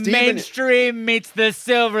 And the mainstream meets the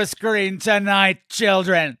silver screen tonight,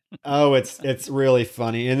 children. Oh, it's really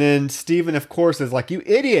funny. And then Steven, of course, is like, you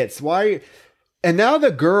idiots. Why? And now the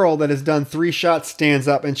girl that has done 3 shots stands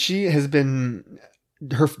up, and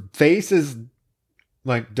her face is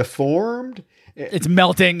like deformed. It's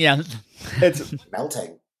melting. Yeah. It's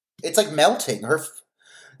melting. It's like melting.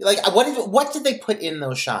 What did they put in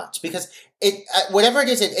those shots? Because whatever it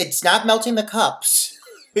is, it's not melting the cups.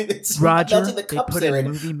 It's Roger, not melting the cups they're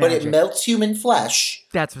in, but it melts human flesh.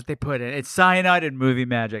 That's what they put in. It's cyanide and movie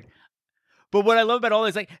magic. But what I love about all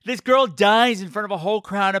this, like, this girl dies in front of a whole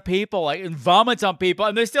crowd of people, like, and vomits on people,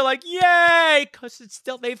 and they're still like, yay! Because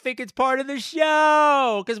they think it's part of the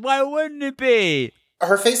show. Because why wouldn't it be?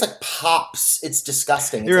 Her face like pops. It's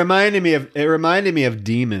disgusting. It reminded me of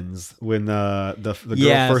Demons when the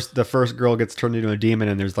girl the first girl gets turned into a demon,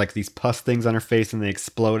 and there's like these pus things on her face and they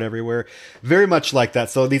explode everywhere. Very much like that.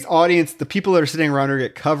 So the people that are sitting around her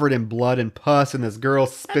get covered in blood and pus, and this girl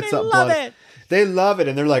spits up blood. It. They love it,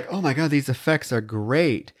 and they're like, oh my God, these effects are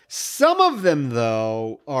great. Some of them,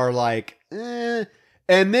 though, are like, eh.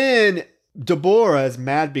 And then Deborah is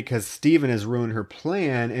mad because Steven has ruined her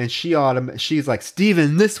plan, and she's like,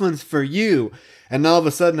 Steven, this one's for you. And all of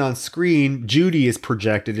a sudden on screen, Judy is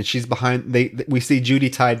projected, and she's behind. We see Judy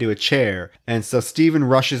tied to a chair. And so Steven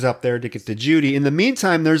rushes up there to get to Judy. In the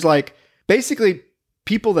meantime, there's like, basically,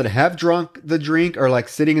 people that have drunk the drink are like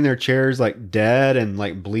sitting in their chairs like dead and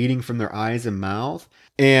like bleeding from their eyes and mouth.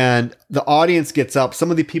 And the audience gets up. Some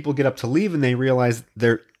of the people get up to leave, and they realize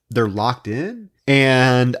they're locked in.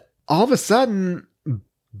 And all of a sudden,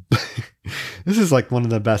 this is like one of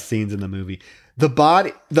the best scenes in the movie. The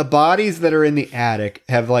bodies that are in the attic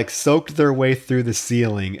have like soaked their way through the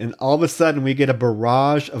ceiling. And all of a sudden we get a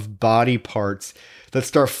barrage of body parts that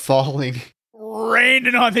start falling.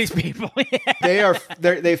 Raining on these people.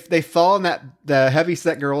 They fall in the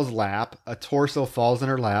heavyset girl's lap. A torso falls in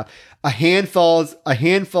her lap. A hand falls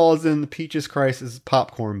in the Peaches Christ's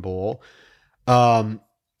popcorn bowl.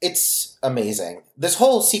 It's amazing. This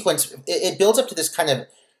whole sequence, it builds up to this kind of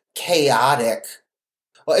chaotic.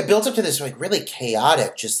 Well, it builds up to this like really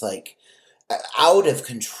chaotic, just like out of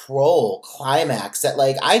control climax that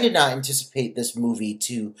like I did not anticipate this movie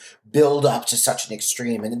to build up to such an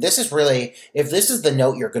extreme. And this is really, if this is the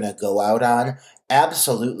note you're going to go out on,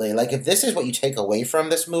 absolutely. Like if this is what you take away from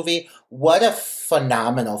this movie, what a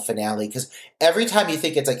phenomenal finale. Because every time you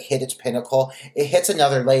think it's like hit its pinnacle, it hits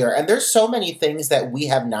another layer. And there's so many things that we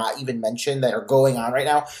have not even mentioned that are going on right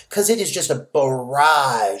now because it is just a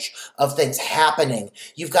barrage of things happening.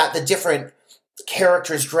 You've got the different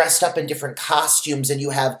characters dressed up in different costumes, and you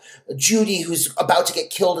have Judy who's about to get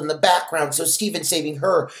killed in the background, so Steven's saving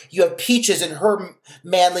her. You have Peaches and her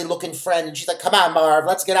manly looking friend, and she's like, come on, Marv,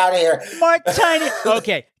 let's get out of here. Martini.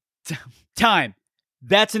 Okay, time.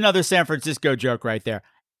 That's another San Francisco joke right there.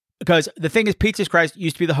 Because the thing is, Peaches Christ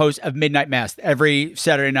used to be the host of Midnight Mass. Every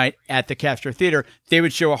Saturday night at the Castro Theater, they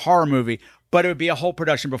would show a horror movie, but it would be a whole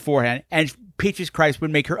production beforehand, and Peaches Christ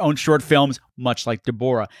would make her own short films, much like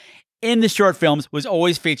Deborah. In the short films was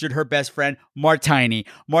always featured her best friend, Martini.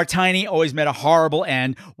 Martini always met a horrible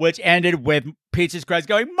end, which ended with Peaches Christ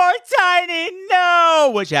going, Martini, no!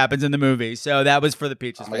 Which happens in the movie. So that was for the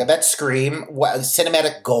Peaches. Oh my God, that scream,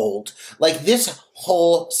 cinematic gold. Like this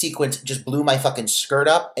whole sequence just blew my fucking skirt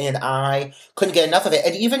up, and I couldn't get enough of it.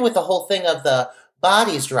 And even with the whole thing of the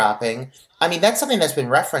bodies dropping, I mean, that's something that's been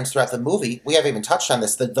referenced throughout the movie. We haven't even touched on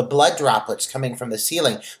this. The blood droplets coming from the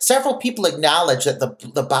ceiling. Several people acknowledge that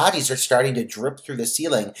the bodies are starting to drip through the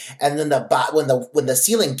ceiling. And then when the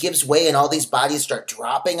ceiling gives way and all these bodies start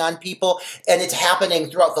dropping on people, and it's happening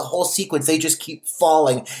throughout the whole sequence, they just keep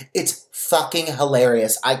falling. It's fucking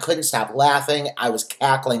hilarious. I couldn't stop laughing. I was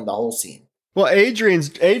cackling the whole scene. Well, Adrian's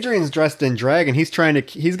dressed in drag, and he's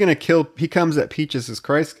gonna kill. He comes at Peaches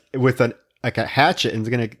Christ with a hatchet and is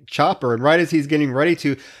going to chop her. And right as he's getting ready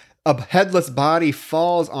to, a headless body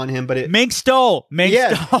falls on him, but Mink stole.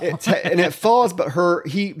 and it falls, but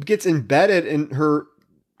he gets embedded in her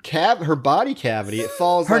body cavity. It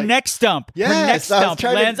falls. Her neck stump. Yes, her neck stump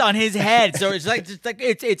lands on his head. So it's like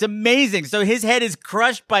it's amazing. So his head is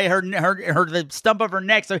crushed by the stump of her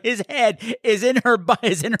neck. So his head is in her.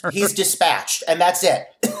 He's dispatched, and that's it.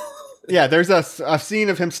 Yeah, there's a scene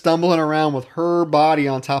of him stumbling around with her body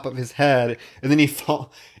on top of his head, and then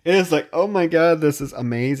It is like, oh my God, this is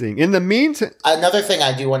amazing. In the meantime, another thing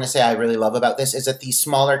I do want to say I really love about this is that these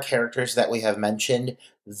smaller characters that we have mentioned,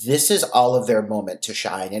 this is all of their moment to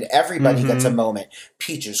shine, and everybody gets a moment.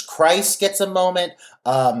 Peaches Christ gets a moment.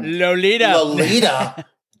 Lolita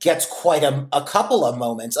gets quite a couple of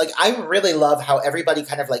moments. Like, I really love how everybody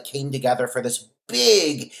kind of like came together for this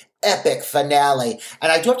big epic finale.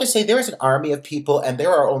 And I do have to say, there is an army of people and there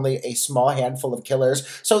are only a small handful of killers.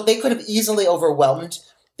 So they could have easily overwhelmed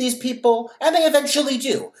these people, and they eventually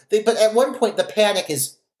do. But at one point, the panic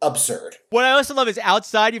is absurd. What I also love is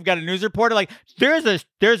outside, you've got a news reporter like, there's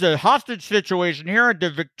a hostage situation here at the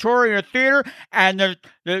Victoria Theater, and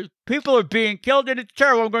the people are being killed, and it's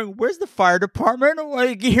terrible. I'm going, where's the fire department?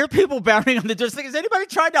 You hear people banging on the door. Is anybody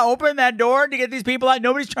trying to open that door to get these people out?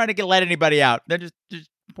 Nobody's trying to let anybody out. They're just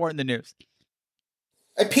reporting the news.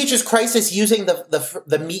 And Peaches Christ is using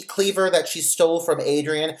the meat cleaver that she stole from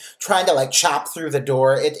Adrian, trying to like chop through the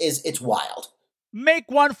door. It's wild.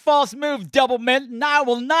 Make one false move, Double Mint, and I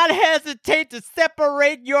will not hesitate to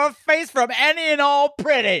separate your face from any and all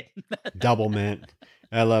pretty. Double Mint.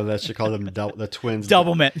 I love that. She called them the twins.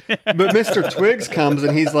 Double Mint. But Mr. Twiggs comes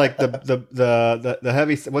and he's like the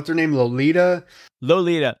heavy. What's her name? Lolita.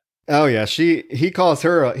 Oh yeah, he calls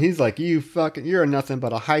her. He's like, you're nothing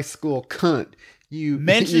but a high school cunt.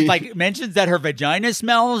 Mentions that her vagina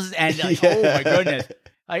smells, and like, yeah. Oh my goodness.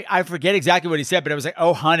 I forget exactly what he said, but I was like,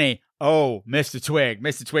 oh, honey. Oh, Mr. Twig.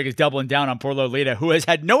 Mr. Twig is doubling down on poor Lolita, who has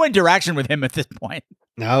had no interaction with him at this point.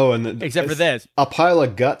 No, and except for this. A pile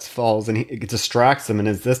of guts falls, and it distracts him, and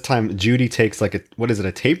as this time, Judy takes like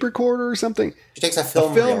a tape recorder or something? She takes a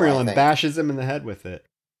film reel and bashes him in the head with it.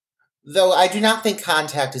 Though I do not think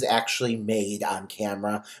contact is actually made on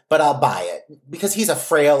camera, but I'll buy it, because he's a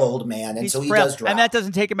frail old man, and he does drop. And that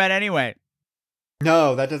doesn't take him out anyway.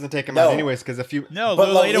 No, that doesn't take him out anyways, because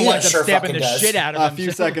Lolita winds up stabbing the shit out of him. A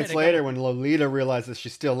few seconds later, when Lolita realizes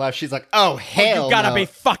she's still alive, she's like, oh, hell you gotta be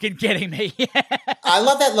fucking kidding me. I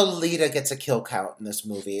love that Lolita gets a kill count in this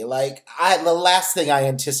movie. Like, the last thing I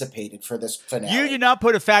anticipated for this finale. You did not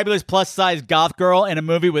put a fabulous plus-size goth girl in a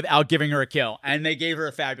movie without giving her a kill, and they gave her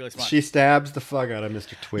a fabulous one. She stabs the fuck out of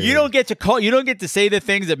Mr. Twig. You don't get to say the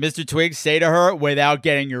things that Mr. Twig say to her without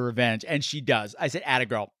getting your revenge, and she does. I said, atta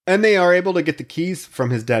girl. And they are able to get the keys from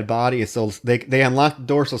his dead body, so they unlock the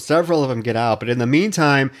door so several of them get out. But in the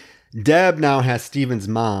meantime, Deb now has Steven's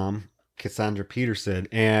mom, Cassandra Peterson,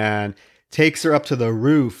 and takes her up to the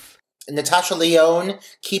roof. Natasha Lyonne,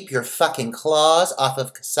 keep your fucking claws off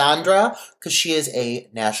of Cassandra, because she is a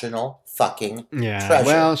national fucking treasure.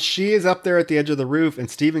 Well, she is up there at the edge of the roof, and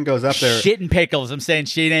Steven goes up there. Shit and pickles. I'm saying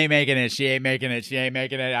she ain't making it. She ain't making it.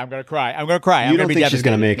 I'm going to cry. You don't think she's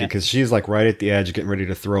going to make it, because she's like right at the edge, getting ready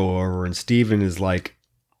to throw over, and Steven is like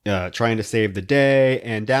trying to save the day,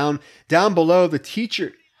 and down below, the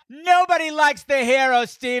teacher... Nobody likes the hero,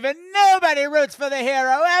 Steven. Nobody roots for the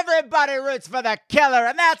hero. Everybody roots for the killer,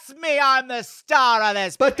 and that's me. I'm the star of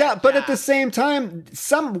this. But at the same time,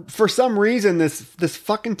 for some reason, this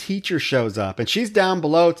fucking teacher shows up, and she's down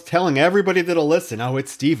below telling everybody that'll listen. Oh,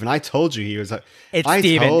 it's Steven. I told you he was a. It's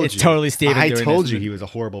Steven. It's totally Steven. I told you he was a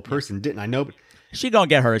horrible person, didn't I? No, but she gonna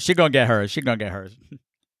get hers. She gonna get hers.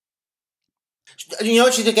 You know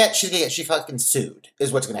what she's gonna get? She fucking sued,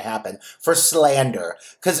 is what's gonna happen, for slander.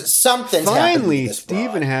 Because something's happened to this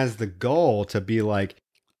Steven has the goal to be like,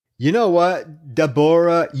 you know what,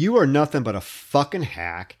 Deborah, you are nothing but a fucking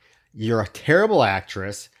hack. You're a terrible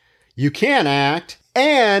actress. You can't act.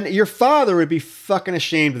 And your father would be fucking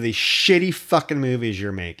ashamed of these shitty fucking movies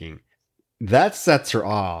you're making. That sets her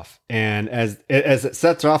off. And as it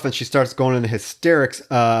sets her off and she starts going into hysterics,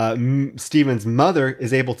 Steven's mother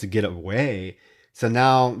is able to get away. So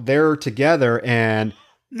now they're together and...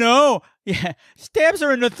 No! Yeah. Stabs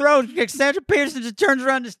her in the throat. Cassandra Peterson just turns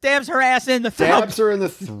around and stabs her ass in the throat. Stabs her in the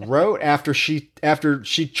throat after she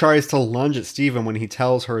tries to lunge at Steven when he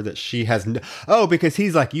tells her that she has no... Oh, because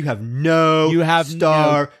he's like, you have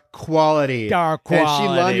star quality. And she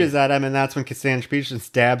lunges at him, and that's when Cassandra Peterson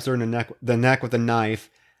stabs her in the neck with a knife.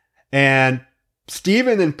 And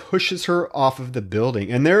Steven then pushes her off of the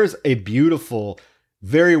building. And there's a beautiful,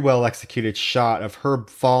 very well executed shot of her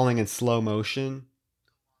falling in slow motion.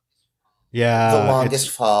 Yeah. The longest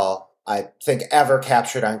fall, I think, ever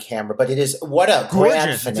captured on camera. But it is, what a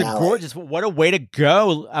grand finale. It's gorgeous. What a way to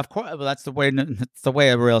go. Of course, well, that's the way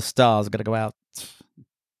a real star is going to go out.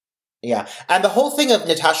 Yeah. And the whole thing of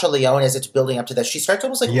Natasha Lyonne, as it's building up to this, she starts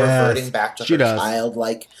almost like reverting back to her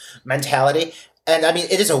childlike mentality. And I mean,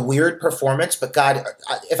 it is a weird performance, but God,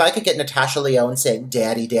 if I could get Natasha Lyonne saying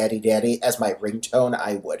 "Daddy, Daddy, Daddy" as my ringtone,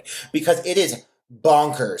 I would, because it is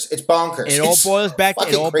bonkers. It's bonkers. It all boils back.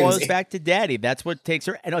 It all crazy. boils back to Daddy. That's what takes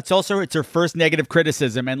her, and it's her first negative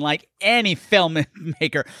criticism. And like any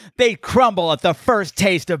filmmaker, they crumble at the first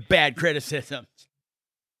taste of bad criticism.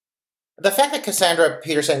 The fact that Cassandra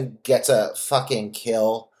Peterson gets a fucking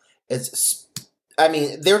kill is, I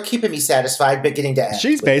mean, they're keeping me satisfied, beginning to end.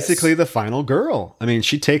 She's basically the final girl. I mean,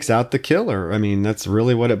 she takes out the killer. I mean, that's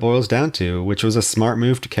really what it boils down to, which was a smart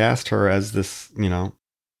move to cast her as this, you know.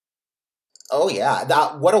 Oh, yeah.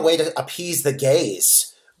 What a way to appease the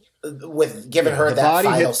gays with giving her that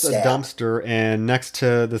final body hits stab. a dumpster and next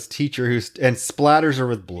to this teacher and splatters her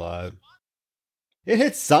with blood. It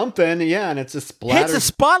hits something, yeah, and it's a splatter. It's a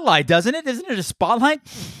spotlight, doesn't it? Isn't it a spotlight?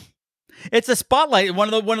 It's a spotlight.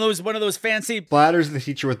 One of those fancy splatters the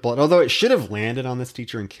teacher with blood. Although it should have landed on this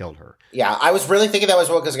teacher and killed her. Yeah, I was really thinking that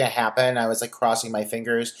was what was going to happen. I was like crossing my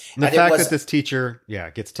fingers. And the fact that this teacher,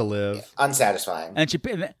 gets to live, unsatisfying. And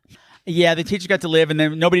the teacher got to live, and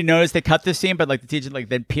then nobody noticed they cut the scene, but like the teacher, like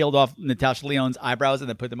then peeled off Natasha Lyonne's eyebrows and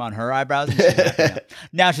then put them on her eyebrows. And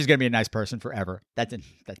now she's gonna be a nice person forever. I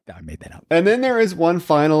made that up. And then there is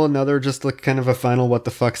another just like kind of a final what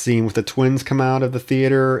the fuck scene with the twins come out of the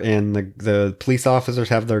theater and the police officers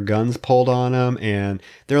have their guns pulled on them and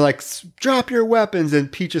they're like, drop your weapons.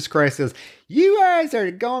 And Peaches Christ says, you guys are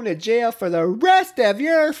going to jail for the rest of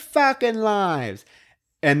your fucking lives.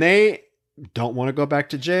 And they don't want to go back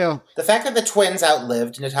to jail. The fact that the twins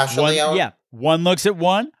outlived Natasha Lyonne. Yeah. One looks at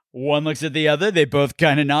one looks at the other. They both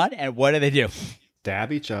kind of nod. And what do?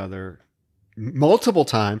 Stab each other multiple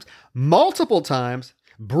times,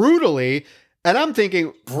 brutally. And I'm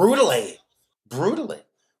thinking... Brutally.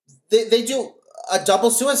 They do a double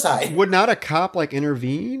suicide. Would not a cop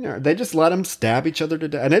intervene? Or they just let them stab each other to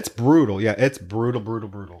death? And it's brutal. Yeah, it's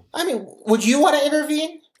brutal. I mean, would you want to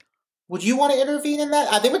intervene? Would you want to intervene in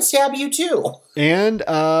that? They would stab you too. And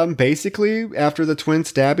basically, after the twins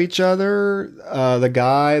stab each other, the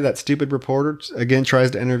guy, that stupid reporter, again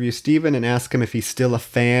tries to interview Steven and ask him if he's still a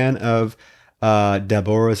fan of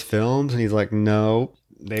Deborah's films. And he's like, no,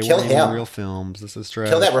 they weren't even real films. This is trash.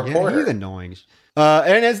 Kill that reporter. Yeah, he's annoying.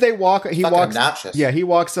 And as they walk, he walks. Obnoxious. Yeah, he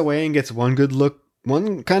walks away and gets one good look,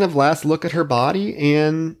 one kind of last look at her body,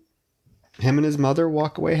 and him and his mother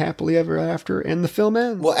walk away happily ever after, and the film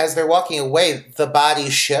ends. Well, as they're walking away, the body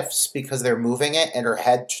shifts because they're moving it, and her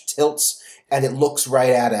head tilts, and it looks right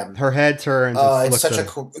at him. Her head turns. It's such a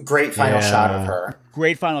great final shot of her.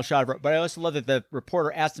 Great final shot of her. But I also love that the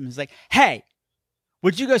reporter asked him, he's like, hey,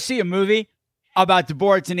 would you go see a movie about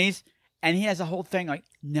Deborah Denise? And he has a whole thing like,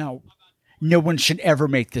 no one should ever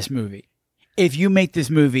make this movie. If you make this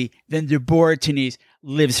movie, then Deborah Denise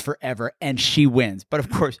lives forever and she wins. But of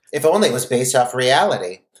course, if only it was based off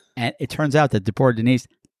reality. And it turns out that Deborah Denise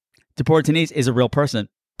is a real person.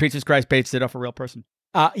 Peaches Christ based it off a real person.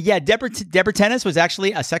 Deborah Tennis was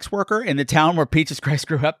actually a sex worker in the town where Peaches Christ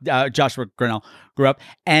grew up. Joshua Grinnell grew up,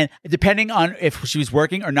 and depending on if she was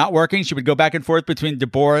working or not working, she would go back and forth between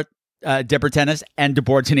Deborah Tennis and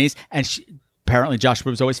Deborah Denise. And apparently, Joshua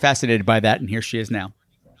was always fascinated by that, and here she is now.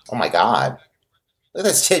 Oh my God! Look at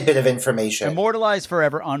this tidbit of information. Immortalized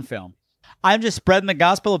forever on film. I'm just spreading the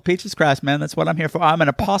gospel of Peaches Christ, man. That's what I'm here for. I'm an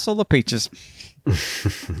apostle of peaches.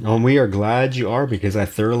 And we are glad you are, because I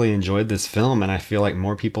thoroughly enjoyed this film, and I feel like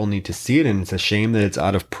more people need to see it. And it's a shame that it's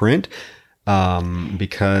out of print,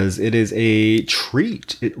 because it is a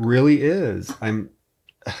treat. It really is. I'm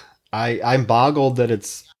boggled that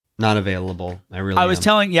it's not available. I was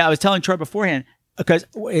telling Troy beforehand, because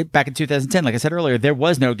back in 2010, like I said earlier, there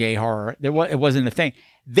was no gay horror. It wasn't a thing.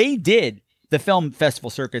 They did the film festival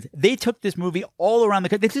circuit. They took this movie all around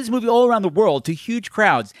the world to huge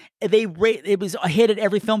crowds. It was a hit at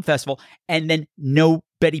every film festival, and then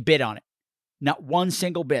nobody bid on it. Not one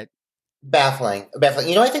single bid. Baffling.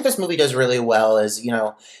 You know, I think this movie does really well is,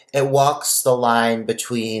 it walks the line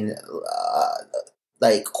between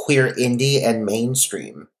queer indie and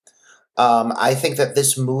mainstream. I think that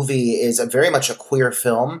this movie is very much a queer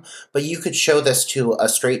film, but you could show this to a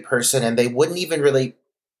straight person and they wouldn't even really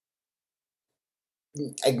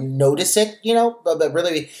notice it, but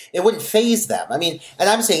really it wouldn't faze them. I mean, and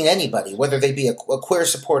I'm saying anybody, whether they be a queer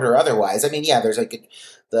supporter or otherwise. I mean, yeah, there's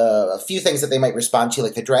a few things that they might respond to,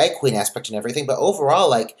 like the drag queen aspect and everything, but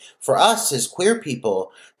overall, for us as queer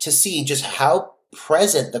people to see just how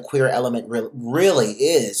present the queer element really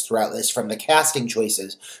is throughout this, from the casting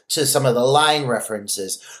choices to some of the line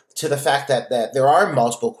references to the fact that there are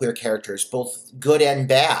multiple queer characters, both good and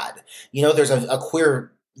bad. There's a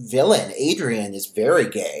queer villain, Adrian, is very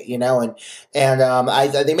gay, you know, and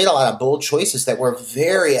they made a lot of bold choices that were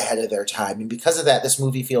very ahead of their time, and because of that, this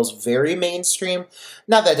movie feels very mainstream.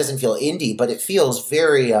 Not that it doesn't feel indie, but it feels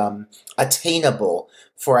very attainable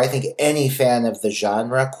for, I think, any fan of the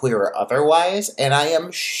genre, queer or otherwise. And I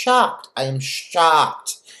am shocked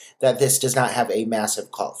that this does not have a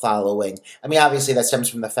massive cult following. I mean, obviously that stems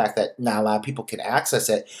from the fact that not a lot of people can access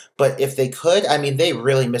it, but if they could, I mean, they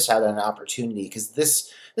really miss out on an opportunity, because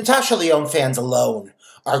this Natasha Lyonne fans alone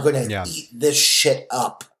are going to eat this shit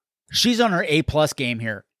up. She's on her A+ game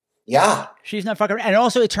here. Yeah. She's not fucking around. And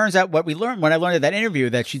also, it turns out what we learned when I learned at that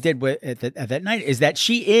interview that she did at that night is that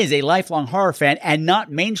she is a lifelong horror fan and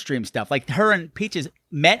not mainstream stuff. Like, her and Peaches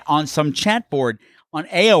met on some chat board on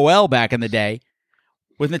AOL back in the day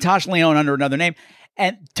with Natasha Lyonne under another name,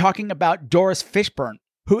 and talking about Doris Fishburne,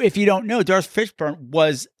 who, if you don't know, Doris Fishburne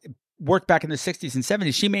worked back in the 60s and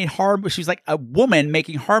 70s. She made she was like a woman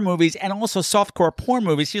making horror movies and also softcore porn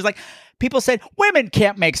movies. She was like, people said, women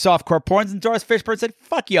can't make softcore porns. And Doris Fishburne said,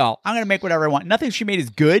 fuck y'all. I'm going to make whatever I want. Nothing she made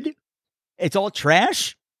is good. It's all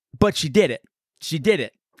trash, but she did it. She did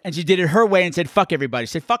it. And she did it her way and said, fuck everybody.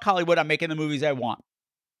 She said, fuck Hollywood. I'm making the movies I want.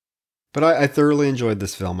 But I thoroughly enjoyed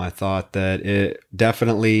this film. I thought that it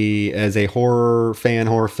definitely, as a horror fan,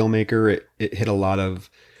 horror filmmaker, it hit a lot of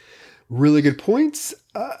really good points.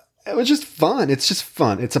 It was just fun. It's just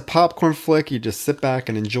fun. It's a popcorn flick. You just sit back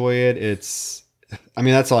and enjoy it.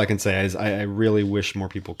 That's all I can say is I really wish more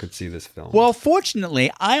people could see this film. Well,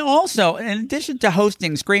 fortunately, I also, in addition to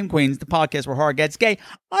hosting Scream Queens, the podcast where horror gets gay,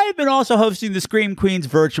 I've been also hosting the Scream Queens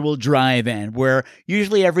virtual drive-in, where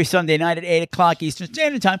usually every Sunday night at 8 o'clock Eastern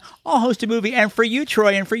Standard Time, I'll host a movie. And for you,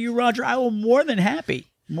 Troy, and for you, Roger, I will be more than happy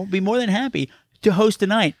to host a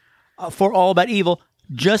night for All About Evil,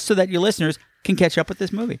 just so that your listeners can catch up with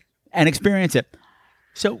this movie and experience it.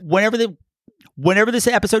 So whenever this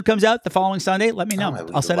episode comes out the following Sunday, let me know.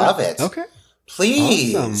 I'll set it up. Love it. Okay.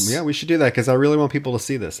 Please. Awesome. Yeah, we should do that, because I really want people to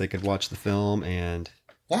see this. They could watch the film and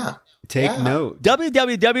take note.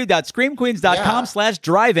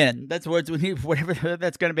 www.screamqueens.com/drive-in. That's whatever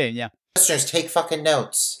that's going to be. Yeah. Listeners, take fucking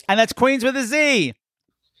notes. And that's Queens with a Z.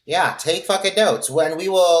 Yeah, take fucking notes. When we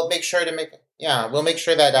will make sure to we'll make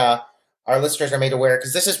sure that our listeners are made aware,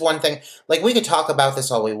 because this is one thing, like, we could talk about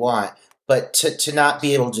this all we want, but to not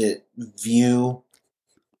be able to view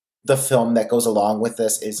the film that goes along with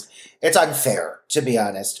this it's unfair, to be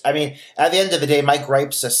honest. I mean, at the end of the day, my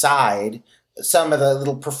gripes aside, some of the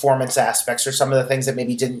little performance aspects or some of the things that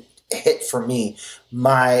maybe didn't hit for me,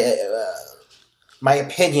 my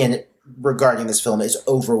opinion regarding this film is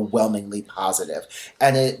overwhelmingly positive.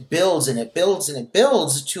 And it builds and it builds and it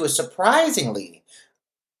builds to a surprisingly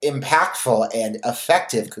impactful and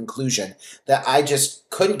effective conclusion that I just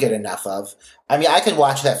couldn't get enough of. I mean, I could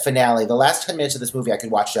watch that finale. The last 10 minutes of this movie, I could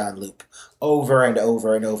watch it on loop over and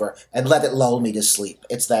over and over and let it lull me to sleep.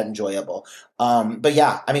 It's that enjoyable. But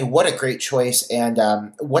yeah, I mean, what a great choice, and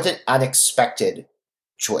what an unexpected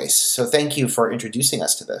choice. So thank you for introducing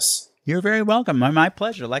us to this. You're very welcome. My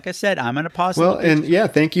pleasure. Like I said, I'm an apostle. Well, and yeah,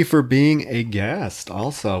 thank you for being a guest.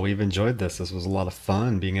 Also, we've enjoyed this. This was a lot of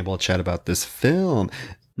fun being able to chat about this film.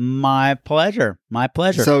 My pleasure. My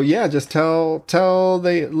pleasure. So yeah, just tell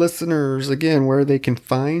the listeners again where they can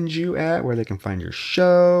find you at, where they can find your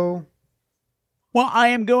show. Well, I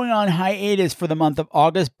am going on hiatus for the month of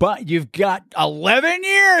August, but you've got 11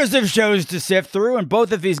 years of shows to sift through, and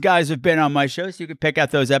both of these guys have been on my show, so you can pick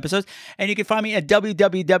out those episodes. And you can find me at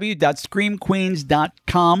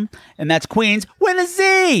www.screamqueens.com, and that's Queens with a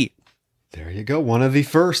Z. There you go. One of the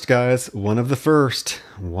first, guys. One of the first.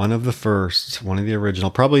 One of the first. One of the original.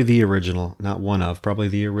 Probably the original. Not one of. Probably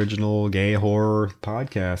the original gay horror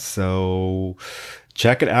podcast. So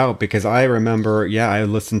check it out, because I remember, I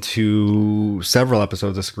listened to several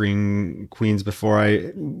episodes of Scream Queens before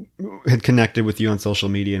I had connected with you on social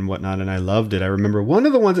media and whatnot, and I loved it. I remember one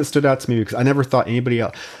of the ones that stood out to me, because I never thought anybody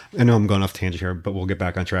else, I know I'm going off tangent here, but we'll get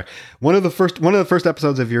back on track. One of the first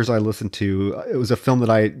episodes of yours I listened to, it was a film that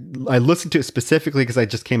I listened to it specifically because I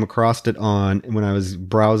just came across it when I was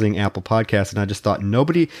browsing Apple Podcasts, and I just thought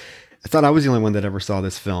I thought I was the only one that ever saw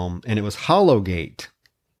this film, and it was Hollowgate.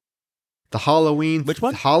 The Halloween. Which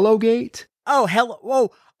one? Hollowgate? Oh, hello.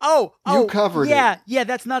 Whoa. Oh, you covered it. Yeah,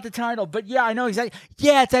 that's not the title, but yeah, I know exactly.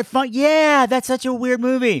 Yeah, it's that fun. Yeah, that's such a weird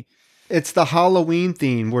movie. It's the Halloween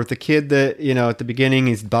theme where the kid that, at the beginning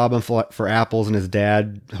he's bobbing for apples and his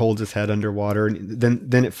dad holds his head underwater. And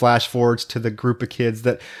then it flash forwards to the group of kids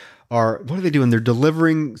that what are they doing? They're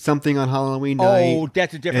delivering something on Halloween night. Oh,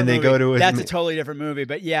 that's a different movie. That's a totally different movie.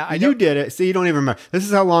 But yeah, you did it. See, you don't even remember. This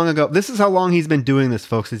is how long ago. This is how long he's been doing this,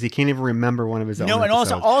 folks. Is he can't even remember one of his own. No, and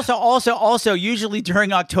episodes. also, usually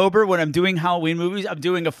during October when I'm doing Halloween movies, I'm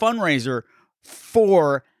doing a fundraiser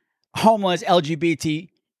for homeless LGBT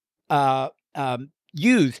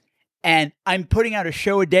youth. And I'm putting out a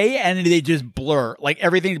show a day, and they just blur. Like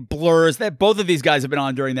everything blurs. That both of these guys have been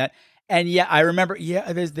on during that. And yeah, I remember.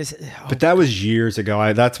 Yeah, there's this. But that was years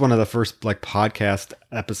ago. That's one of the first like podcast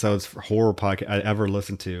episodes for horror podcast I ever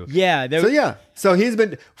listened to. Yeah. So he's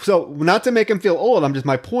been. So not to make him feel old.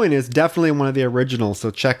 My point is definitely one of the originals. So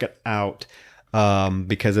check it out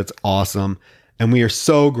because it's awesome. And we are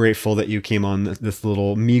so grateful that you came on this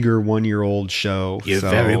little meager 1-year-old show. You're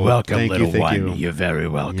very welcome, little one. You're very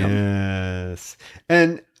welcome. Yes.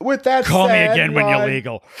 And with that Call me again when you're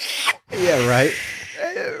legal. Yeah, right.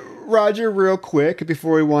 Roger, real quick,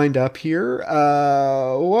 before we wind up here,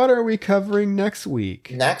 what are we covering next week?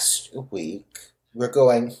 Next week, we're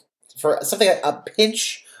going for something like a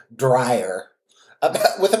pinch drier.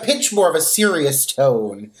 With a pinch more of a serious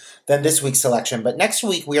tone than this week's selection. But next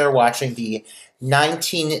week, we are watching the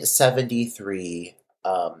 1973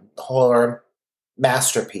 horror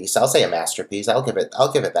masterpiece. I'll say a masterpiece. I'll give it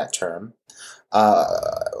that term.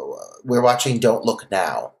 We're watching Don't Look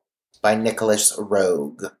Now by Nicholas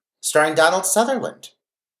Roeg, starring Donald Sutherland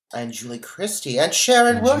and Julie Christie and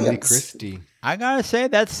Sharon Williams. Julie Christie. I gotta say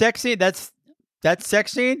that's sexy. That's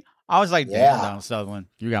sexy. I was like, damn, Donald Sutherland,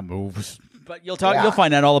 you got moves. But you'll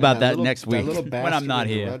find out all about that next week when I'm not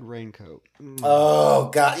here. Red raincoat. Oh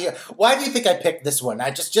God! Yeah. Why do you think I picked this one?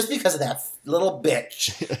 Just because of that little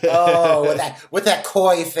bitch. Oh, with that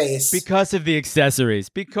coy face. Because of the accessories.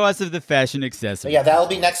 Because of the fashion accessories. Yeah, that'll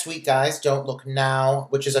be next week, guys. Don't Look Now,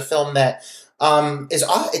 which is a film that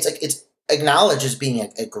it's acknowledged as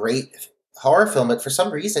being a great horror film, but for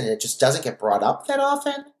some reason it just doesn't get brought up that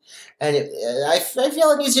often. And I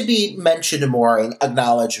feel it needs to be mentioned more and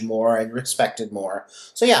acknowledged more and respected more.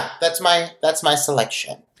 So yeah, that's my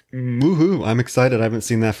selection. Woohoo! I'm excited. I haven't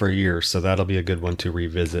seen that for years, so that'll be a good one to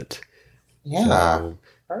revisit. Yeah,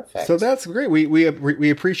 perfect. So that's great. We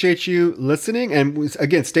appreciate you listening, and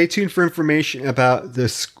again, stay tuned for information about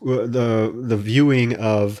this the viewing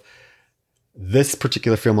of this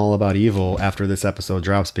particular film, All About Evil, after this episode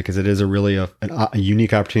drops, because it is a really a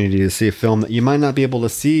unique opportunity to see a film that you might not be able to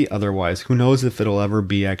see otherwise. Who knows if it'll ever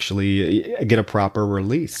be actually get a proper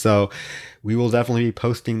release. So we will definitely be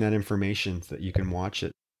posting that information so that you can watch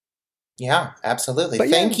it. Yeah, absolutely.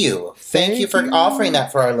 Thank you. Thank you for offering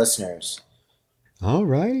that for our listeners. All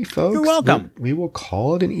righty, folks. You're welcome. We will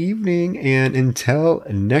call it an evening, and until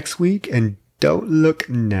next week, and Don't Look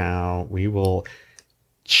Now, we will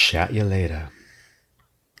chat you later.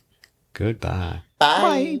 Goodbye.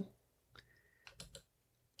 Bye.